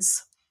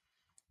words.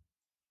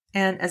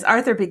 And as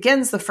Arthur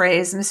begins the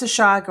phrase, Mrs.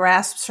 Shaw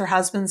grasps her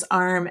husband's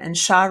arm and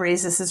Shaw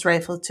raises his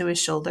rifle to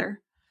his shoulder.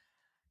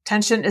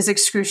 Tension is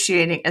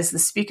excruciating as the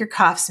speaker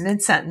coughs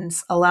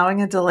mid-sentence,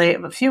 allowing a delay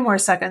of a few more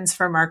seconds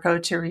for Marco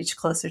to reach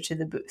closer to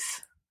the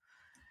booth.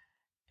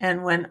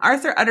 And when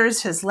Arthur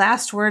utters his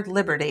last word,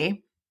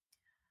 liberty,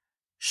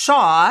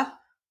 Shaw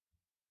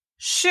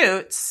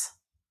shoots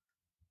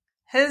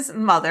his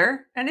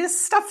mother and his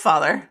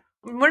stepfather.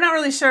 We're not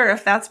really sure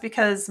if that's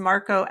because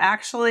Marco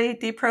actually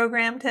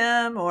deprogrammed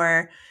him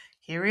or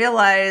he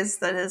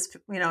realized that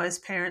his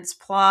parents'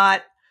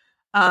 plot.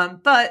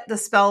 But the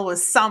spell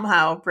was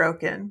somehow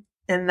broken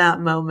in that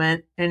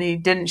moment, and he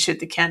didn't shoot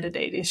the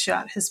candidate. He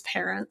shot his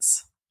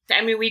parents.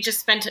 I mean, we just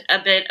spent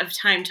a bit of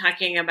time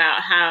talking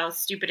about how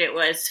stupid it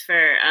was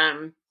for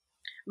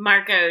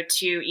Marco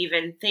to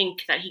even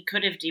think that he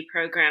could have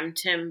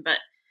deprogrammed him, but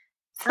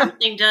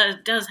something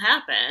does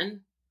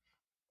happen.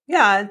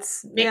 Yeah,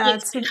 it's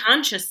the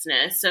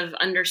consciousness of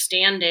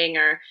understanding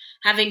or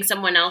having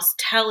someone else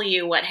tell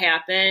you what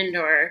happened,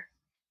 or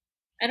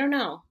I don't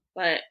know,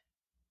 but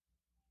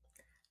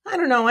I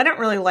don't know. I don't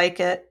really like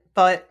it,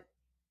 but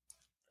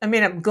I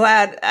mean, I'm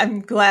glad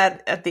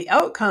at the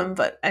outcome,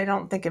 but I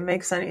don't think it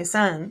makes any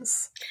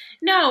sense.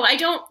 No, I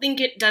don't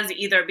think it does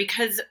either,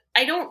 because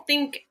I don't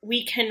think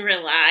we can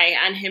rely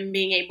on him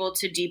being able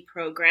to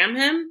deprogram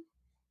him.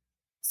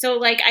 So,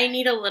 like, I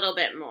need a little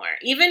bit more.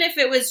 Even if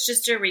it was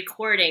just a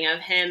recording of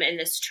him in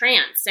this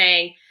trance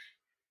saying,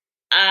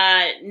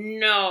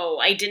 no,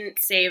 I didn't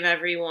save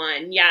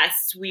everyone.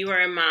 Yes, we were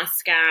in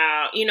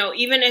Moscow.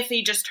 Even if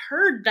he just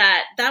heard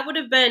that, that would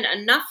have been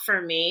enough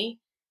for me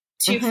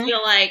to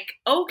feel like,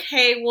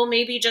 okay, well,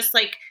 maybe just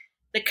like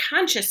the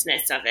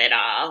consciousness of it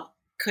all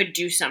could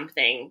do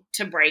something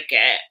to break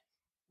it.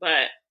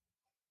 But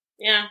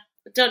yeah,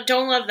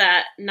 don't love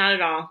that. Not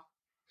at all.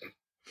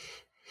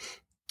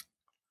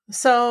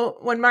 So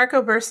when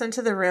Marco bursts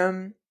into the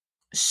room,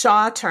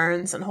 Shaw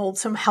turns and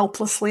holds him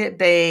helplessly at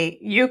bay.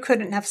 You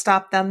couldn't have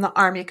stopped them. The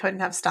army couldn't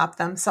have stopped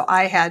them. So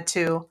I had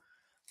to.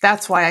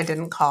 That's why I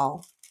didn't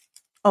call.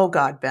 Oh,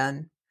 God,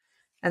 Ben.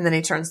 And then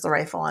he turns the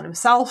rifle on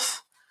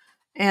himself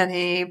and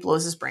he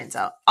blows his brains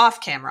out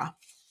off camera.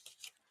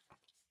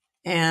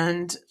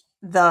 And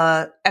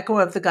the echo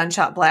of the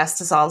gunshot blast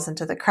dissolves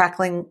into the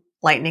crackling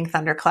lightning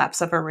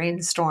thunderclaps of a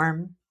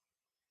rainstorm.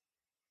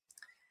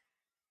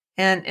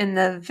 And in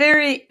the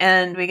very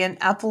end, we get an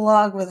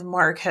epilogue with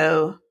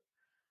Marco.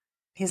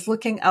 He's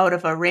looking out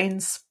of a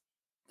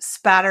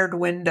rain-spattered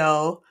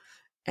window,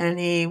 and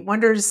he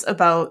wonders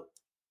about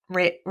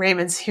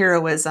Raymond's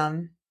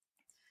heroism.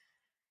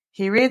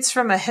 He reads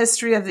from a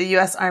history of the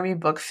U.S. Army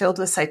book filled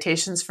with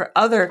citations for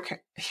other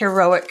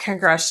heroic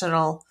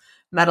Congressional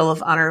Medal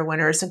of Honor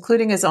winners,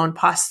 including his own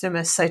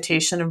posthumous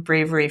citation of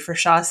bravery for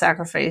Shaw's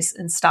sacrifice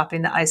in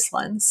stopping the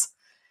Icelands.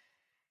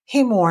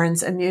 He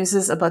mourns and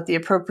muses about the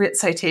appropriate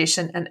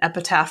citation and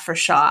epitaph for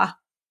Shaw.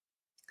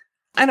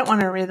 I don't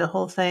want to read the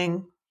whole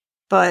thing,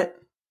 but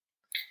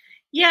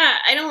yeah,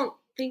 I don't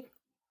think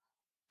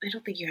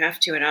you have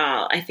to at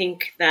all. I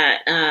think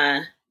that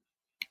I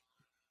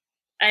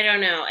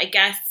don't know. I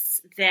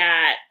guess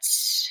that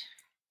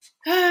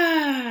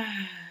I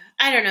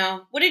don't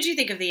know. What did you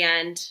think of the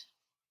end?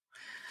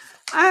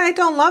 I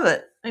don't love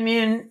it. I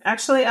mean,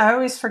 actually, I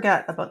always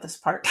forget about this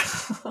part.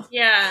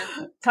 Yeah.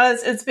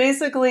 Because it's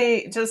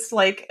basically just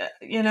like,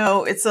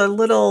 it's a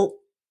little,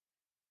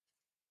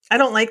 I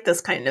don't like this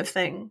kind of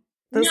thing.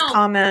 This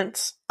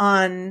comment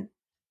on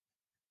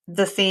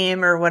the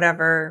theme or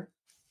whatever.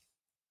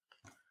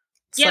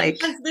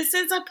 Because this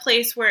is a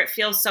place where it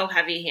feels so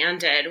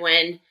heavy-handed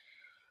when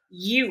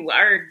you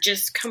are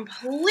just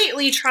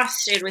completely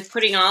trusted with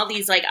putting all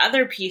these like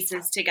other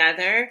pieces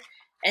together,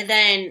 and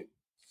then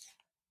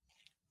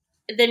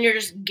you're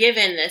just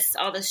given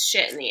all this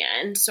shit in the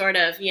end, sort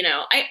of,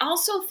 I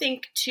also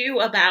think too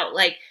about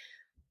like,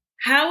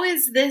 how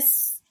is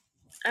this,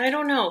 I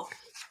don't know.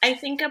 I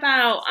think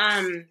about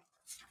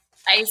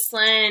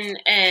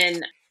Iceland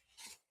and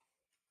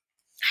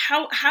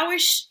how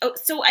is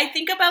so I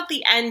think about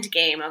the end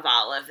game of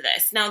all of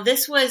this. Now,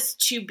 this was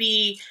to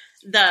be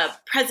the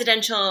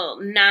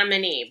presidential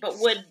nominee, but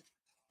would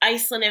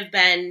Iceland have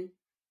been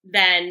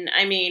then?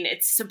 I mean,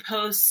 it's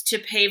supposed to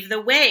pave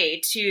the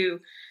way to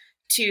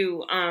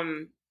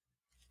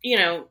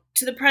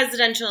the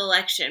presidential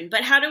election.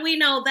 But how do we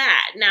know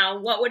that? Now,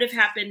 what would have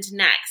happened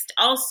next?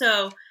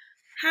 Also,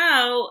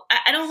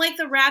 I don't like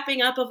the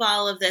wrapping up of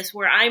all of this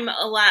where I'm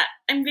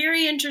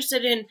very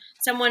interested in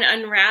someone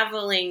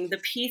unraveling the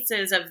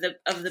pieces of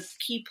the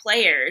key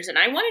players. And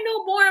I want to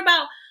know more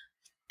about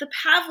the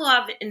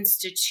Pavlov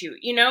Institute,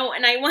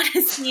 and I want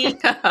to see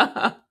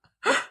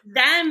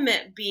them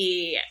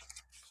be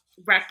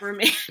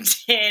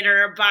reprimanded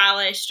or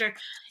abolished, or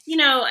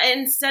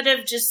instead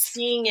of just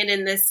seeing it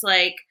in this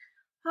like,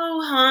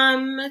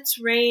 oh it's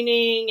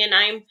raining and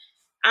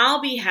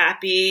I'll be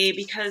happy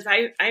because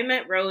I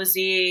met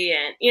Rosie,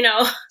 and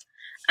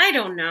I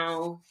don't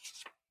know,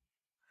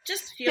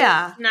 just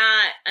feels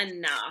not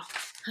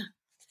enough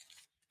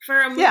for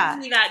a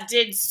movie that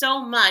did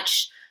so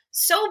much,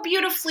 so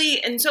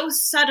beautifully and so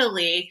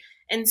subtly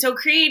and so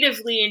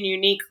creatively and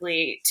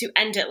uniquely to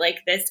end it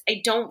like this.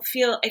 I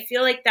feel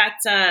like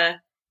that's I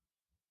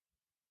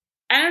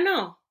don't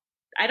know.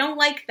 I don't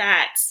like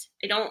that.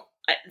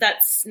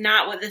 That's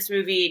not what this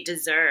movie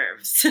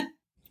deserves.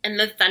 And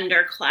the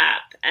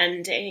thunderclap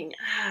ending.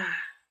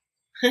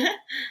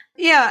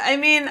 Yeah, I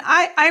mean,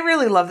 I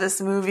really love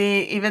this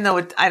movie, even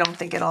though I don't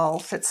think it all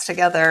fits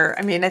together.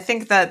 I mean, I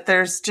think that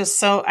there's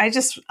just I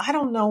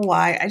don't know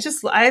why.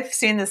 I've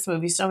seen this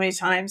movie so many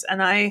times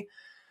and I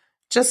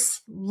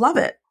just love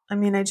it. I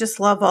mean,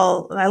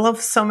 I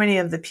love so many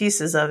of the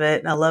pieces of it.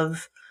 And I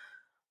love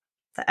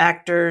the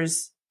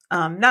actors.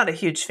 Not a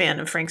huge fan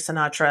of Frank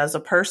Sinatra as a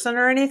person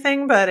or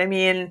anything, but I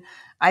mean,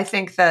 I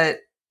think that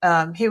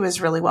he was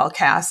really well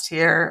cast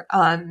here.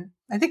 I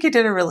think he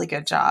did a really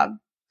good job.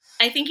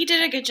 I think he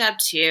did a good job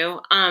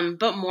too.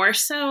 But more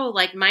so,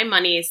 like, my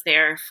money is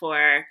there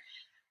for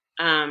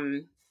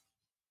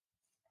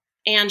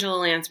Angela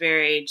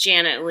Lansbury,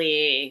 Janet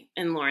Leigh,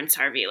 and Lawrence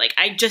Harvey. Like,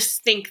 I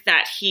just think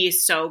that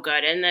he's so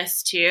good in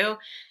this too,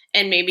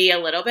 and maybe a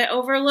little bit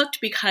overlooked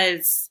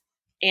because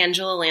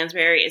Angela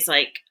Lansbury is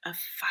like a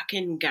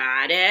fucking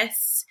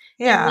goddess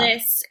in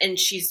this, and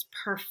she's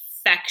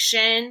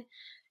perfection.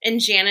 And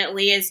Janet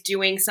Leigh is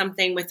doing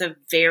something with a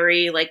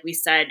very, like we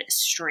said,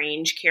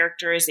 strange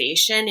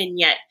characterization, and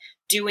yet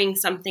doing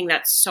something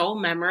that's so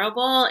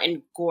memorable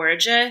and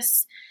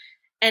gorgeous.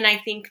 And I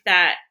think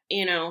that,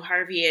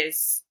 Harvey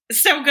is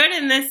so good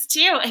in this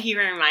too. He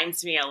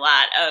reminds me a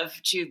lot of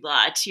Jude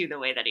Law too, the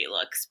way that he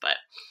looks. But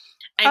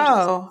I'm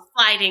just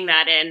sliding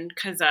that in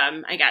because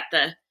I got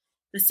the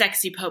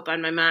sexy Pope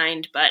on my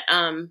mind. But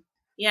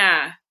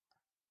yeah.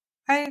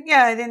 I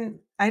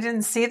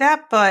didn't see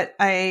that, but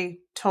I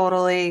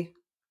totally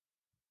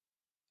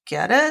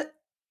get it.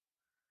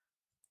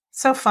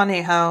 So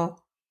funny how,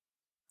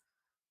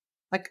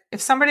 like,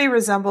 if somebody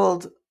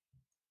resembled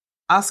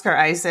Oscar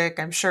Isaac,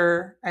 I'm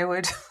sure I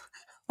would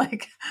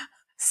like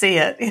see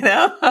it,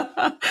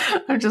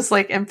 I'm just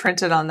like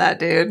imprinted on that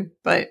dude.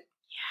 But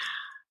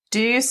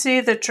do you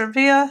see the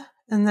trivia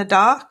in the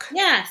doc?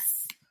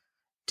 Yes.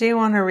 Do you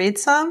want to read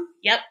some?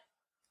 Yep.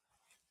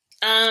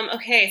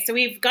 Okay, so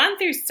we've gone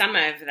through some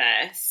of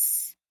this.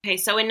 Okay,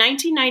 so in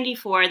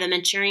 1994, the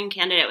Manchurian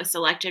Candidate was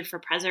selected for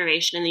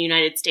preservation in the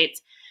United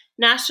States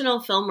National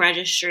Film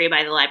Registry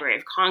by the Library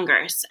of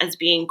Congress as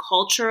being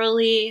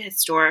culturally,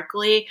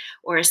 historically,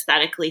 or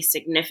aesthetically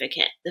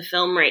significant. The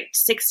film ranked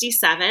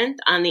 67th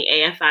on the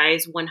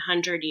AFI's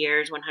 100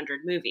 Years,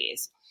 100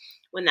 Movies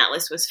when that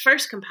list was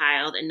first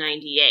compiled in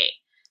 98,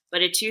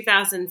 but a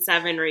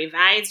 2007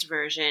 revised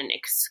version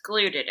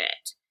excluded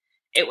it.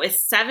 It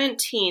was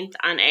 17th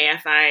on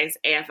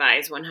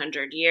AFI's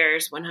 100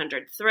 Years,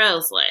 100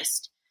 Thrills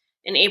list.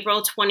 In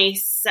April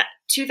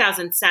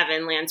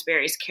 2007,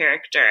 Lansbury's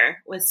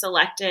character was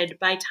selected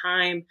by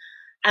Time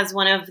as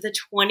one of the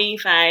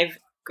 25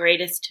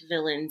 greatest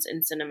villains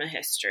in cinema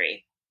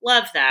history.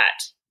 Love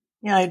that.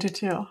 Yeah, I do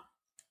too.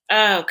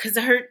 Oh, because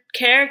her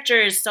character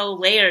is so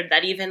layered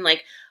that even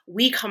like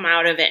we come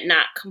out of it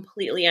not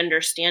completely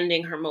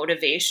understanding her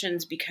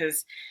motivations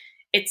because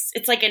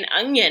it's like an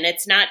onion.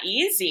 It's not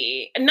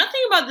easy. And nothing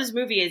about this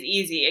movie is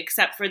easy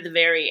except for the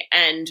very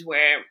end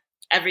where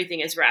everything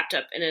is wrapped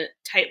up in a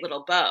tight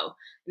little bow.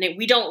 And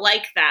we don't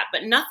like that,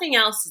 but nothing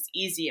else is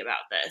easy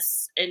about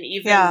this. And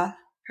even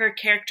her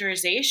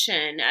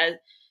characterization,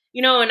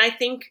 and I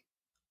think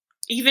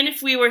even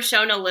if we were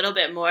shown a little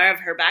bit more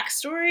of her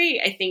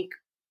backstory, I think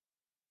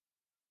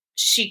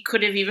she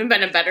could have even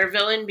been a better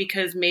villain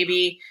because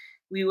maybe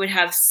we would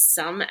have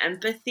some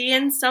empathy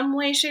in some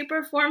way, shape,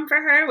 or form for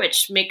her,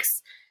 which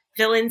makes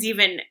villains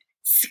even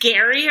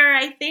scarier,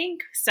 I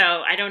think. So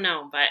I don't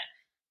know, but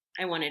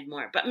I wanted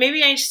more. But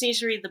maybe I just need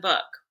to read the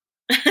book.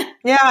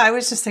 Yeah, I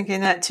was just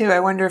thinking that too.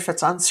 I wonder if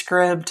it's on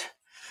Scribd.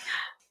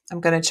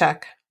 I'm going to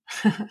check.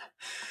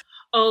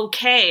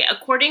 Okay.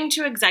 According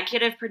to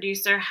executive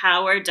producer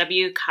Howard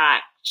W.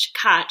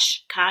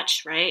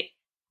 Koch, right?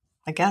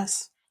 I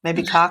guess.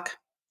 Maybe Cock.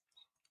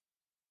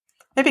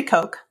 Maybe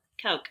Coke.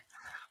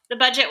 The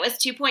budget was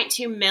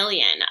 $2.2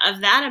 million. Of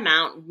that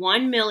amount,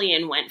 $1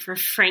 million went for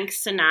Frank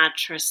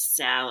Sinatra's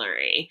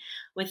salary,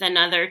 with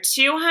another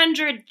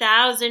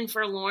 $200,000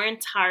 for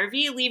Lawrence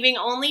Harvey, leaving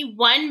only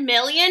 $1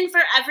 million for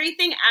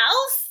everything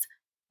else.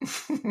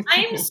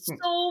 I'm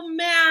so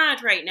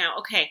mad right now.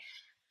 Okay.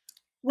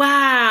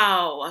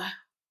 Wow.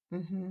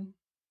 Mm-hmm.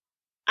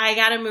 I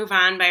got to move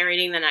on by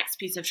reading the next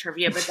piece of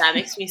trivia, but that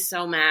makes me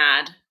so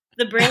mad.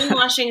 The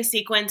brainwashing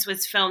sequence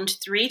was filmed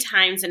 3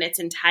 times in its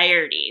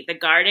entirety. The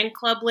Garden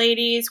Club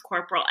ladies,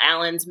 Corporal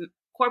Alan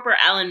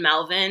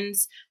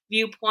Melvin's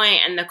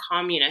viewpoint, and the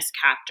communist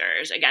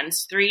captors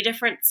against 3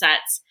 different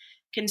sets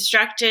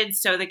constructed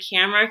so the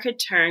camera could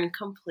turn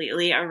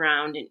completely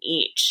around in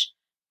each.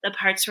 The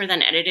parts were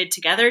then edited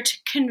together to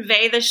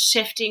convey the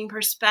shifting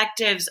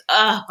perspectives.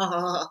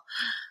 Oh,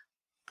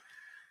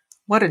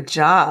 what a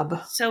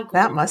job. So cool.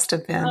 That must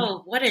have been.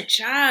 Oh, what a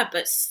job,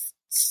 but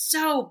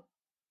so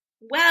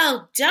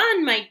well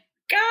done, my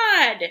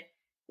God.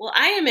 Well,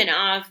 I am in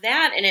awe of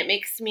that, and it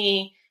makes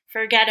me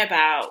forget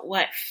about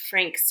what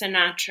Frank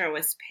Sinatra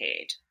was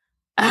paid.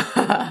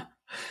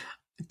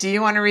 Do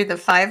you want to read the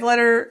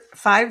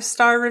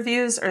 5-star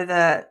reviews or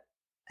the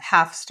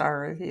half-star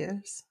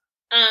reviews?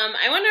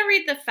 I want to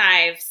read the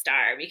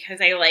 5-star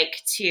because I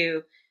like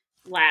to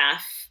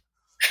laugh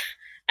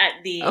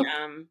at the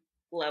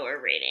lower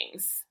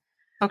ratings.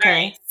 Okay. All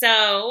right,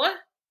 so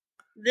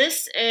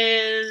this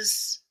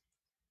is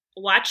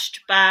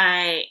watched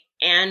by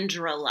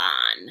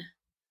Andralon.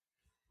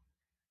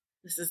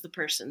 This is the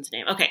person's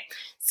name. Okay.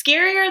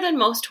 Scarier than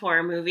most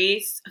horror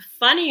movies,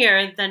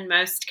 funnier than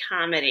most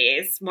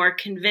comedies, more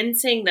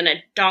convincing than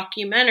a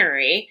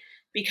documentary,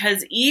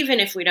 because even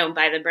if we don't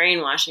buy the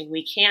brainwashing,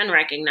 we can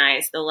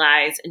recognize the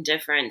lies,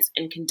 indifference,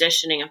 and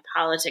conditioning of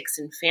politics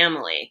and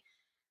family.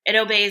 It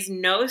obeys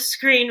no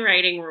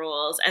screenwriting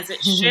rules as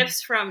it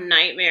shifts from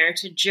nightmare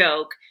to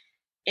joke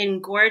in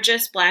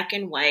gorgeous black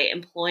and white,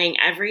 employing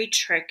every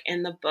trick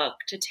in the book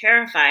to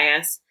terrify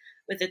us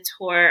with its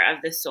horror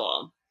of the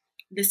soul.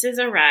 This is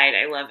a ride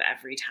I love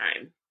every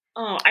time.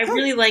 Oh, I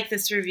really like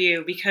this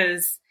review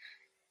because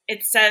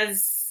it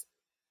says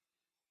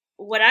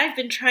what I've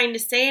been trying to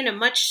say in a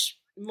much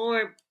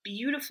more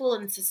beautiful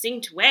and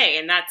succinct way.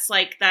 And that's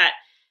like that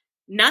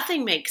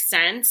nothing makes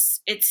sense.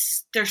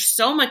 There's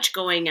so much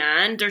going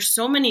on. There's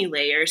so many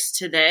layers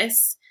to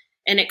this.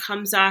 And it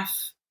comes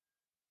off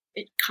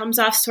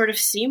sort of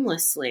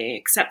seamlessly,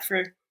 except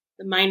for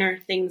the minor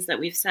things that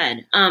we've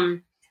said. I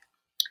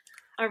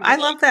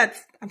love that.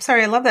 I'm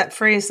sorry. I love that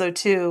phrase though,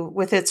 too,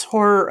 with its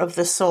horror of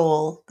the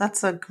soul.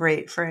 That's a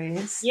great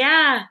phrase.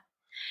 Yeah.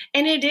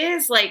 And it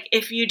is like,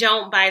 if you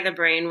don't buy the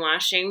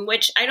brainwashing,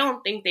 which I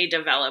don't think they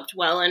developed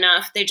well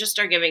enough, they just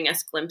are giving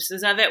us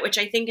glimpses of it, which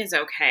I think is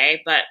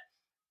okay. But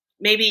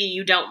maybe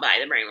you don't buy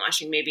the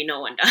brainwashing. Maybe no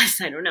one does.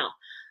 I don't know.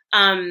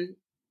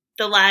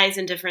 The lies,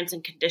 indifference,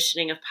 and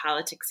conditioning of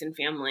politics and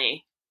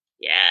family.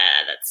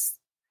 Yeah, that's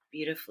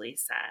beautifully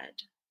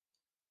said.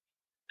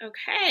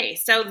 Okay,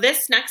 so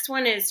this next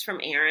one is from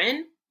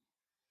Aaron.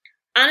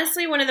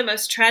 Honestly, one of the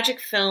most tragic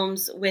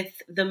films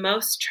with the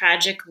most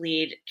tragic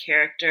lead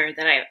character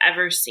that I've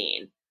ever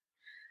seen.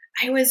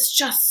 I was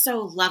just so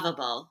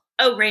lovable.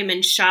 Oh,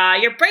 Raymond Shaw,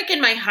 you're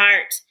breaking my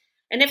heart.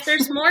 And if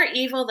there's more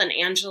evil than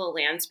Angela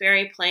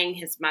Lansbury playing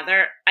his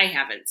mother, I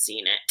haven't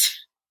seen it.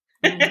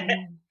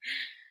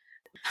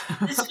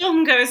 Mm-hmm. This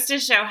film goes to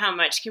show how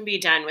much can be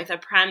done with a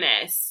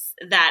premise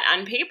that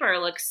on paper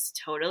looks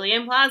totally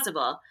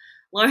implausible.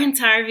 Lawrence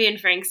Harvey and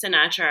Frank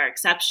Sinatra are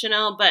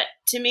exceptional, but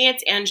to me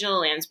it's Angela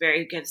Lansbury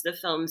who gives the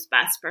film's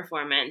best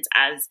performance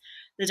as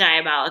the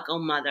diabolical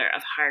mother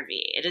of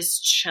Harvey. It is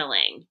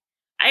chilling.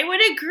 I would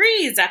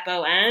agree,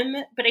 Zeppo M,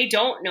 but I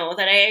don't know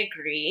that I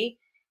agree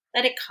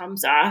that it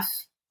comes off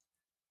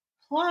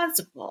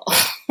plausible.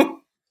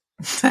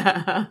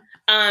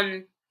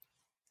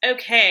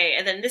 Okay,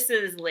 and then this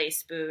is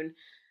Layspoon.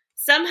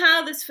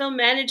 Somehow this film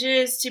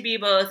manages to be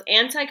both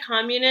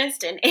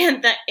anti-communist and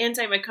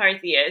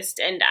anti-McCarthyist,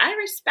 and I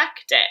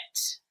respect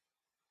it.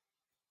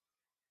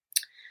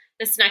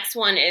 This next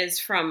one is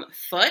from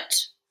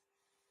Foot.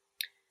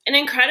 An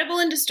incredible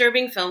and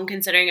disturbing film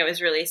considering it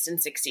was released in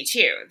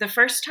 '62. The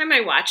first time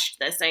I watched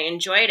this, I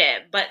enjoyed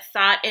it, but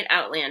thought it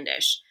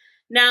outlandish.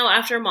 Now,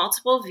 after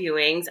multiple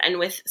viewings and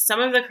with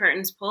some of the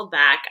curtains pulled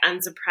back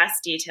on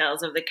suppressed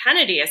details of the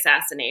Kennedy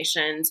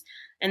assassinations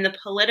and the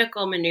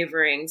political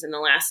maneuverings in the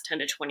last 10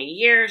 to 20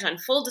 years on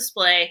full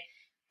display,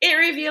 it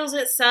reveals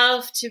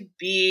itself to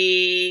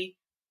be,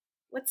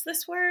 what's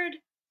this word?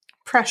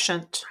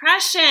 Prescient.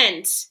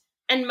 Prescient,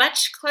 and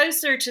much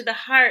closer to the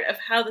heart of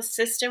how the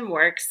system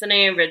works than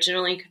I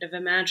originally could have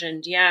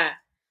imagined. Yeah,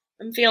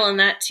 I'm feeling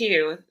that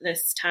too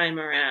this time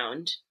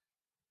around.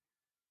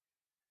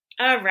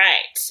 All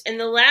right, and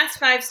the last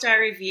 5-star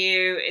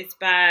review is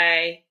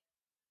by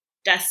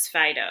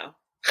Desfido.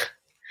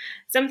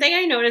 Something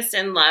I noticed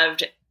and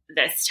loved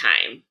this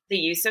time, the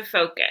use of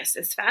focus,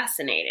 is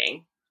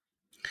fascinating.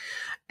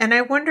 And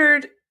I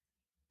wondered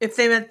if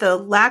they meant the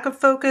lack of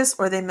focus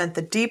or they meant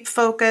the deep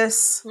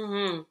focus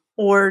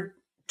or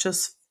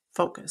just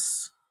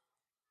focus.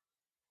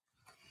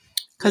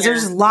 Because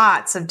there's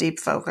lots of deep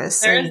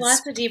focus. There's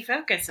lots of deep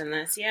focus in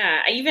this,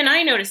 yeah. Even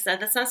I noticed that.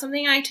 That's not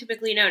something I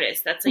typically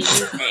notice. That's a you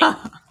thing.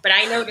 But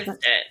I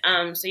noticed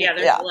it. So yeah,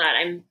 there's a lot.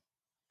 I'm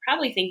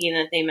probably thinking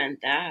that they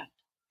meant that.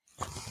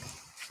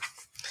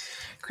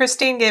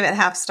 Christine gave it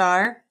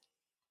half-star.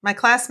 My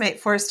classmate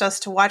forced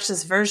us to watch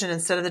this version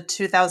instead of the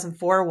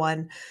 2004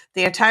 one.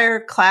 The entire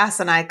class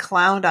and I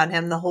clowned on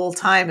him the whole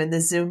time in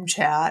the Zoom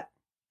chat.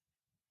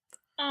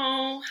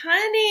 Oh,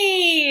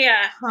 honey.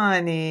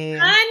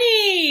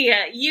 Honey,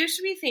 you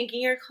should be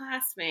thanking your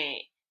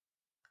classmate.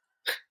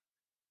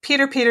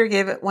 Peter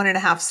gave it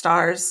 1.5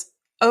 stars.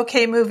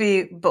 Okay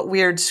movie, but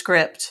weird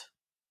script.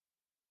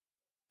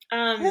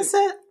 Is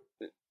it?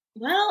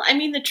 Well, I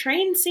mean, the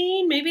train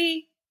scene,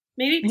 maybe.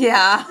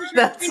 Yeah,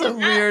 that's a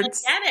weird. I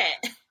get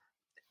it.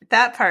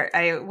 That part,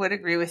 I would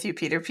agree with you,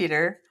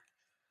 Peter.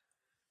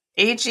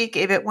 AG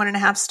gave it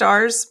 1.5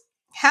 stars.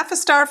 0.5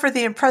 star for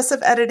the impressive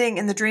editing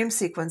and the dream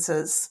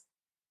sequences.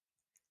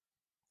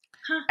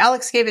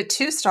 Alex gave it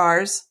 2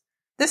 stars.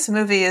 This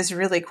movie is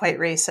really quite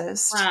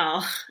racist.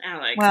 Wow,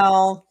 Alex.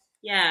 Well,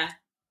 yeah.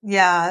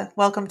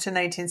 Welcome to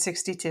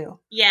 1962.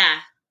 Yeah.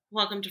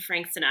 Welcome to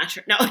Frank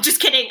Sinatra. No,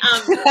 just kidding.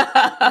 Frank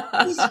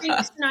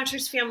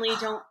Sinatra's family,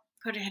 don't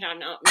put a hit on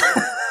no.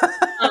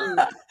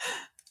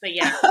 But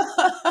yeah.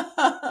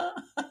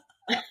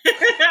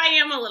 I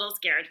am a little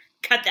scared.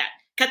 Cut that.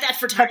 Cut that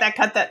for time.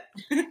 Cut that.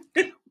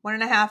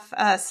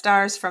 1.5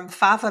 stars from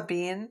Fava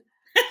Bean.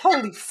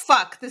 Holy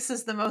fuck, this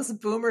is the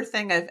most boomer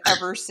thing I've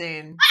ever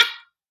seen.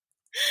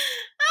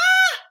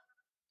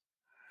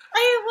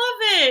 I love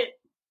it.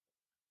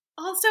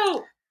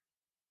 Also,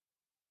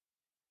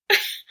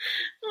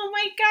 oh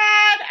my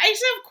God, I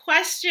just have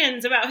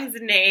questions about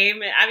his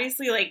name.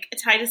 Obviously, like,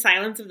 tied to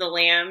Silence of the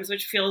Lambs,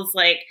 which feels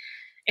like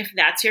if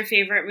that's your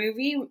favorite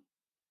movie,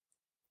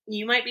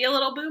 you might be a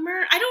little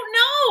boomer. I don't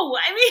know.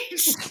 I mean,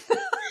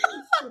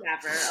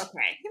 whatever.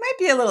 Okay. He might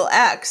be a little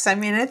X. I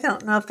mean, I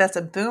don't know if that's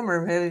a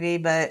boomer movie,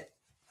 but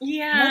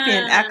yeah, it might be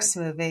an X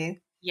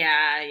movie.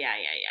 Yeah.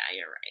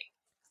 You're right.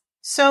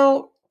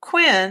 So,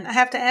 Quinn, I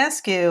have to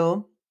ask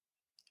you,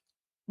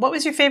 what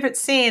was your favorite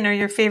scene or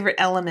your favorite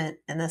element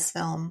in this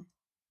film?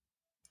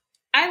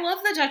 I love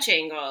the Dutch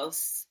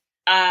angles.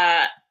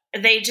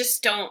 They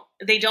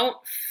don't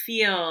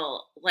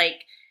feel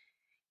like,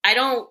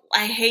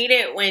 I hate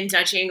it when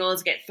Dutch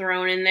angles get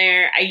thrown in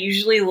there. I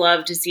usually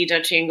love to see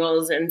Dutch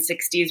angles in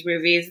 60s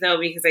movies, though,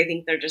 because I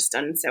think they're just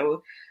done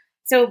so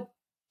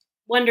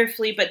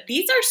wonderfully. But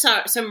these are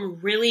some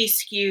really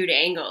skewed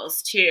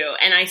angles, too.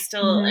 And I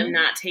still am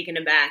not taken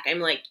aback. I'm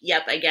like,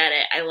 yep, I get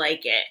it. I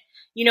like it.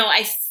 You know,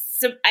 I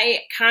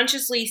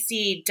consciously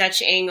see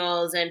Dutch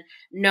angles and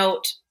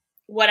note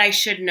what I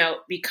should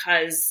note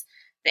because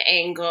the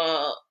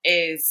angle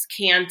is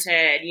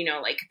canted, you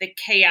know, like the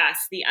chaos,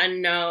 the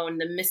unknown,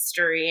 the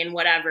mystery, and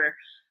whatever.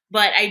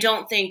 But I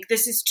don't think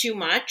this is too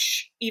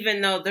much, even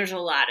though there's a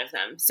lot of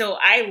them. So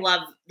I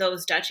love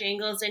those Dutch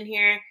angles in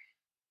here.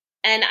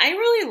 And I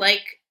really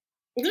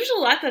there's a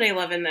lot that I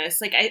love in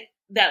this. Like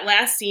that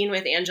last scene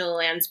with Angela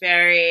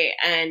Lansbury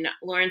and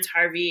Lawrence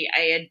Harvey,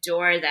 I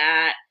adore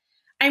that.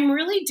 I'm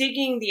really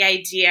digging the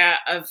idea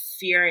of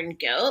fear and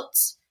guilt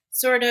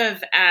sort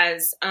of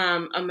as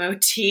a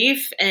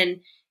motif,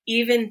 and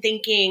even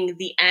thinking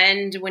the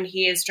end when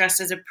he is dressed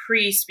as a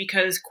priest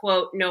because,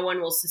 quote, no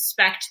one will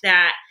suspect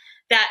that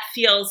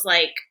feels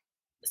like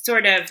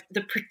sort of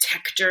the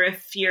protector of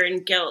fear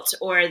and guilt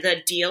or the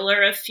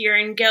dealer of fear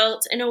and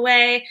guilt in a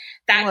way.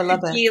 That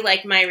could be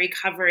like my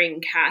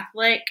recovering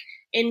Catholic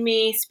in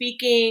me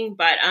speaking,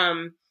 but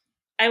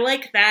I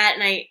like that,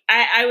 and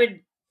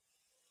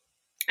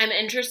I'm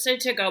interested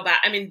to go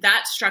back. I mean,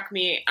 that struck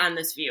me on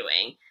this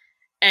viewing.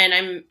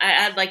 And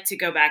I'd like to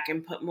go back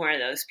and put more of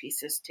those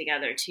pieces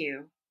together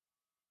too.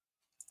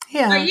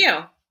 Yeah. How about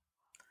you?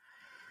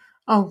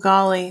 Oh,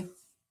 golly.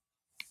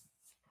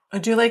 I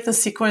do like the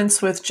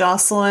sequence with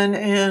Jocelyn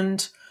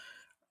and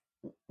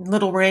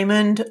little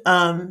Raymond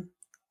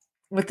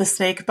with the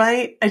snake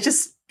bite. I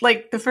just,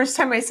 like, the first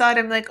time I saw it,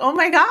 I'm like, oh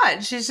my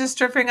God, she's just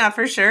stripping off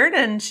her shirt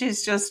and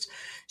she's just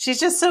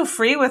so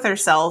free with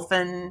herself,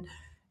 and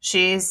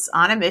she's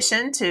on a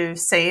mission to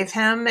save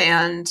him,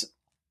 and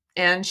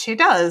she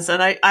does.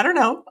 And I don't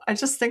know. I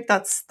just think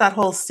that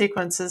whole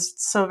sequence is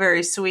so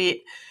very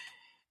sweet.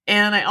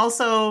 And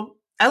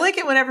I like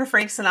it whenever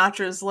Frank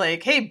Sinatra's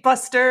like, hey,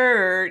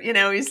 Buster, or, you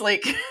know, he's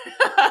like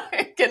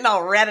getting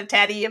all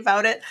rat-a-tatty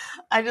about it.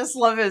 I just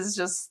love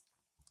his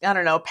I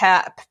don't know,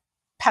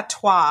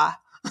 patois.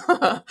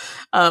 I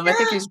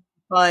think he's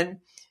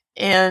fun.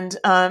 And,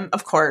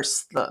 of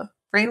course, the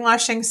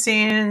brainwashing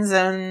scenes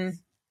and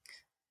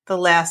the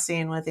last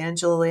scene with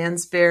Angela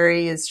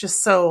Lansbury is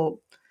just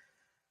so,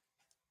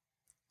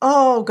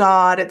 oh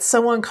God, it's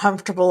so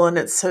uncomfortable and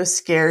it's so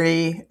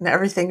scary and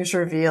everything's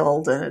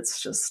revealed, and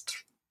it's just,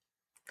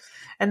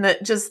 and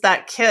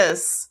that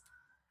kiss,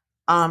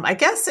 I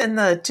guess in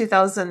the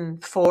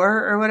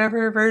 2004 or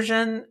whatever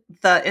version,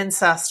 the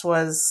incest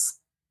was,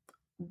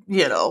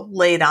 you know,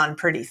 laid on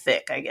pretty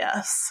thick, I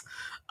guess,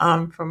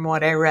 from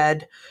what I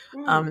read.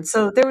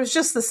 So there was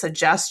just the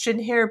suggestion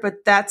here,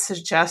 but that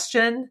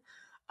suggestion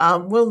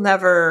will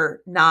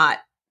never not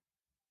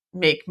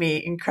make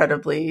me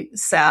incredibly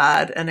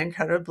sad and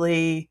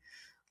incredibly,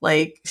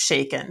 like,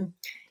 shaken,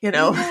 you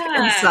know,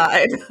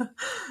 inside.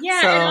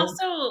 Yeah, and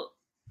also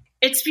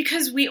it's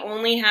because we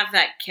only have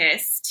that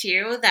kiss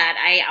too that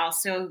I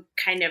also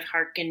kind of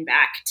hearken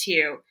back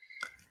to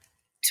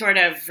sort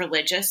of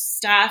religious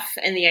stuff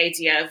and the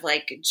idea of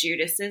like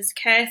Judas's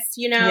kiss,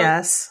 you know?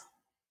 Yes.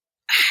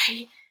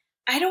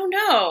 I don't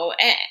know.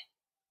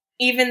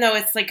 Even though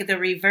it's like the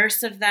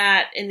reverse of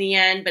that in the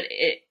end, but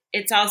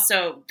it's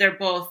also, they're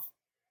both,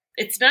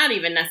 it's not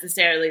even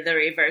necessarily the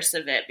reverse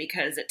of it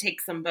because it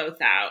takes them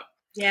both out.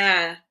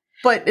 Yeah.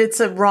 But it's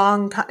a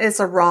wrong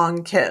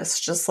kiss,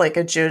 just like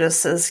a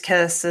Judas's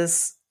kiss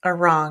is a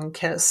wrong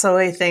kiss. So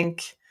I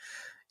think,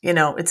 you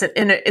know, it's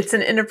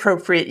an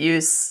inappropriate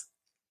use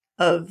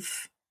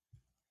of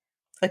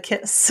a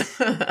kiss.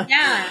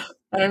 Yeah.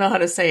 I don't know how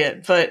to say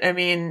it, but I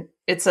mean,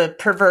 it's a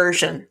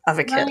perversion of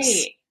a kiss.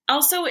 Right.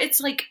 also it's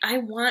like, I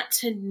want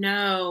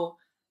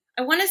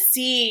to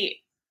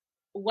see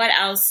what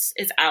else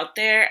is out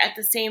there at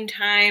the same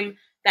time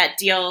that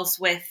deals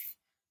with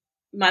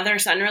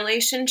mother-son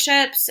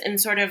relationships and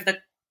sort of the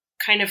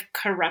kind of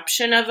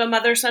corruption of a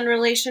mother-son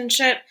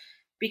relationship,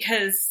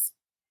 because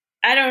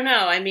I don't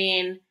know. I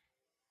mean,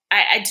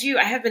 I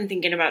have been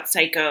thinking about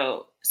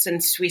Psycho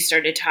since we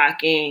started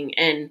talking,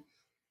 and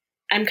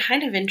I'm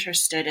kind of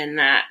interested in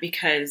that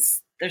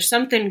because there's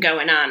something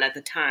going on at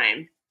the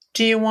time.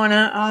 Do you want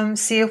to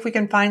see if we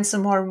can find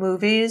some more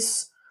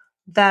movies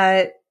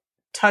that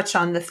touch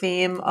on the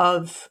theme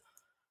of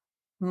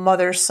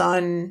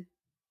mother-son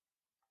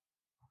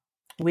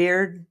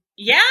weird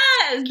Yeah,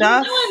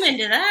 stuff I'm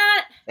into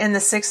that. In the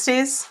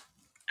 60s?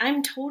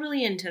 I'm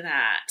totally into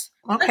that.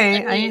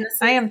 Okay,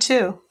 I am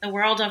too. The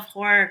World of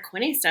Horror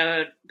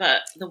Quinnisode,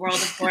 but the World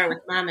of Horror with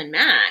Mom and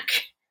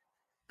Mac.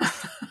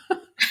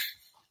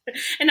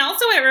 And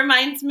also it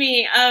reminds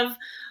me of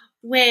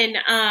when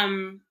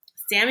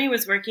Sammy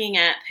was working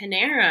at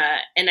Panera,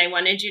 and I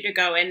wanted you to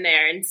go in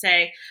there and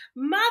say,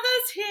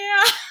 "Mother's here."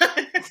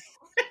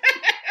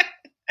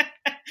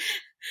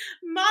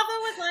 Mother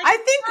was like, I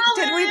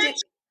think,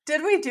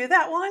 did we do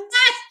that once?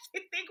 I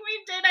think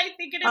we did. I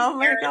think it is. Oh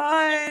my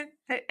God.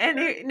 And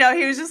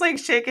he was just like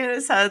shaking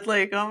his head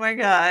like, oh my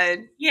God.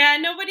 Yeah,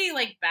 nobody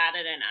like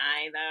batted an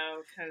eye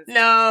though.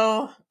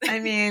 No, I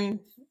mean.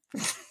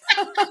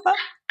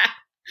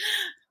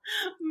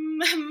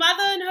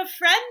 Mother and her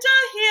friend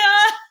are here.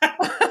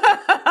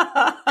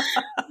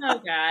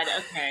 Oh God,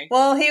 okay.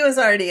 Well, he was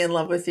already in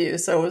love with you,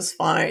 so it was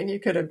fine. You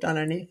could have done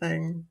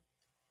anything.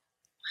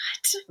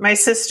 What? My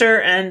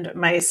sister and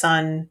my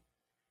son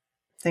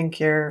think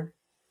you're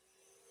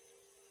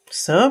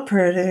so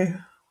pretty.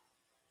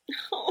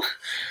 Oh,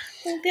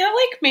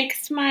 that like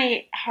makes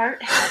my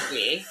heart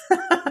happy.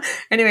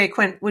 Anyway,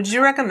 Quinn, would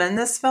you recommend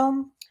this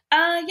film?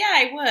 Yeah,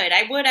 I would.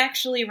 I would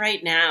actually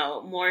right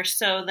now, more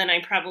so than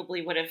I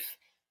probably would have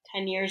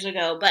 10 years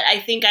ago. But I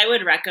think I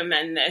would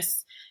recommend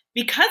this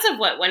because of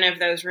what one of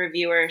those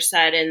reviewers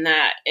said, in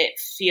that it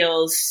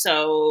feels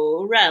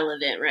so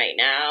relevant right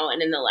now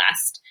and in the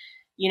last,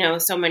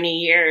 so many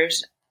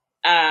years.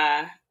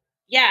 Yeah,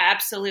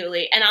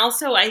 absolutely. And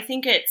also, I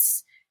think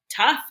it's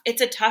tough.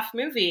 It's a tough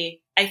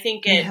movie. I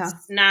think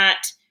it's not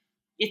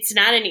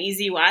an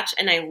easy watch,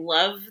 and I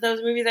love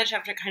those movies that you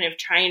have to kind of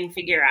try and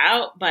figure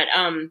out. But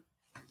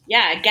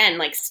yeah, again,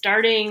 like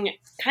starting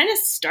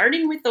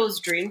with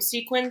those dream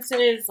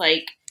sequences,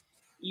 like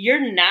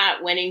you're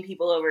not winning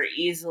people over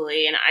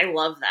easily, and I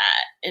love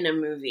that in a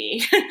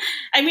movie.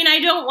 I mean, I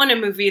don't want a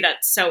movie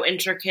that's so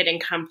intricate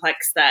and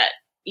complex that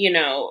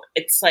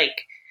it's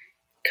like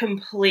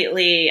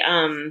completely.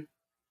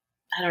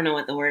 I don't know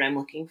what the word I'm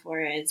looking for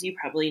is. You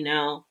probably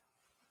know,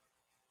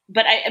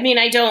 but I mean,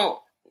 I don't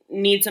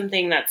need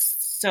something that's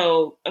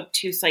so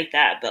obtuse like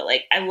that, but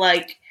like I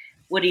like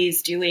what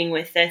he's doing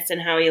with this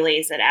and how he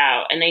lays it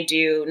out. And I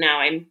do now,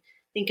 I'm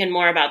thinking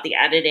more about the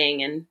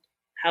editing and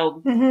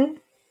how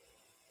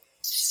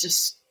it's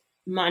just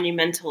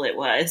monumental it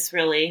was,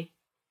 really,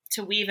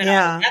 to weave it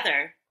all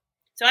together.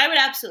 So I would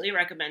absolutely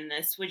recommend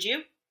this. Would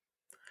you?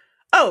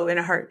 Oh, in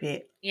a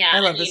heartbeat. Yeah. I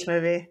love this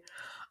movie.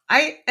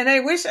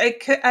 I wish I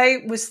could. I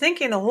was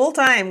thinking the whole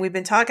time we've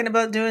been talking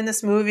about doing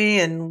this movie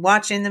and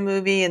watching the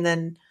movie, and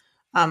then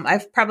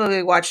I've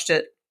probably watched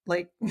it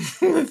like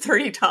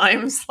 30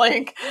 times,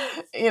 like,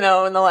 in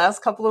the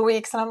last couple of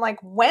weeks. And I'm like,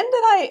 when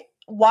did I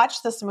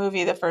watch this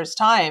movie the first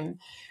time?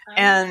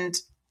 And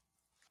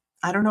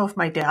I don't know if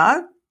my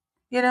dad,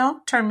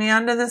 turned me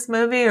on to this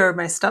movie, or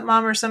my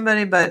stepmom or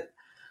somebody,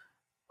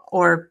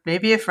 or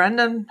maybe a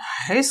friend in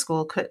high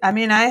school could. I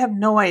mean, I have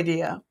no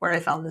idea where I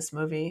found this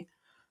movie.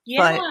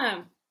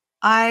 Yeah.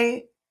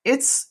 But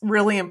it's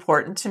really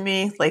important to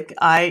me. Like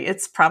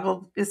it's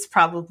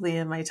probably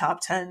in my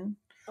top 10.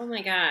 Oh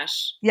my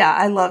gosh. Yeah,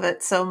 I love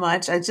it so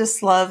much. I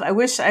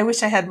wish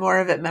I had more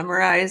of it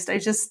memorized. I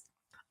just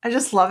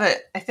love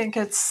it. I think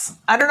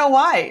I don't know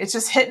why. It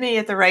just hit me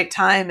at the right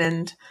time,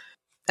 and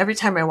every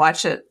time I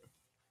watch it,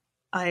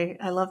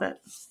 I love it.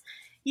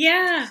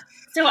 Yeah.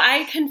 So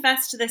I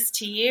confessed this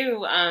to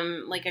you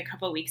like a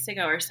couple of weeks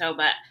ago or so,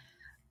 but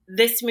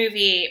this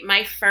movie,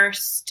 my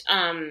first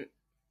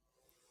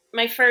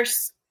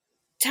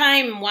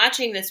time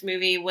watching this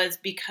movie was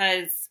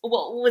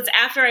was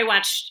after I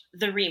watched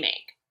the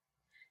remake.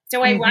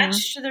 So I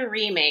watched the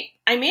remake.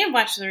 I may have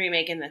watched the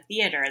remake in the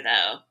theater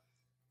though.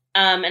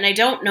 And I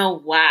don't know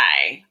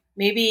why.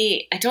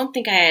 Maybe, I don't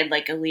think I had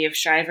like a Liev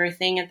Schreiber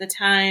thing at the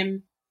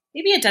time.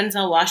 Maybe a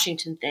Denzel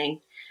Washington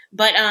thing.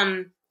 But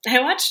I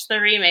watched the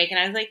remake and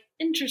I was like,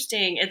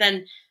 interesting. And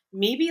then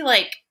maybe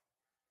like,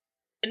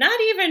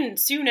 not even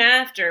soon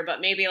after, but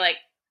maybe like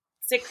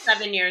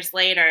 6-7 years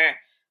later,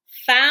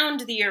 found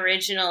the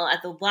original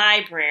at the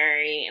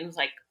library and was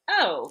like,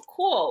 oh,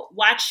 cool.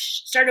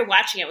 Started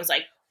watching it, was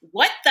like,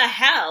 what the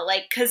hell?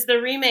 Like, because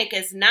the remake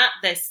is not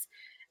this.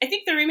 I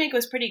think the remake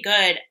was pretty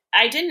good.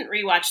 I didn't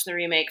rewatch the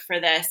remake for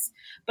this,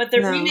 but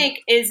the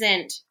remake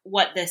isn't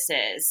what this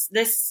is.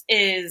 This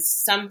is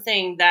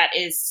something that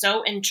is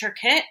so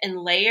intricate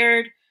and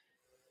layered.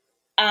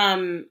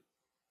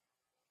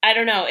 I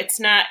don't know.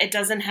 It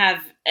doesn't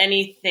have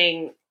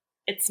anything.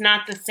 It's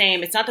not the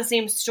same. It's not the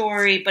same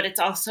story, but it's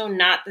also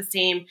not the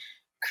same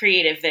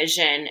creative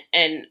vision.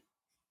 And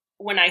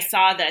when I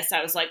saw this,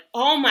 I was like,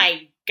 oh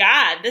my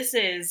God, this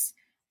is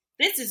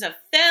a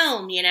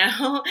film,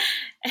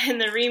 and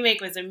the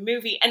remake was a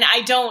movie. And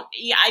I don't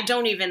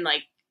even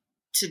like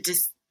to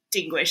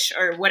distinguish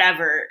or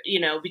whatever,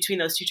 between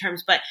those two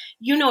terms, but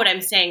you know what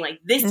I'm saying? Like,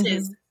 this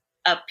is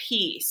a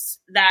piece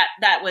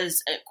that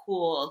was a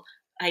cool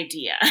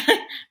idea.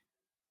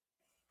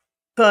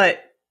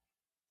 But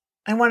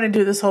I want to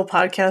do this whole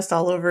podcast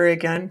all over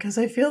again because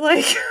I feel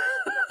like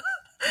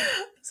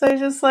so I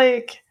just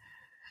like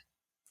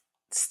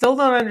still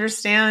don't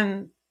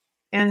understand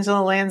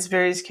Angela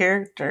Lansbury's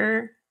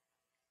character.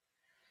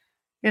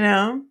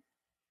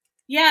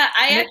 Yeah,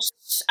 I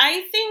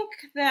think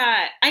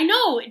that I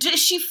know.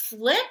 She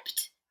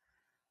flipped.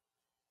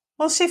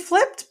 Well, she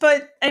flipped,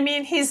 but I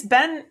mean, he's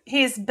been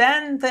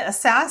the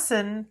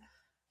assassin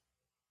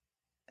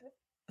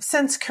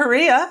since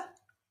Korea,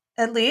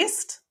 at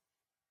least.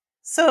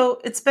 So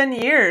it's been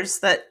years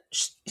that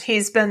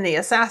he's been the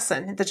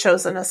assassin, the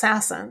chosen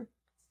assassin.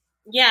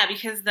 Yeah,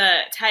 because the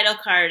title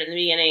card in the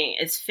beginning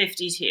is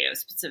 52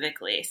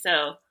 specifically.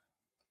 So,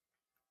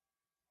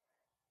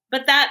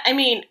 but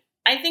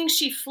I think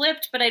she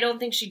flipped, but I don't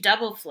think she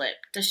double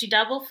flipped. Does she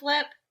double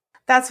flip?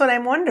 That's what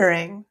I'm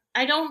wondering.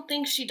 I don't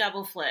think she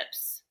double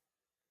flips.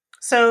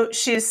 So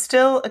she's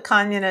still a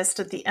communist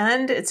at the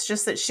end. It's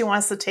just that she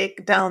wants to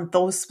take down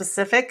those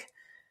specific,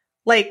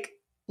 like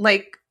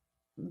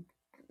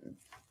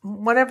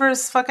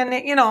whatever's fucking,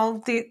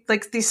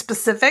 these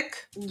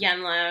specific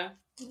Yenlo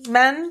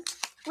men.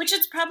 Which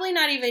is probably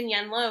not even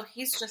Yenlo.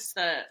 He's just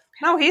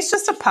he's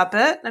just a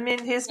puppet. I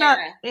mean, he's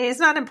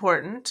not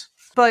important.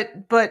 But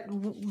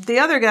the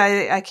other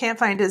guy, I can't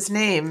find his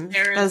name.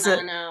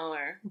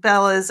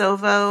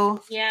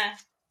 Belazovo. Yeah.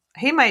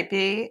 He might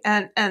be.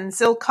 And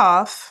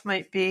Zilkov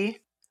might be.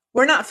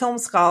 We're not film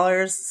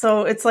scholars,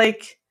 so it's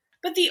like...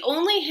 But the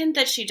only hint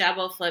that she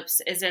double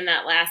flips is in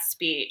that last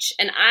speech.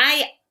 And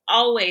I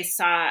always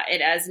saw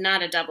it as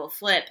not a double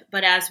flip,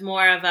 but as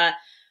more of a,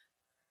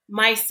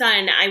 my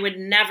son, I would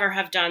never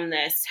have done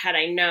this had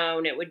I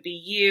known it would be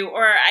you.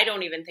 Or I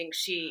don't even think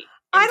she...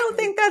 I don't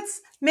think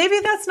maybe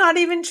that's not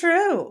even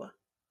true.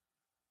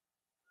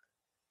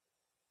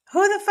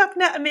 Who the fuck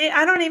I mean,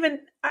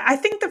 I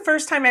think the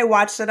first time I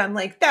watched it, I'm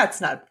like, that's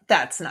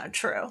not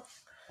true.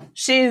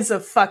 She's a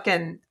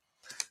fucking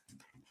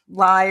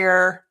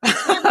liar.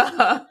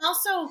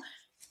 Also,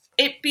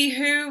 it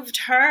behooved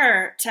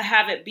her to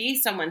have it be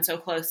someone so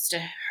close to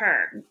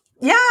her.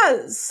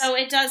 Yes. So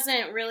it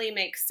doesn't really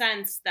make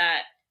sense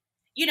that,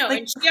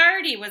 and she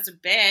already was a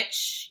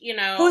bitch,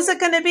 Who's it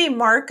going to be?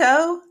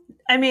 Marco?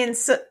 I mean,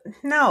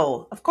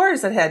 no, of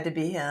course it had to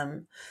be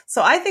him.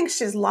 So I think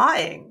she's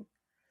lying.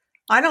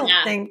 I don't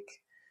think,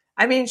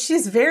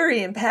 she's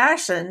very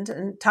impassioned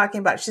and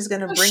talking about she's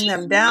going to bring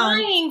them down.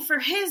 She's lying for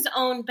his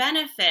own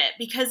benefit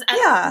because at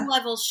some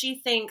level she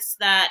thinks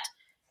that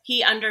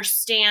he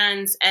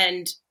understands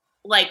and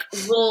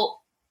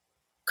will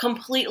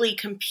completely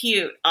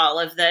compute all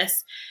of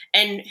this,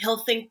 and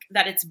he'll think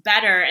that it's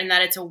better and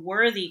that it's a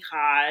worthy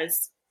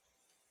cause.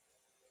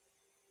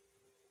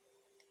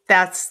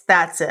 That's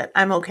it.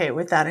 I'm okay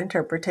with that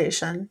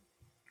interpretation.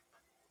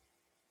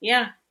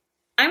 Yeah,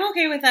 I'm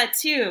okay with that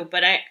too,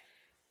 but I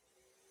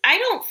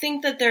don't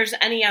think that there's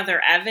any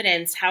other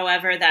evidence,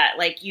 however,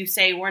 that you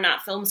say we're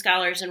not film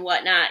scholars and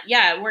whatnot.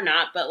 Yeah, we're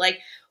not, but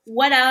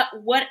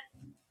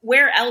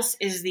where else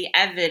is the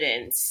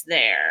evidence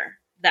there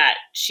that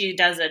she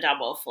does a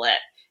double flip?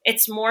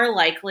 It's more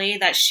likely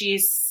that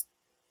she's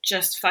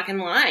just fucking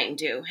lying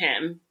to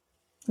him.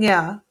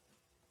 Yeah.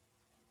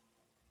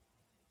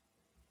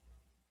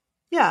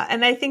 Yeah,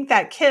 and I think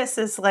that kiss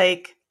is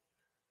like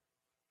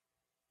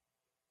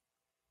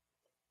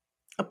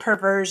a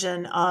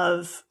perversion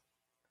of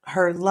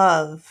her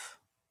love,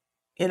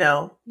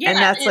 Yeah, and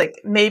that's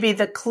maybe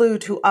the clue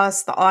to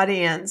us, the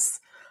audience,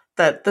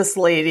 that this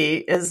lady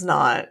is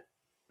not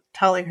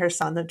telling her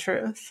son the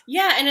truth.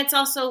 Yeah, and it's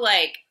also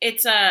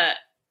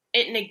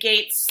it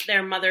negates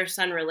their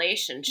mother-son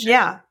relationship.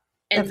 Yeah,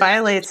 and it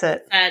violates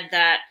it. Said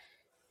that,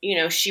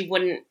 she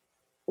wouldn't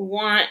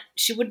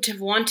have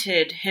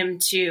wanted him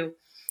to,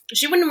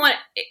 she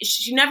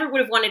never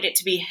would have wanted it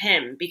to be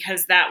him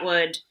because that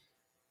would,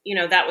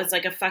 that was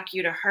like a fuck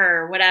you to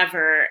her,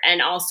 whatever.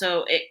 And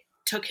also it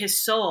took his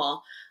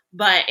soul.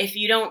 But if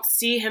you don't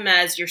see him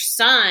as your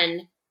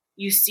son,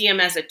 you see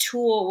him as a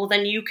tool, well,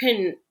 then you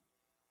can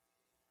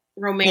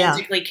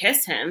romantically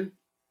kiss him.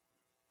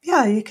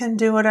 Yeah, you can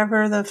do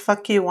whatever the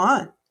fuck you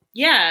want.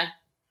 Yeah.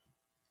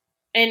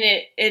 And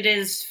it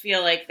is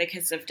feel like the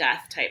kiss of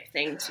death type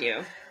thing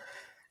too.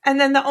 And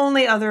then the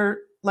only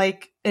other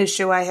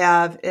issue I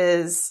have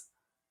is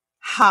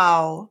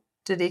how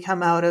did he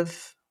come out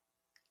of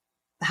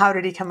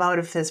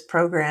his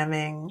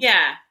programming?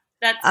 Yeah.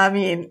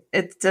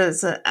 It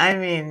doesn't,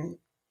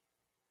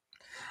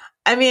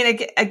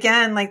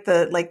 again, like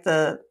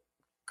the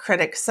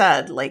critic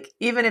said,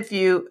 even if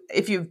you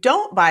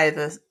don't buy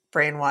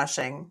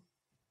brainwashing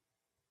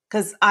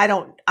because I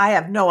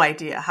have no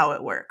idea how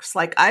it works.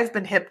 Like I've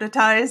been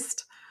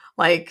hypnotized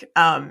like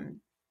on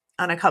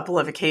a couple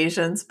of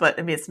occasions, but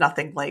I mean it's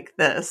nothing like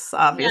this,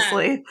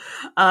 obviously.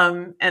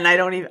 Yeah. And I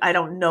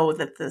don't know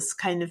that this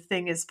kind of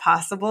thing is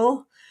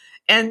possible.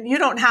 And you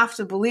don't have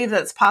to believe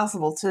that it's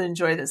possible to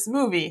enjoy this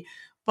movie,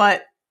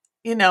 but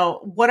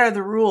what are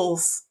the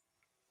rules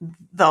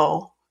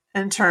though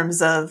in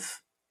terms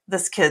of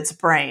this kid's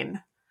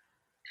brain?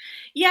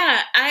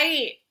 Yeah,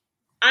 I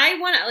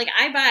want to, like,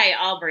 I buy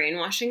all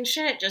brainwashing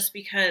shit just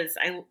because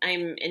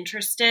I'm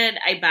interested.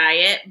 I buy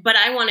it, but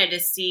I wanted to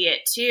see it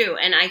too.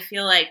 And I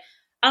feel like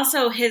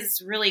also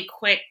his really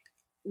quick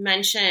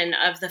mention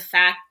of the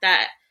fact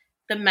that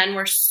the men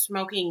were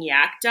smoking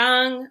yak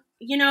dung,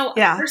 yeah.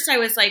 At first I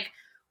was like,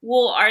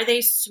 well, are they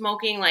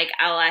smoking like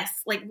LS?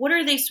 Like, what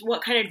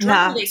kind of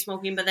drug are they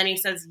smoking? But then he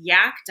says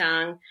yak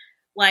dung,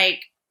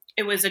 like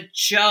it was a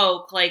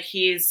joke. Like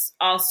he's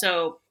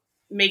also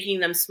making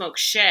them smoke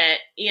shit,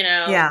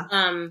 Yeah.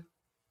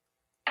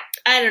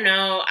 I don't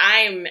know.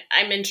 I'm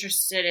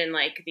interested in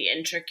like the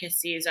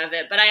intricacies of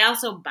it, but I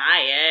also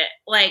buy it.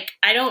 Like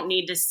I don't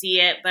need to see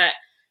it, but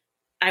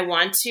I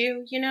want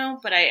to,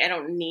 but I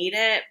don't need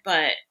it.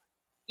 But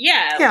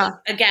yeah.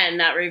 Again,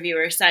 that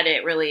reviewer said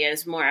it really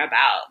is more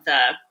about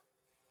the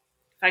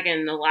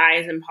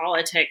lies and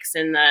politics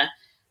and the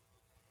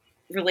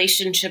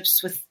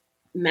relationships with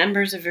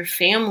members of your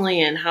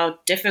family and how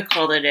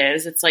difficult it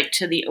is. It's like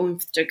to the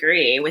nth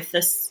degree with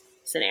this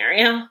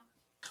scenario.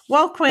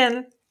 Well,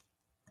 Quinn,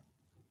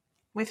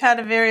 we've had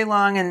a very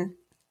long and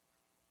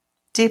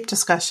deep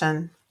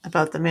discussion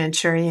about the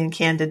Manchurian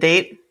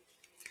Candidate,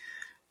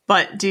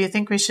 but do you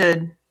think we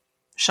should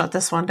shut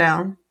this one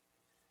down?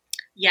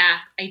 Yeah,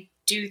 I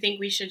do think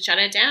we should shut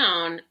it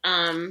down.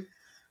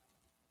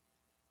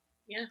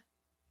 Yeah.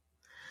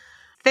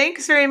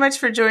 Thanks very much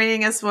for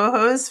joining us,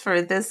 WOHOs,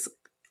 for this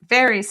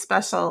very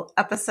special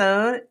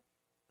episode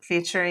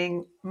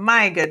featuring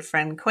my good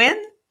friend Quinn.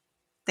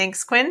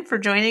 Thanks, Quinn, for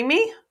joining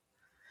me.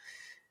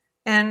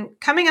 And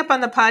coming up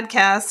on the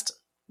podcast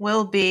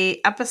will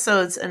be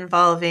episodes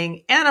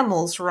involving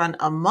animals run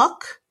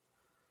amok,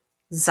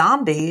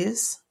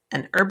 zombies,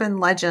 and urban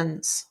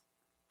legends.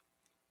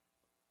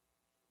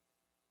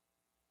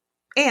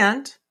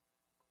 And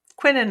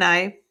Quinn and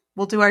I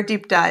will do our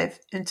deep dive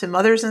into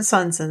mothers and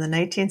sons in the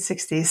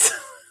 1960s.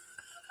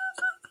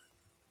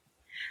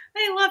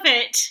 I love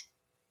it.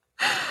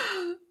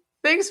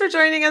 Thanks for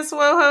joining us,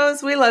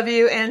 WOHOs. We love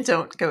you, and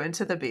don't go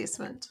into the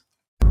basement.